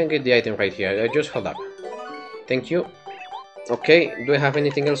 but we can get the item right here. Just hold up. Thank you. Okay, do I have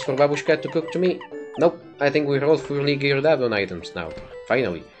anything else for Babushka to cook to me? Nope, I think we're all fully geared up on items now.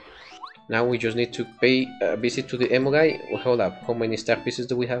 Finally. Now we just need to pay a visit to the emo guy. Well, hold up, how many star pieces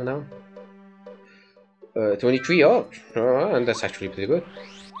do we have now? 23, oh, and that's actually pretty good.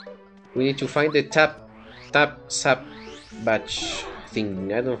 We need to find the tap sap batch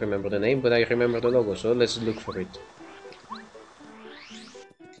thing. I don't remember the name, but I remember the logo, so let's look for it.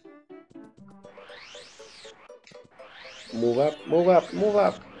 Move up, move up, move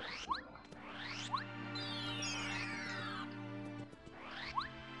up!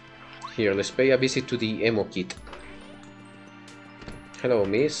 Here, let's pay a visit to the emo kit. Hello,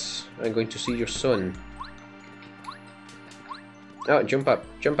 miss. I'm going to see your son. Oh, jump up,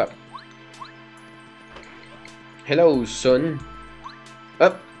 jump up. Hello, son.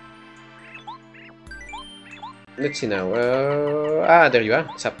 Up. Let's see now. There you are.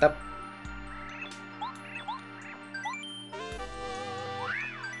 Tap tap.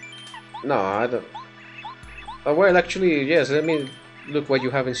 No, I don't. Oh, well, actually, yes. Let me look what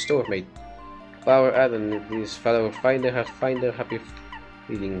you have in store, mate. Power add-on. This follower finder, happy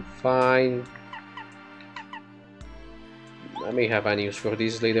feeling fine. I may have any use for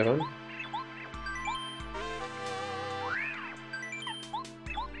this later on.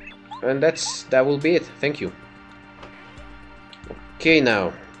 And that will be it. Thank you. Okay,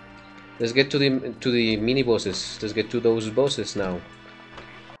 now let's get to the mini bosses. Let's get to those bosses now.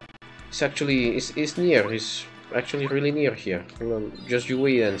 It's actually it's near. It's actually really near here. Well, just you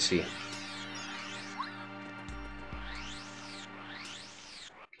wait and see.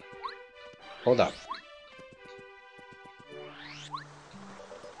 Hold up.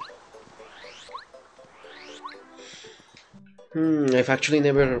 I've actually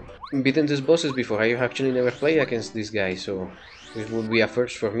never beaten these bosses before. I've actually never played against this guy, so it would be a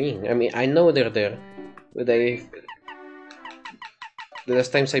first for me. I mean, I know they're there, but the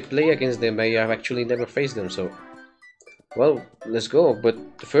last times I play against them, I have actually never faced them, so... Well, let's go, but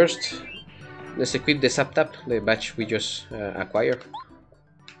first, let's equip the Sap-Tap, the batch we just acquired.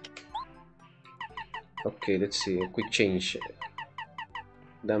 Okay, let's see, a quick change.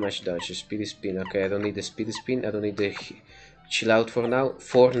 Damage dodge, speedy spin. Okay, I don't need the speedy spin, I don't need the chill out for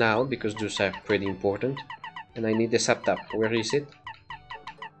now, because those are pretty important. And I need the Sap-Tap. Where is it?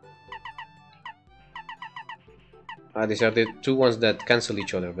 Ah, these are the two ones that cancel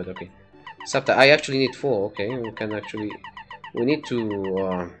each other, but okay. Sapta, I actually need 4, okay, we can actually... We need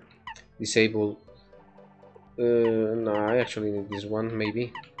to disable... no, I actually need this one,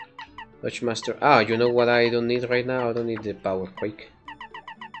 maybe. Dutch Master... Ah, you know what I don't need right now? I don't need the Power Quake.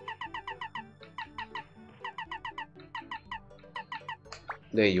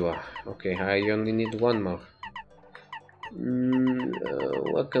 There you are. Okay, I only need one more.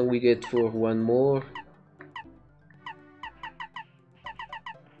 What can we get for one more?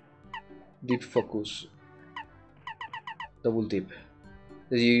 Deep Focus. Double Dip.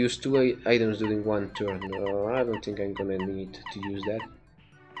 You use 2 items during one turn. I don't think I'm gonna need to use that.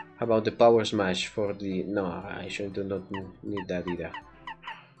 How about the Power Smash for the... No, I should do not need that either.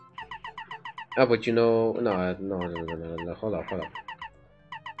 Ah, but you know... No, hold up.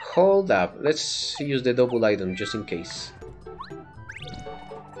 Hold up, let's use the double item just in case.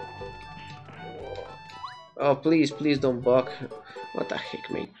 Oh, please don't bug. What the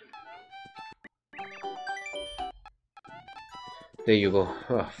heck, mate? There you go.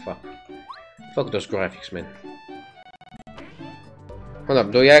 Oh, fuck. Fuck those graphics, man. Hold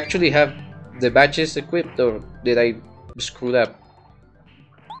up, do I actually have the badges equipped or did I screw up?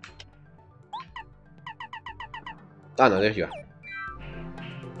 Ah, no, there you are.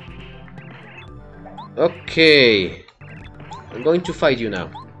 Okay. I'm going to fight you now.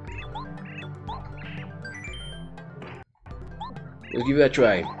 We'll give it a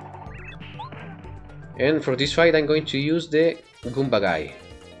try. And for this fight I'm going to use the Goomba guy.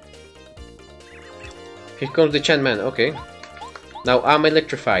 Here comes the Chan Man, okay. Now I'm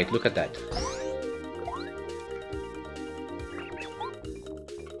electrified, look at that.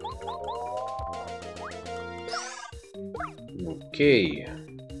 Okay.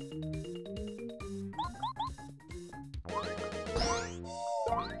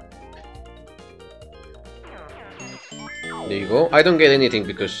 There you go. I don't get anything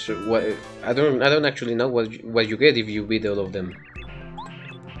because I don't actually know what you get if you beat all of them.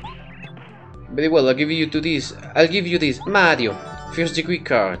 Very well, I'll give you this. I'll give you this Mario first degree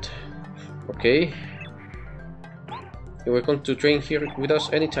card. Okay. You're welcome to train here with us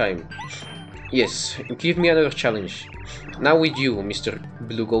anytime. Yes, give me another challenge. Now with you, Mr.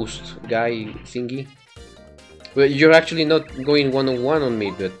 Blue Ghost guy thingy. Well, you're actually not going one-on-one on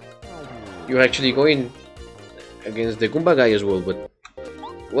me, but you're actually going against the Goomba guy as well, but...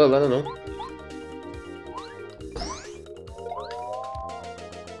 Well, I don't know.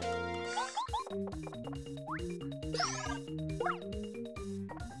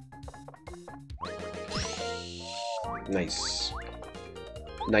 Nice.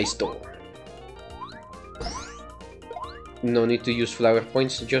 Nice door. No need to use flower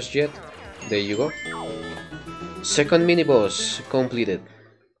points just yet. There you go. Second mini-boss completed.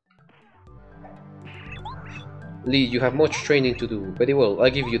 Lee, you have much training to do. Very well, I'll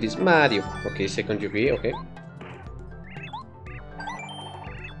give you this Mario. Okay, second degree, okay.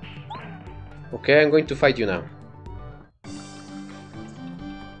 Okay, I'm going to fight you now.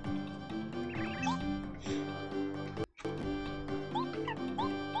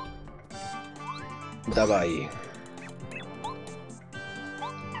 Давай.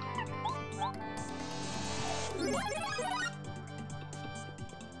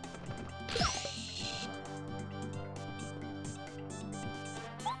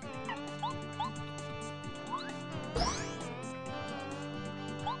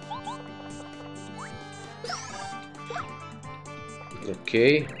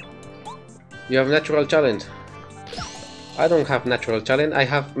 Okay. You have natural talent. I don't have natural talent. I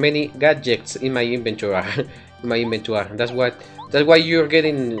have many gadgets in my inventory. That's why you're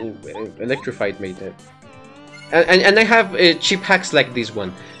getting electrified, mate. And I have cheap hacks like this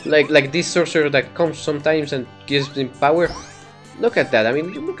one, like this sorcerer that comes sometimes and gives him power. Look at that. I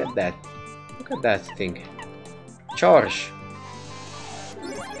mean, look at that. Look at that thing. Charge.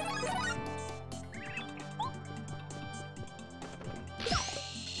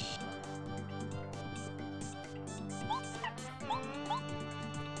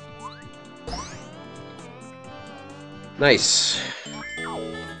 Nice.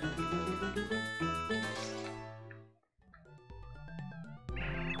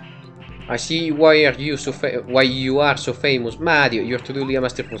 I see why you are so famous, Mario. You're truly a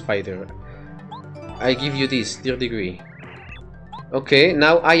masterful fighter. I give you this third degree. Okay,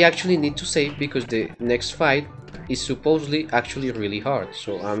 now I actually need to save because the next fight is supposedly actually really hard.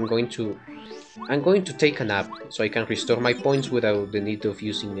 So I'm going to take a nap so I can restore my points without the need of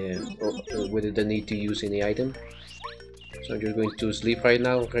using without the need to use any item. So I'm just going to sleep right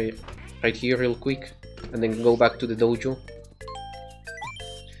now, right here real quick, and then go back to the dojo.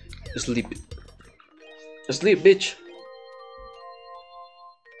 Sleep. Sleep, bitch!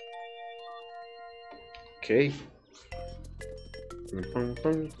 Okay. Let's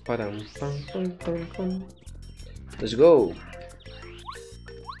go.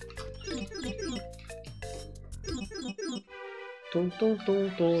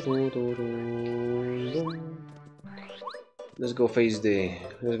 Let's go face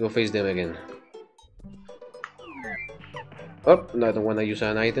them again. Oh, no, I don't want to use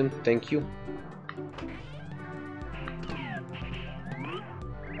an item. Thank you.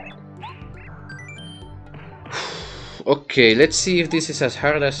 Okay, let's see if this is as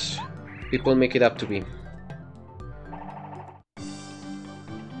hard as people make it up to be.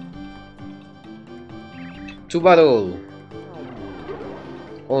 To battle!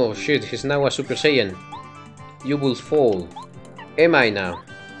 Oh shit, he's now a Super Saiyan. You will fall. Am I now?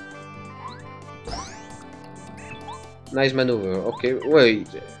 Nice maneuver. Okay, wait.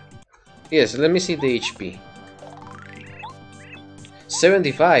 Yes, let me see the HP.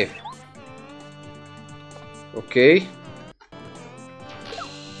 75. Okay.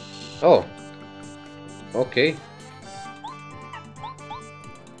 Oh. Okay.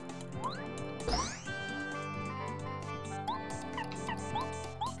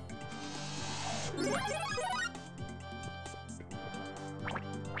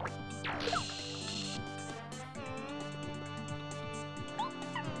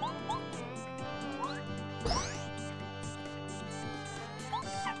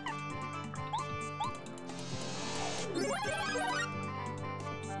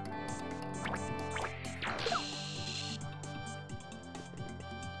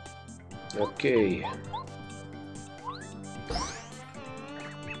 Okay.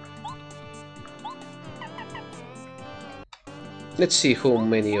 Let's see how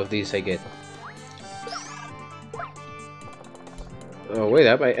many of these I get. Oh, wait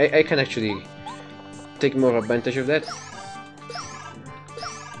up. I can actually take more advantage of that.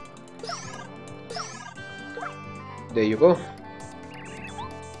 There you go.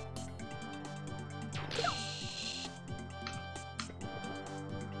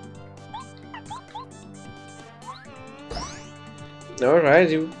 Alright,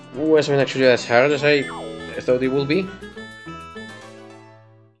 it wasn't actually as hard as I thought it would be.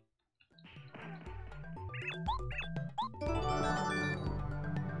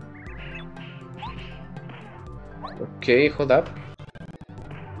 Okay, hold up.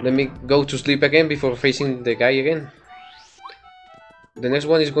 Let me go to sleep again before facing the guy again. The next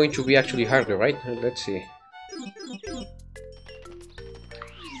one is going to be actually harder, right? Let's see.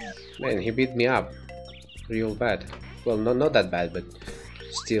 Man, he beat me up. Real bad. Well, not that bad, but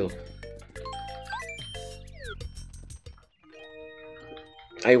still.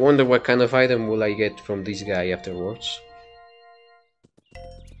 I wonder what kind of item will I get from this guy afterwards.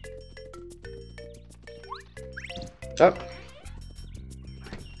 Oh.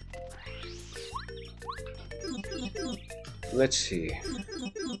 Let's see.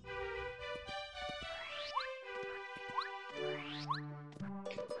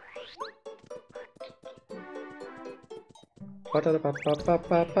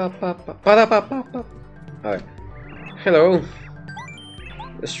 Alright. Hello.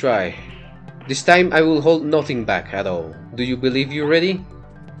 Let's try. This time I will hold nothing back at all. Do you believe you're ready?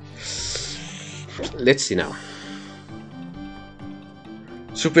 Let's see now.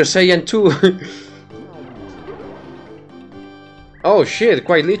 Super Saiyan 2! Oh shit,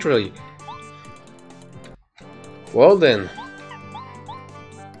 quite literally. Well then.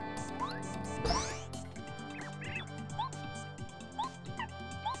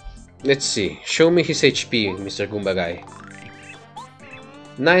 Let's see. Show me his HP, Mr. Goomba guy.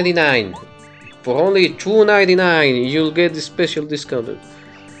 99. For only $2.99, you'll get the special discount.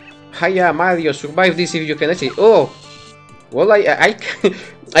 Hiya, Mario, survive this if you can. Let's see. Oh! Well, I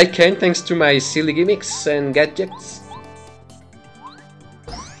can thanks to my silly gimmicks and gadgets.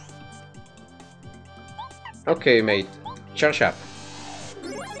 Okay, mate. Charge up.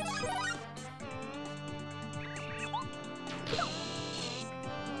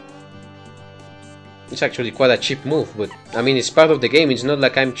 It's actually quite a cheap move, but I mean, it's part of the game. It's not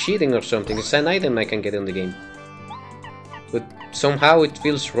like I'm cheating or something. It's an item I can get in the game. But somehow it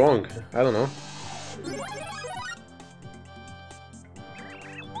feels wrong. I don't know.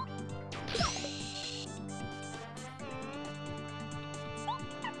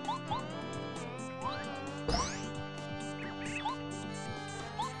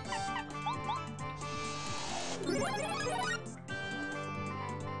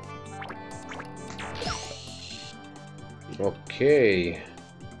 Okay.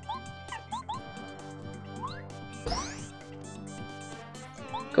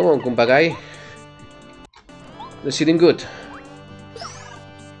 Come on, Goomba guy. Let's hit him good.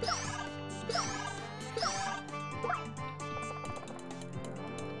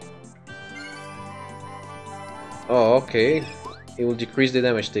 Oh, okay. It will decrease the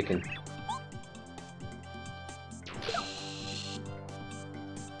damage taken.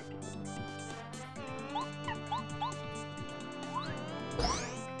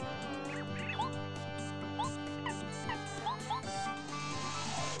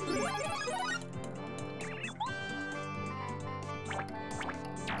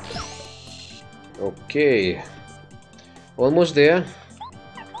 Okay. Almost there.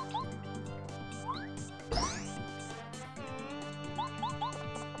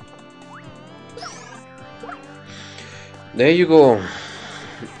 There you go.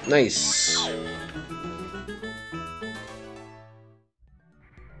 Nice.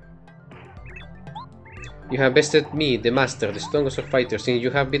 You have bested me, the master, the strongest of fighters. Since you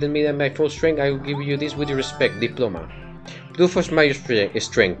have beaten me at my full strength, I will give you this with respect, diploma. Proof of Mario's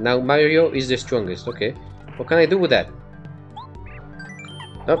strength. Now Mario is the strongest. Okay. What can I do with that?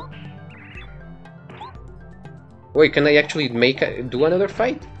 Oh. Wait, can I actually do another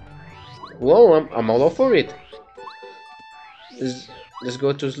fight? Whoa, I'm all for it. Let's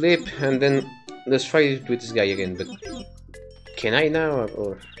go to sleep and then let's fight with this guy again. But can I now?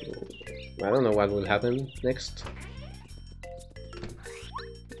 Or I don't know what will happen next.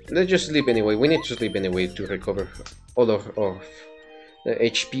 Let's just sleep anyway. We need to sleep anyway to recover all of the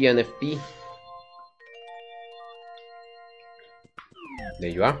HP and FP. There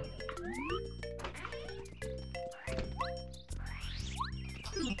you are.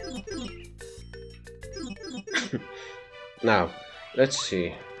 Now, let's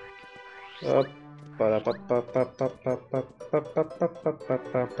see. Okay,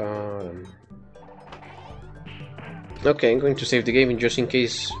 I'm going to save the game just in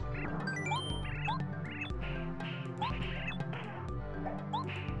case.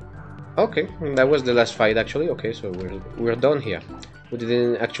 Okay, that was the last fight actually. Okay, so we're done here. We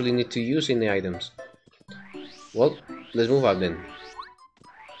didn't actually need to use any items. Well, let's move on then.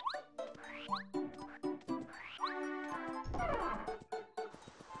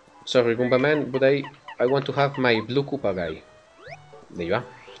 Sorry, Goomba Man, but I want to have my blue Koopa guy. There you are.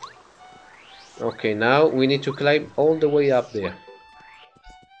 Okay, now we need to climb all the way up there.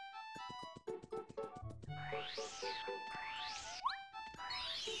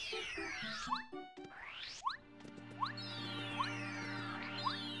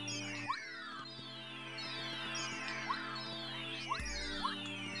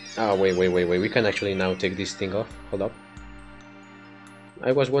 Ah, wait, we can actually now take this thing off. Hold up.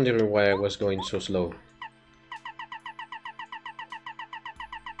 I was wondering why I was going so slow.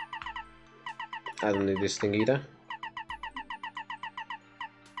 I don't need this thing either.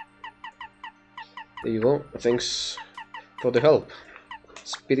 There you go. Thanks for the help.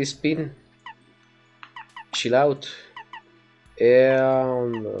 Speedy spin. Chill out.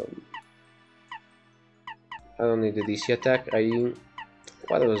 And I don't need the DC attack.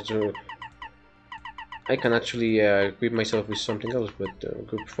 What else do I can actually equip myself with something else, but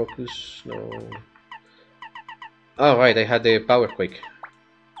group focus, no. Oh right, I had the power quake.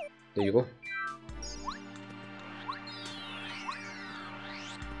 There you go.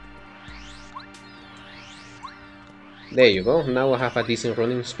 There you go. Now I have a decent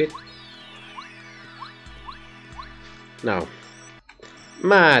running speed. Now,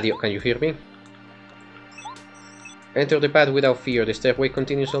 Mario, can you hear me? Enter the path without fear. The stairway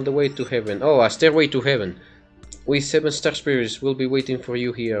continues all the way to heaven. Oh, a stairway to heaven. We 7 star spirits will be waiting for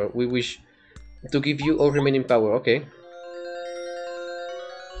you here. We wish to give you all remaining power. Okay.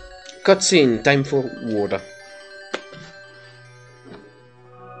 Cutscene. Time for water.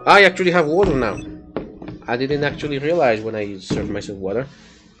 I actually have water now. I didn't actually realize when I served myself water.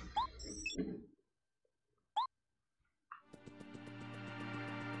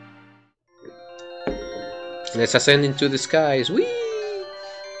 Let's ascend into the skies. Whee!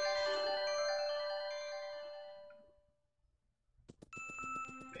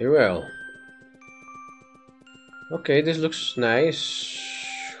 Very well. Okay, this looks nice.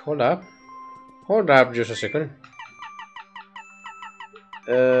 Hold up. Hold up just a second.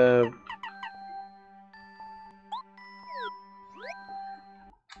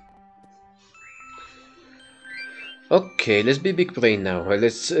 Okay, let's be big brain now.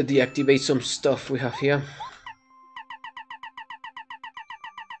 Let's deactivate some stuff we have here.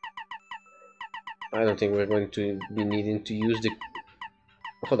 I don't think we're going to be needing to use the...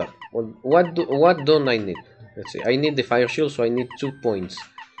 Hold up. What don't I need? Let's see. I need the fire shield, so I need 2 points.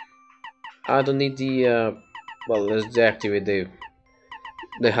 I don't need the... well, let's deactivate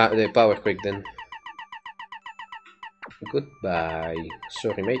the power quick then. Goodbye.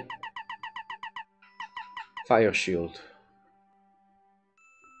 Sorry, mate. Fire shield.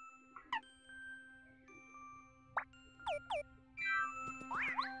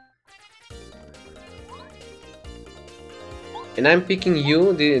 And I'm picking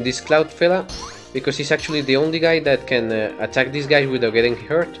you, this Cloud fella, because he's actually the only guy that can attack these guys without getting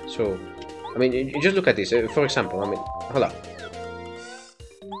hurt. So, I mean, just look at this. For example, I mean, hold up.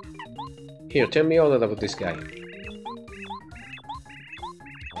 Here, tell me all about this guy.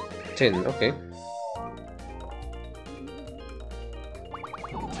 10, okay.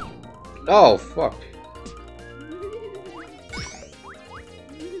 Oh, fuck.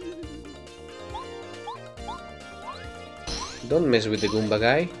 Don't mess with the Goomba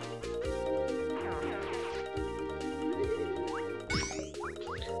guy.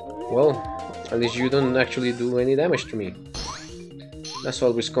 Well, at least you don't actually do any damage to me. That's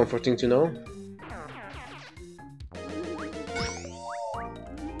always comforting to know.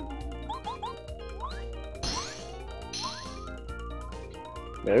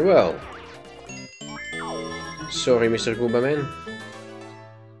 Very well. Sorry, Mr. Goomba Man.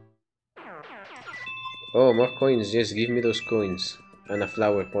 Oh, more coins. Yes, give me those coins. And a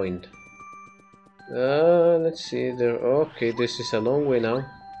flower point. Let's see. There. Okay, this is a long way now.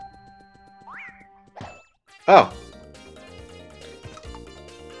 Oh!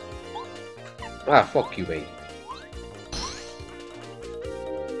 Ah, fuck you, babe.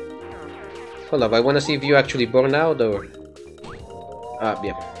 Hold up, I wanna see if you actually burn out or... Ah,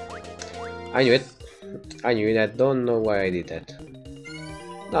 yeah. I knew it. I knew it. I don't know why I did that.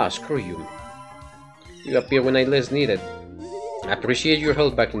 Ah, screw you. You appear when I less need it. I appreciate your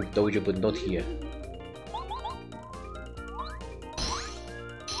help back in the dojo, but not here.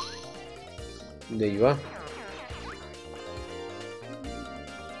 There you are.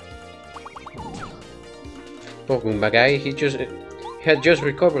 Poor Goomba guy, he had just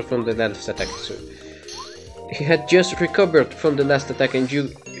recovered from the last attack. So he had just recovered from the last attack, and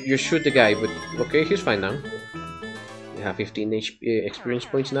you shoot the guy. But okay, he's fine now. You have 15 HP, experience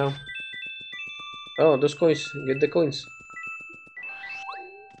points now. Oh, those coins. Get the coins.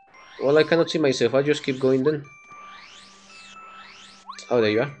 Well, I cannot see myself. I'll just keep going then. Oh, there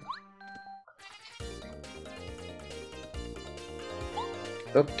you are.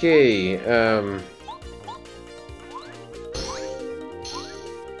 Okay,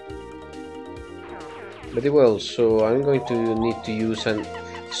 very well, so I'm going to need to use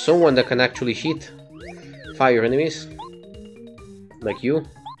someone that can actually hit fire enemies. Like you.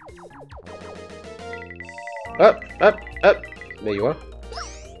 Up, up, up! There you are.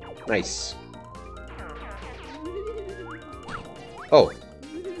 Nice. Oh.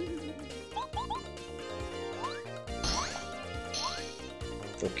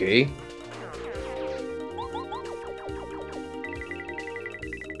 Okay.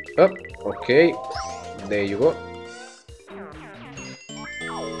 Up. Okay. There you go.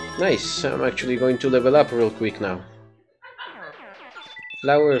 Nice. I'm actually going to level up real quick now.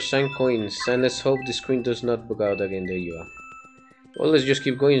 Flowers and coins, and let's hope the screen does not bug out again. There you are. Well, let's just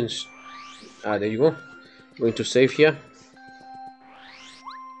keep going. Ah, there you go. Going to save here.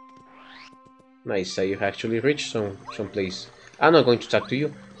 Nice, you actually reached some place. I'm not going to talk to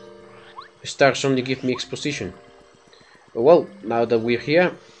you. Stars only give me exposition. Well, now that we're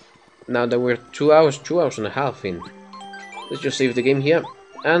here, now that we're 2 hours and a half in, let's just save the game here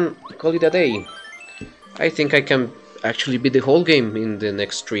and call it a day. I think I can actually beat the whole game in the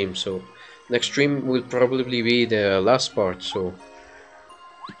next stream, so next stream will probably be the last part, so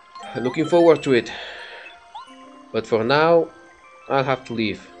looking forward to it. But for now, I'll have to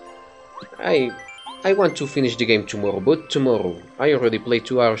leave. I want to finish the game tomorrow, but tomorrow. I already played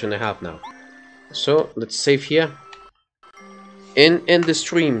 2 hours and a half now. So, let's save here and end the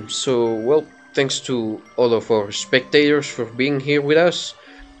stream. So, well, thanks to all of our spectators for being here with us.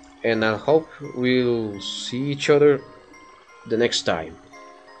 And I hope we'll see each other the next time.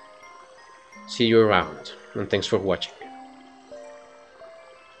 See you around, and thanks for watching.